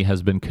Charmley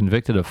has been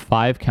convicted of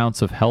 5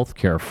 counts of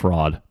healthcare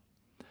fraud.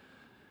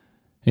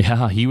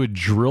 Yeah, he would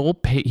drill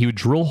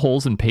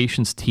holes in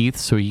patients' teeth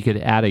so he could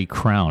add a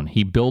crown.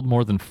 He billed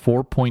more than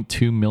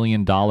 $4.2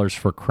 million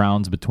for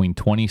crowns between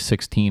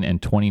 2016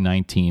 and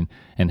 2019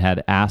 and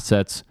had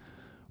assets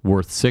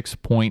worth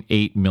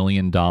 $6.8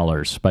 million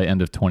by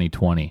end of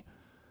 2020.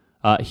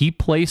 He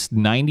placed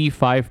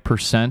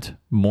 95%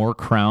 more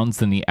crowns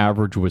than the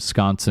average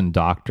Wisconsin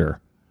doctor,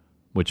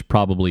 which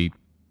probably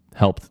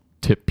helped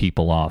tip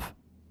people off.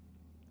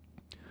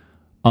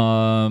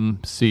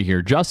 See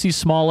here. Jussie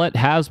Smollett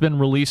has been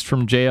released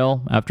from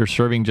jail after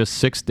serving just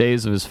 6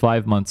 days of his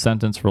 5-month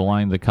sentence for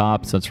lying to the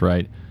cops. That's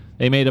right.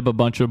 They made up a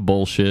bunch of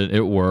bullshit.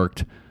 It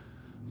worked.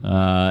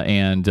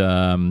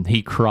 And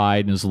he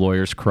cried and his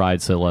lawyers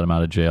cried, so they let him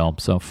out of jail.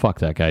 So fuck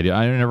that guy.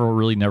 I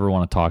never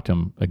want to talk to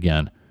him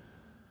again.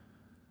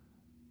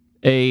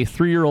 A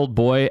 3-year-old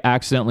boy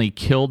accidentally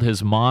killed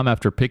his mom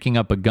after picking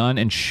up a gun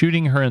and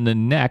shooting her in the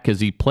neck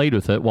as he played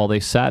with it while they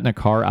sat in a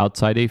car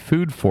outside a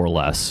Food 4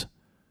 Less.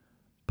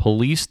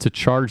 Police to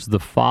charge the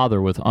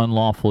father with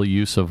unlawful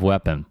use of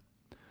weapon.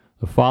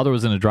 The father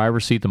was in the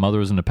driver's seat, the mother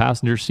was in the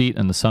passenger seat,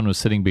 and the son was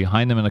sitting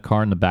behind them in a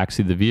car in the backseat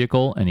of the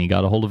vehicle, and he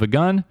got a hold of a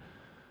gun,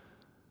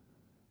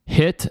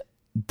 hit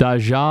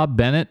Daja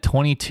Bennett,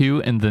 22,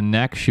 in the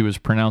neck. She was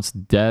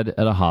pronounced dead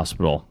at a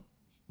hospital.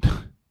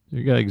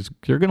 You're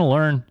going to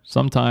learn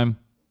sometime.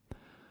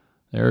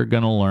 They're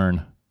going to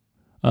learn.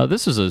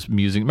 This is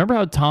amusing. Remember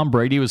how Tom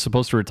Brady was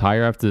supposed to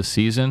retire after this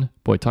season?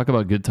 Boy, talk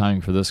about good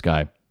timing for this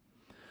guy.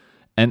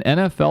 An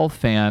NFL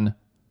fan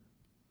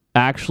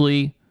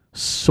actually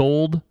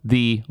sold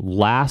the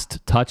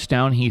last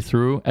touchdown he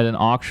threw at an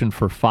auction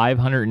for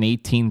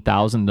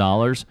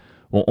 $518,000.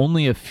 Well,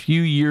 only a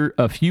few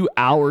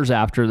hours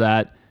after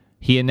that,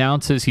 he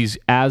announces he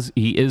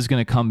is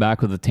going to come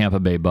back with the Tampa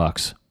Bay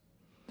Bucks.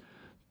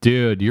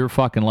 Dude, you're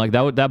fucking like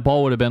that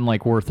ball would have been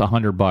like worth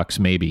 $100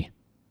 maybe.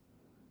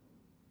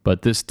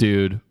 But this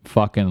dude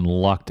fucking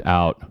lucked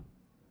out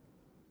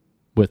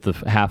with the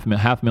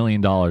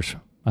 $500,000.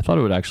 I thought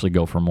it would actually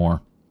go for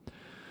more.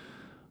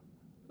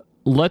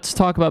 Let's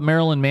talk about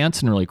Marilyn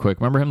Manson really quick.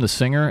 Remember him, the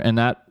singer, and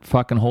that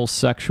fucking whole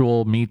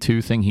sexual Me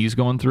Too thing he's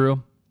going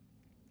through?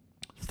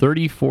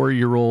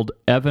 34-year-old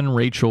Evan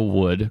Rachel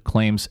Wood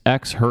claims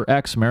her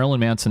ex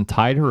Marilyn Manson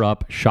tied her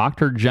up, shocked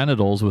her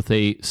genitals with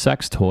a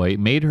sex toy,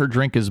 made her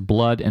drink his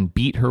blood, and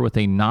beat her with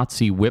a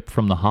Nazi whip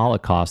from the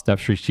Holocaust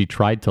after she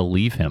tried to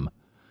leave him.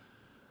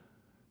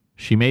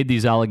 She made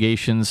these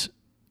allegations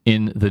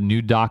in the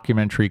new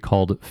documentary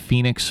called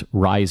Phoenix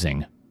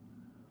Rising.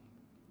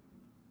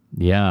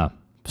 Yeah,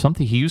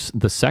 something he used.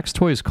 The sex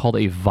toy is called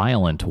a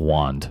violent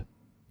wand.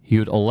 He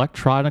would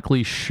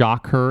electronically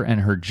shock her and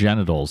her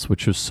genitals,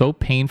 which was so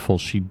painful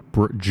she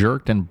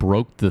jerked and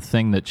broke the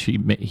thing that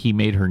he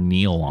made her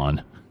kneel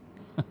on.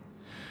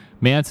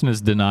 Manson has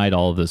denied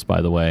all of this,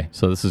 by the way,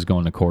 so this is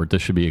going to court.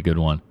 This should be a good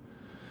one.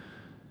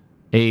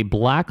 A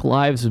Black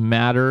Lives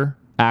Matter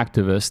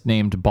activist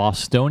named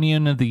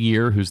Bostonian of the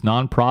Year, whose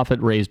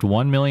nonprofit raised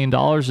 $1 million,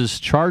 is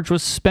charged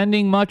with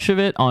spending much of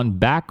it on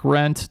back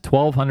rent,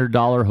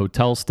 $1,200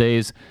 hotel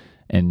stays,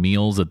 and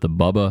meals at the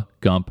Bubba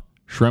Gump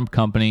Shrimp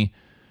Company.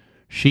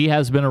 She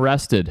has been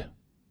arrested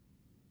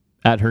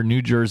at her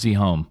New Jersey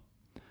home.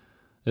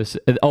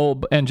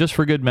 And just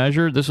for good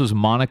measure, this was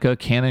Monica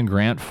Cannon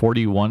Grant,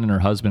 41, and her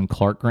husband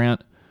Clark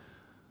Grant.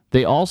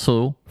 They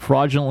also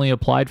fraudulently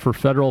applied for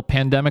federal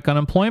pandemic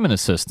unemployment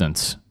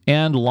assistance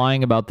and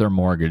lying about their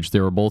mortgage. They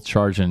were both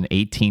charged in an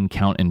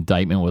 18-count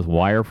indictment with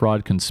wire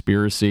fraud,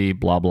 conspiracy,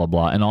 blah, blah,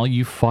 blah. And all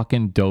you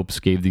fucking dopes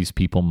gave these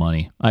people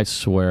money. I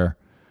swear.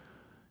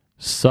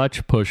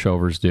 Such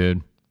pushovers,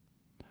 dude.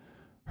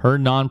 Her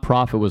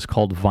nonprofit was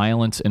called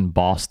Violence in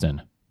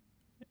Boston.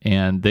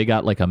 And they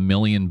got like $1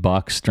 million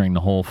during the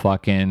whole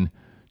fucking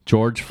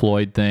George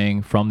Floyd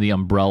thing from the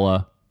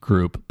umbrella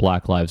group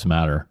Black Lives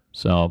Matter.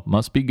 So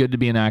must be good to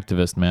be an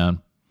activist,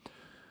 man.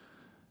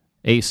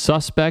 A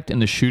suspect in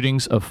the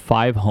shootings of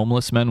 5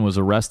 homeless men was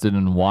arrested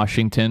in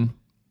Washington.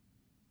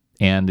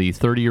 And the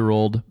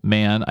 30-year-old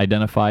man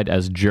identified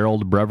as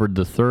Gerald Brevard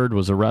III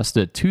was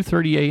arrested at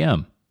 2:30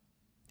 a.m.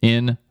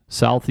 in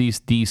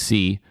Southeast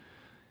D.C.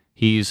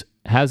 He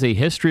has a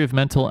history of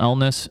mental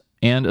illness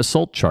and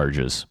assault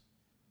charges.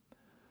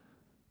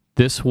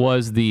 This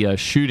was the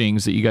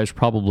shootings that you guys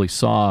probably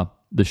saw.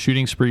 The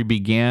shooting spree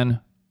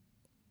began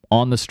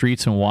on the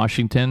streets in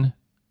Washington,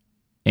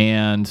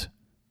 and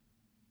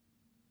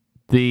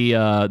they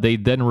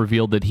then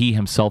revealed that he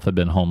himself had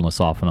been homeless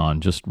off and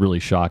on. Just really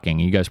shocking.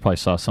 You guys probably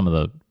saw some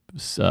of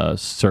the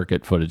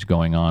circuit footage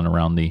going on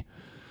around the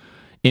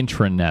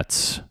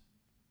intranets.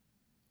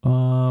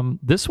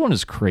 This one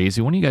is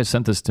crazy. One of you guys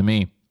sent this to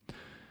me.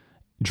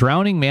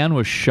 Drowning man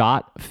was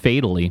shot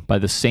fatally by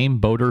the same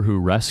boater who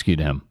rescued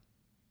him.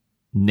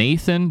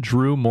 Nathan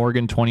Drew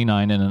Morgan,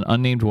 29, and an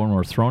unnamed woman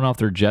were thrown off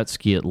their jet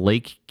ski at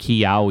Lake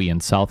Keowee in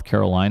South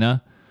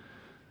Carolina.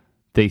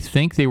 They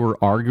think they were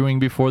arguing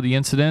before the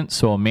incident,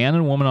 so a man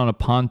and woman on a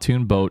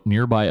pontoon boat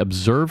nearby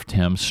observed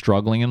him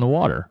struggling in the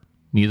water.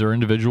 Neither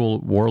individual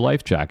wore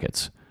life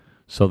jackets.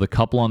 So the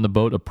couple on the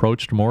boat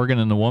approached Morgan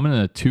and the woman,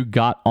 and the two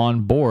got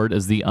on board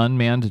as the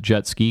unmanned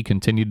jet ski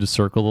continued to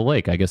circle the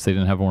lake. I guess they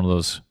didn't have one of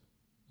those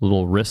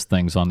little wrist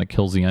things on that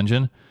kills the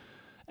engine.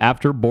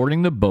 After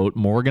boarding the boat,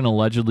 Morgan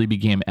allegedly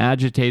became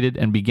agitated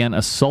and began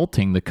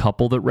assaulting the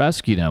couple that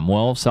rescued him.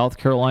 Well, South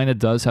Carolina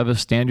does have a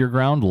stand your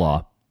ground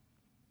law.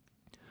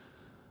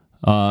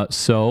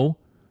 So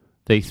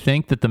they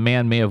think that the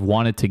man may have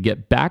wanted to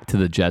get back to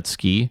the jet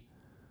ski.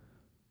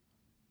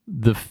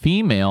 The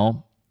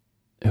female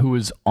who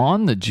was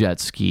on the jet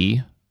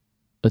ski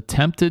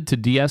attempted to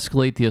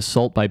de-escalate the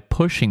assault by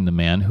pushing the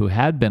man who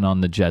had been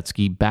on the jet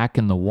ski back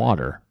in the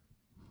water.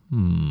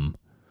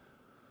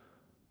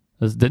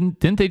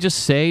 Didn't they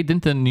just say,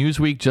 didn't the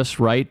Newsweek just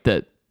write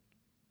that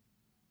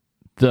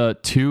the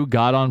two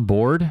got on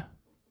board?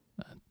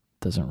 That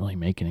doesn't really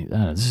make any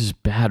sense. This is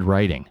bad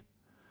writing.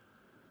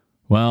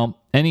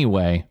 Well,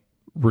 anyway,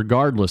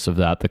 regardless of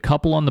that, the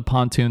couple on the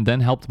pontoon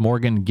then helped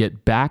Morgan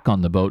get back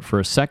on the boat for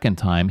a second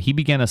time. He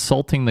began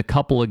assaulting the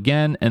couple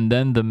again, and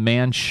then the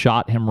man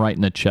shot him right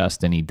in the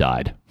chest, and he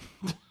died.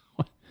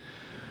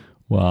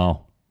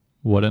 Wow,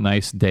 what a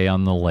nice day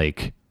on the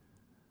lake.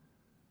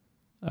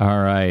 All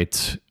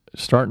right.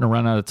 Starting to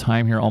run out of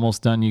time here.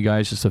 Almost done, you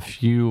guys. Just a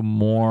few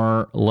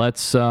more.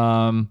 Let's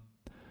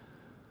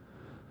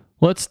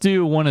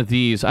do one of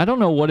these. I don't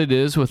know what it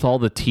is with all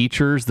the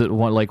teachers that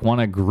want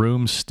to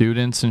groom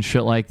students and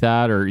shit like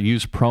that, or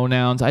use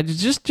pronouns. I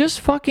just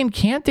fucking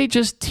can't they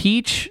just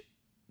teach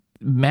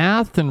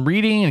math and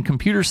reading and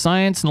computer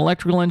science and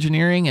electrical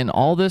engineering and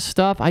all this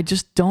stuff? I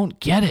just don't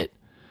get it.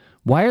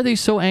 Why are they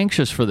so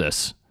anxious for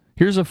this?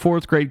 Here's a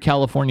 4th grade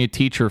California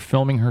teacher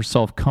filming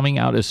herself coming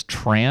out as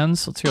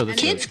trans. Let's hear this.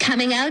 Kids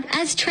coming out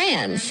as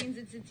trans. That means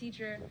it's a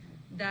teacher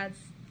that's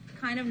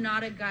kind of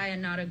not a guy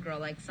and not a girl,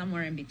 like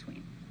somewhere in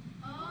between.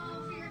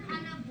 Oh, so you're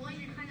kind of boy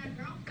and you're kind of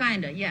girl?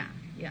 Kind of, yeah.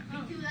 Me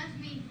too, that's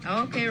me.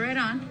 Okay, right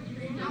on.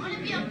 I want to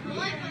be a boy, but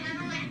I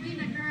don't like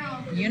being a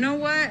girl. You know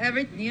what?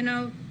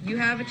 You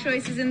have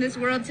choices in this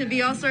world to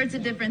be all sorts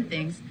of different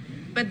things.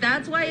 But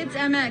that's why it's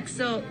MX.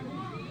 So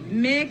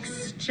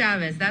Mix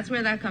Chavez, that's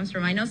where that comes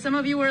from. I know some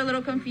of you were a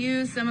little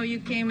confused. Some of you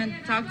came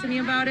and talked to me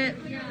about it.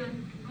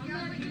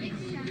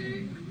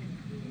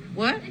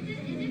 What? Is it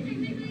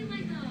technically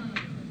like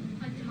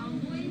a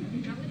tomboy?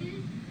 Is that what it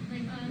is?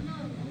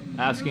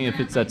 No. Asking if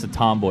that's a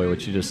tomboy,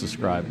 which you just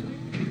described.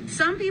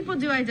 Some people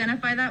do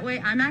identify that way.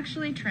 I'm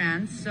actually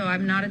trans, so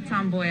I'm not a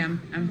tomboy.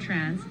 I'm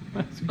trans.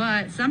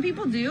 But some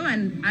people do,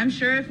 and I'm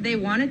sure if they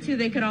wanted to,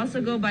 they could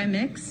also go by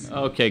mix.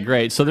 Okay,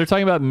 great. So they're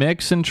talking about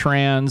mix and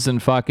trans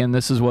and fucking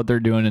this is what they're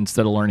doing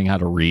instead of learning how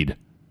to read.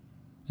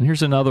 And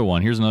here's another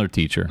one. Here's another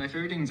teacher. My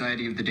favorite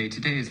anxiety of the day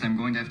today is that I'm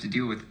going to have to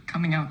deal with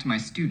coming out to my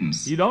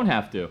students. You don't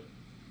have to.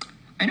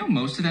 I know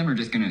most of them are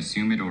just going to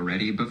assume it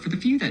already, but for the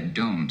few that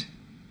don't,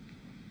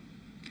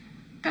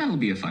 that'll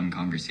be a fun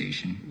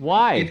conversation.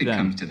 Why, if it then?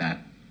 comes to that.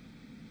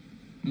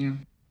 Yeah.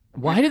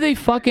 Why do they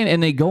fucking,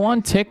 and they go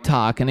on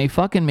TikTok and they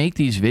fucking make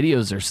these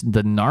videos, there's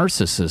the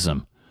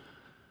narcissism.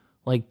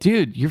 Like,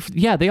 dude,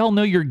 they all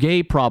know you're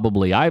gay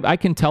probably. I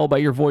can tell by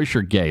your voice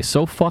you're gay.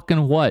 So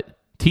fucking what?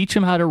 Teach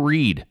them how to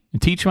read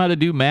and teach them how to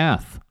do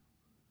math.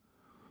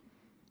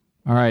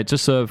 All right,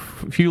 just a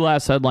few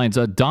last headlines.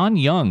 Don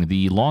Young,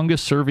 the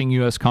longest serving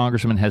U.S.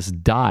 congressman, has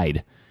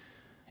died.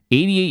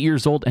 88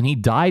 years old, and he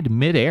died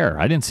midair.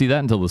 I didn't see that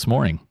until this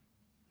morning.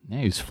 Yeah,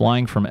 he was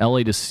flying from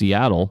L.A. to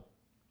Seattle.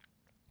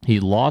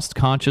 He lost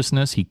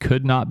consciousness. He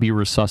could not be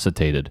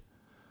resuscitated.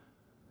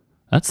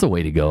 That's the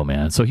way to go,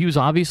 man. So he was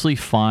obviously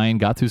fine,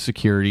 got through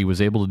security, was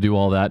able to do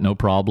all that, no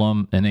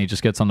problem, and then he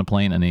just gets on the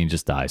plane, and then he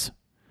just dies.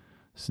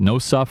 So no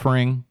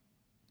suffering,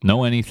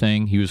 no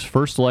anything. He was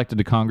first elected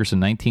to Congress in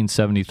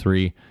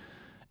 1973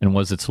 and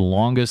was its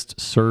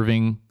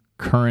longest-serving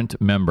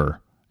current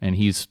member. And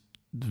he's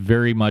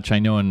very much, I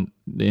know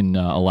in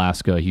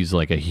Alaska, he's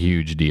like a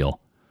huge deal.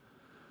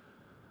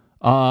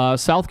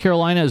 South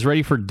Carolina is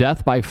ready for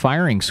death by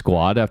firing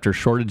squad after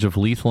shortage of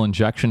lethal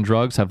injection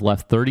drugs have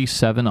left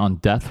 37 on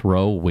death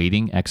row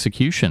waiting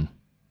execution.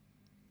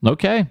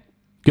 Okay,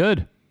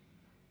 good.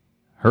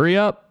 Hurry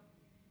up.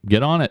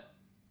 Get on it.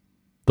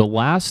 The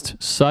last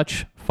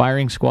such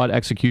firing squad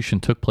execution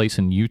took place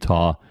in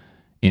Utah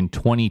in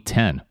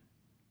 2010.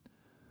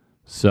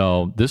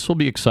 So this will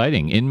be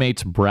exciting.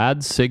 Inmates Brad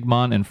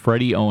Sigmon and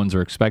Freddie Owens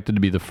are expected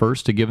to be the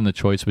first to given the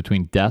choice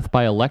between death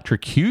by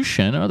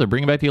electrocution, they're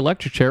bringing back the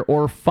electric chair,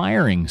 or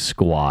firing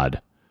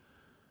squad.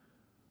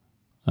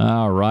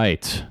 All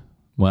right.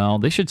 Well,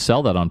 they should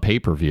sell that on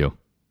pay-per-view.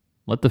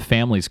 Let the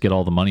families get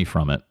all the money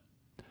from it.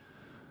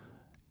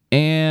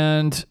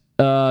 And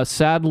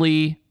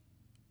sadly,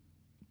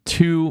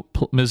 2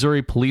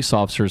 Missouri police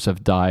officers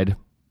have died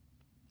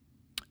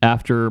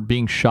after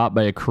being shot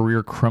by a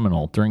career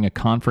criminal during a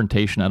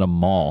confrontation at a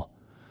mall.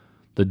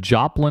 The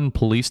Joplin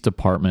Police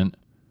Department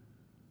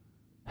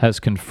has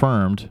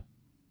confirmed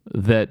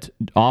that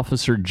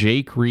Officer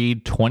Jake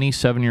Reed,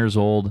 27 years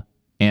old,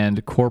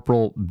 and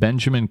Corporal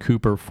Benjamin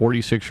Cooper,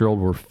 46-year-old,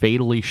 were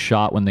fatally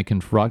shot when they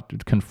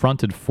confronted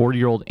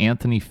 40-year-old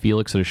Anthony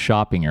Felix at a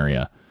shopping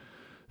area.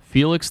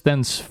 Felix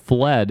then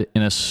fled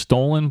in a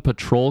stolen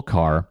patrol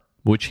car,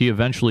 which he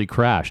eventually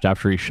crashed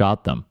after he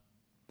shot them.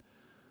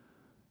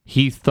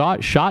 He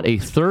shot a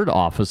third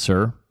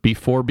officer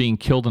before being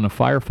killed in a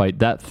firefight.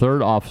 That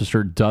third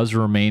officer does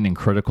remain in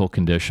critical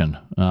condition.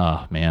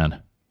 Oh,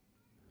 man.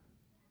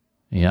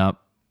 Yep.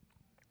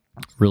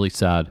 Really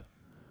sad.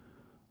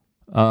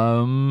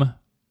 Let's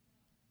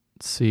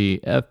see.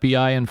 A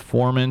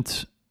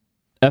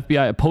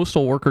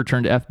postal worker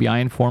turned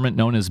FBI informant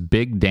known as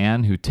Big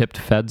Dan, who tipped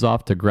feds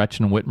off to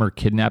Gretchen Whitmer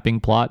kidnapping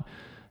plot,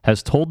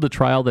 has told the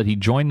trial that he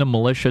joined the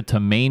militia to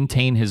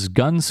maintain his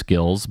gun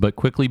skills, but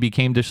quickly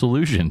became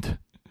disillusioned.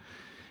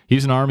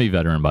 He's an Army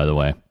veteran, by the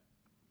way.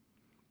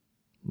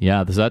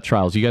 Yeah, there's that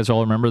trials. You guys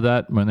all remember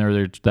that? When there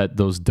were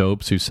those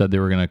dopes who said they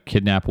were going to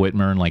kidnap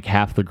Whitmer, and like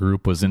half the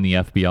group was in the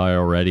FBI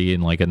already,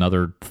 and like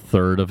another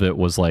third of it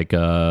was like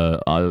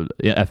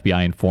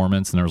FBI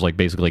informants, and there was like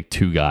basically like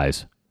 2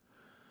 guys.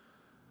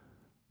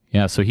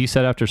 Yeah, so he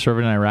said after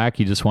serving in Iraq,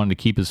 he just wanted to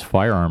keep his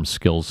firearms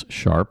skills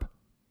sharp.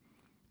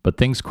 But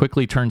things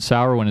quickly turned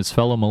sour when his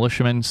fellow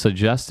militiamen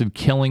suggested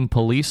killing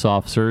police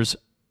officers,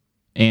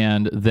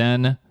 and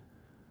then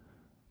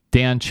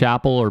Dan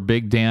Chappell, or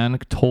Big Dan,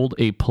 told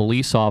a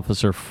police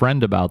officer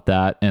friend about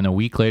that, and a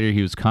week later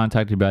he was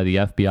contacted by the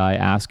FBI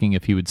asking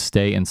if he would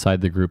stay inside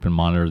the group and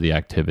monitor the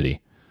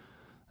activity.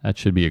 That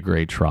should be a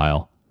great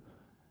trial.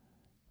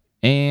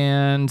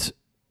 And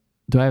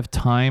do I have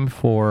time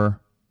for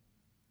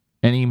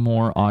any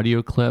more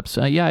audio clips?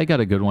 Yeah, I got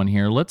a good one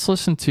here. Let's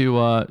listen to,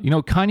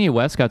 Kanye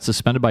West got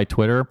suspended by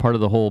Twitter, part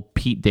of the whole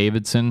Pete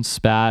Davidson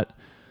spat.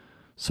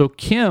 So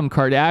Kim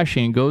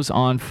Kardashian goes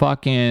on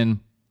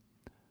fucking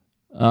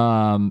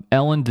Ellen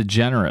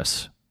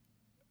DeGeneres,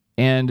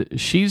 and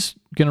she's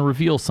going to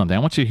reveal something.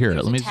 I want you to hear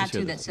it. Let me just hear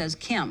tattoo that says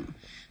Kim.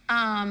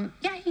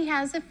 Yeah, he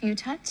has a few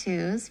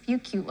tattoos, a few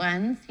cute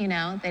ones,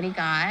 that he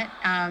got.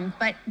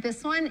 But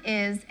this one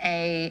is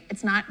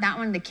it's not, that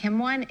one, the Kim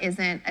one,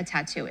 isn't a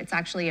tattoo. It's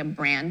actually a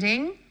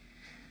branding,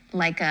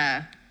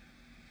 because,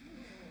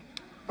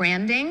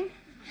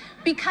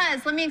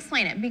 let me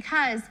explain it,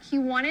 because he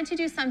wanted to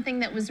do something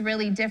that was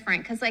really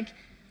different. Because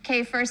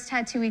first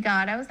tattoo he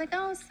got, I was like,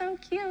 oh, so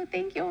cute,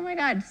 thank you, oh my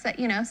God. So,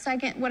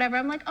 second, whatever,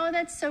 I'm like, oh,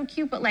 that's so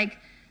cute, but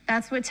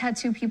that's what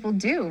tattoo people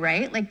do,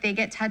 right? They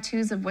get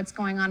tattoos of what's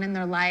going on in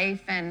their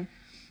life. And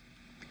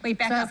wait,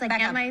 back up.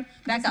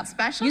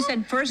 Special? You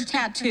said first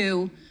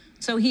tattoo,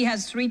 so he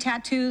has 3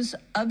 tattoos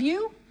of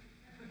you?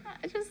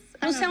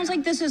 It sounds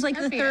like this is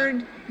the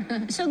third.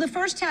 So the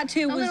first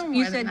tattoo was,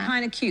 you said,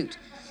 kind of cute.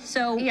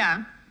 So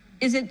yeah.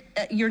 Is it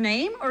your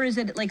name, or is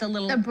it a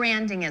little? The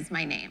branding is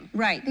my name.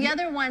 Right. The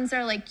other ones are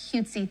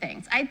cutesy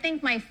things. I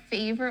think my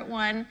favorite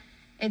one,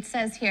 it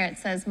says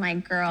my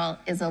girl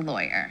is a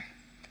lawyer.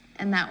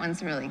 And that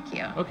one's really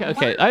cute.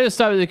 Okay. I just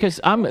thought, because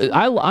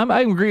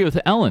I agree with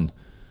Ellen.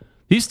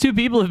 These 2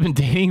 people have been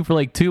dating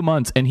for 2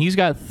 months, and he's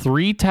got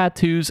 3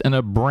 tattoos and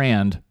a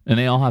brand, and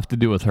they all have to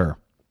do with her.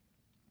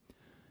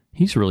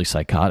 He's really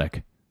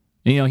psychotic.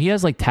 He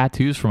has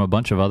tattoos from a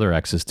bunch of other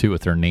exes too,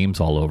 with their names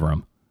all over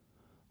them.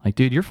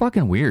 Dude, you're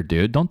fucking weird,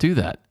 dude. Don't do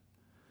that.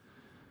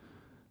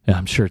 Yeah,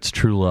 I'm sure it's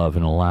true love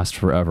and it'll last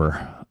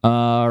forever.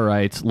 All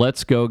right,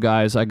 let's go,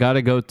 guys. I got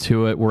to go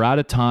to it. We're out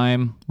of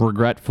time,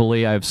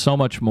 regretfully. I have so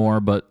much more,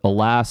 but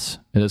alas,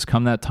 it has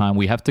come that time.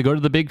 We have to go to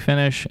the big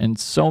finish, and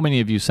so many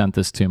of you sent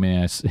this to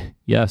me.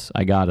 Yes,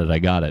 I got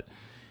it.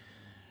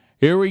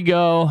 Here we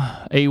go.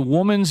 A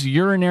woman's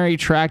urinary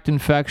tract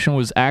infection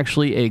was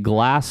actually a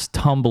glass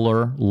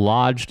tumbler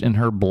lodged in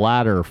her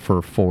bladder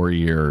for 4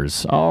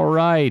 years. All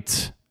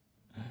right.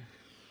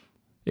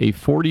 A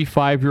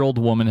 45-year-old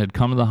woman had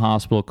come to the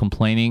hospital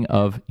complaining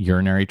of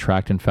urinary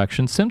tract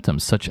infection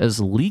symptoms, such as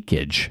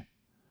leakage.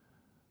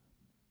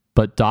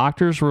 But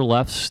doctors were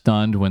left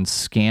stunned when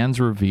scans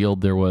revealed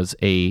there was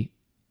a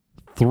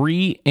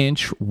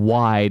 3-inch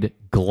wide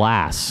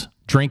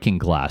drinking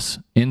glass,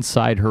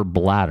 inside her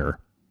bladder.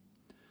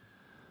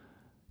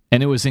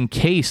 And it was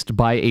encased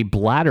by a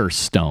bladder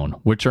stone,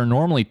 which are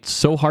normally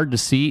so hard to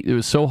see. It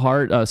was so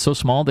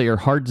small, they are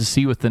hard to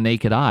see with the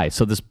naked eye.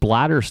 So this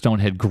bladder stone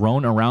had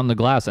grown around the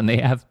glass, and they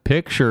have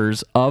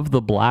pictures of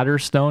the bladder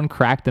stone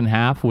cracked in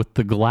half with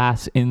the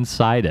glass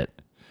inside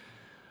it.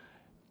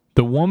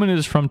 The woman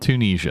is from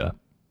Tunisia.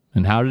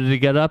 And how did it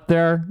get up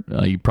there?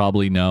 You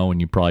probably know, and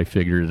you probably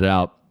figured it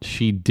out.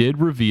 She did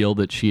reveal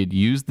that she had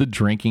used the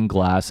drinking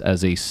glass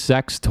as a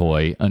sex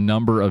toy a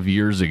number of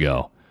years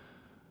ago.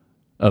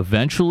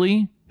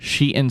 Eventually,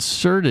 she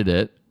inserted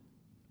it,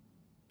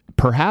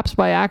 perhaps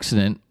by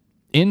accident,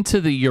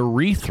 into the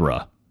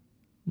urethra.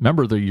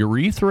 Remember, the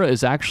urethra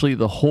is actually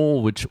the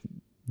hole which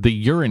the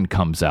urine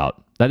comes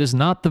out. That is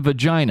not the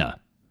vagina.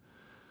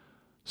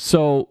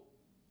 So,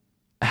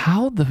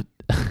 how did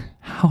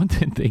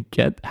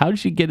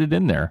she get it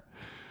in there?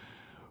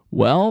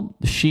 Well,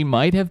 she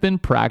might have been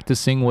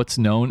practicing what's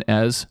known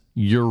as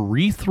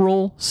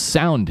urethral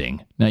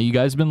sounding. Now, you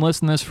guys have been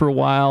listening to this for a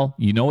while.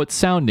 You know what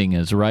sounding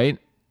is, right?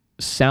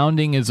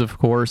 Sounding is, of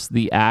course,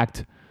 the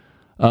act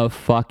of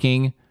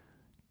fucking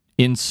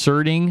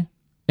inserting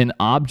an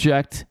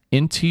object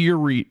into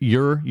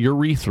your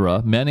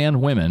urethra, men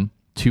and women,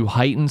 to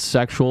heighten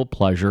sexual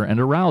pleasure and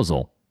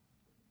arousal.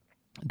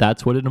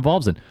 That's what it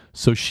involves in.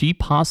 So she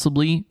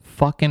possibly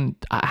fucking...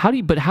 How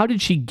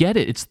did she get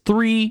it? It's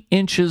 3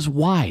 inches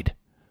wide.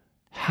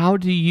 How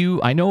do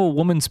you... I know a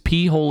woman's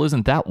pee hole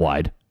isn't that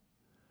wide.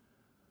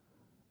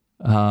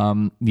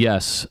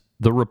 Yes,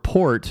 the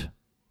report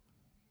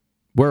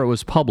where it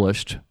was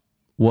published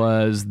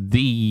was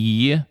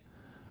the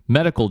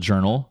medical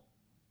journal.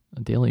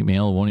 Daily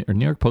Mail or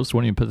New York Post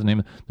won't even put the name.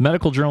 The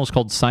medical journal is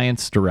called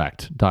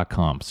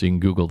ScienceDirect.com, so you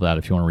can Google that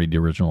if you want to read the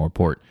original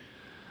report.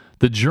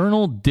 The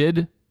journal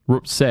did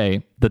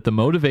say that the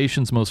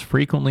motivations most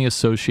frequently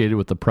associated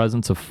with the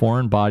presence of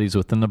foreign bodies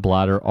within the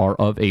bladder are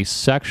of a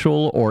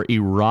sexual or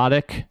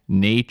erotic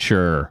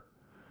nature.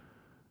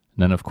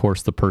 And then, of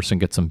course, the person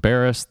gets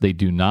embarrassed. They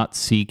do not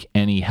seek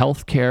any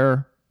health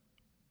care.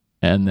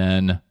 And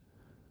then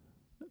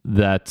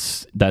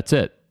that's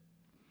it.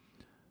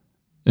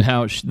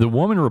 Now, the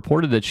woman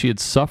reported that she had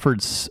suffered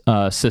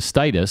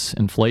cystitis,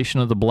 inflammation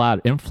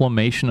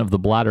of the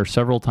bladder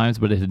several times,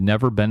 but it had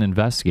never been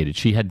investigated.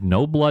 She had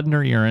no blood in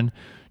her urine,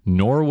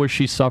 nor was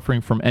she suffering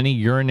from any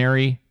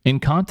urinary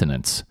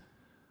incontinence.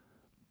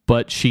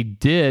 But she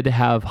did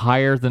have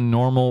higher than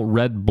normal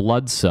red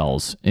blood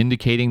cells,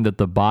 indicating that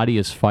the body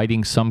is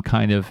fighting some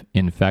kind of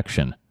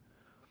infection.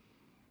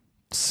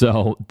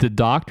 So the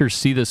doctors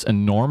see this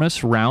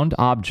enormous round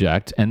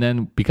object, and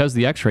then because of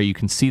the x-ray, you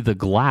can see the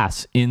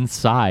glass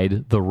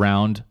inside the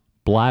round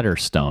bladder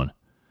stone.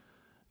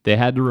 They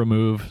had to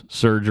remove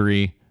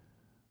surgery,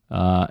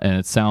 and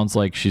it sounds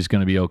like she's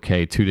going to be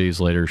okay. 2 days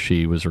later,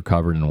 she was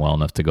recovered and well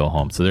enough to go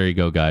home. So there you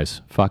go,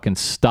 guys. Fucking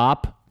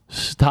stop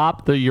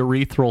the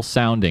urethral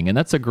sounding. And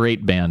that's a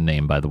great band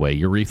name, by the way,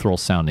 urethral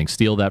sounding.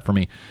 Steal that from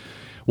me.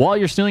 While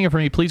you're stealing it from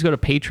me, please go to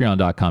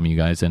patreon.com, you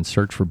guys, and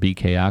search for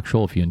BK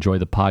Actual. If you enjoy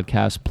the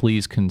podcast,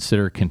 please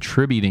consider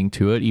contributing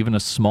to it. Even a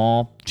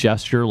small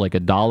gesture like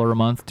 $1 a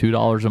month,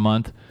 $2 a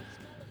month,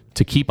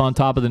 to keep on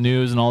top of the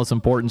news and all this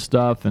important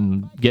stuff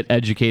and get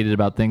educated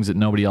about things that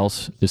nobody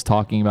else is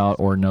talking about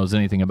or knows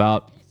anything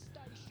about.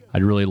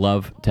 I'd really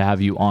love to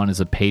have you on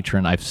as a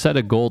patron. I've set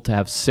a goal to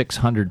have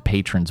 600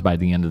 patrons by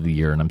the end of the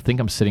year, and I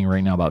think I'm sitting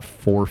right now about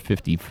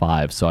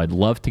 455. So I'd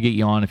love to get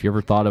you on. If you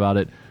ever thought about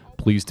it,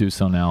 please do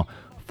so now.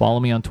 Follow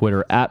me on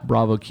Twitter at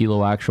Bravo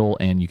Kilo Actual,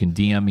 and you can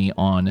DM me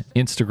on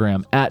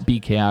Instagram at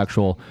BK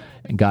Actual.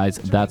 And guys,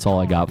 that's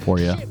all I got for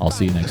you. I'll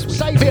see you next week.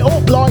 Save it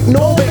up like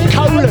Norbit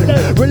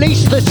Colon.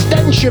 Release the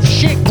stench of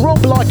shit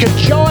grub like a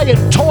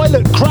giant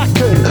toilet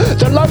kraken.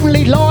 The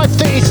lonely life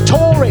that is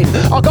touring.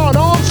 I got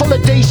an armful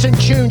of decent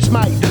tunes,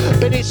 mate,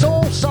 but it's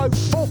all so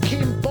fucking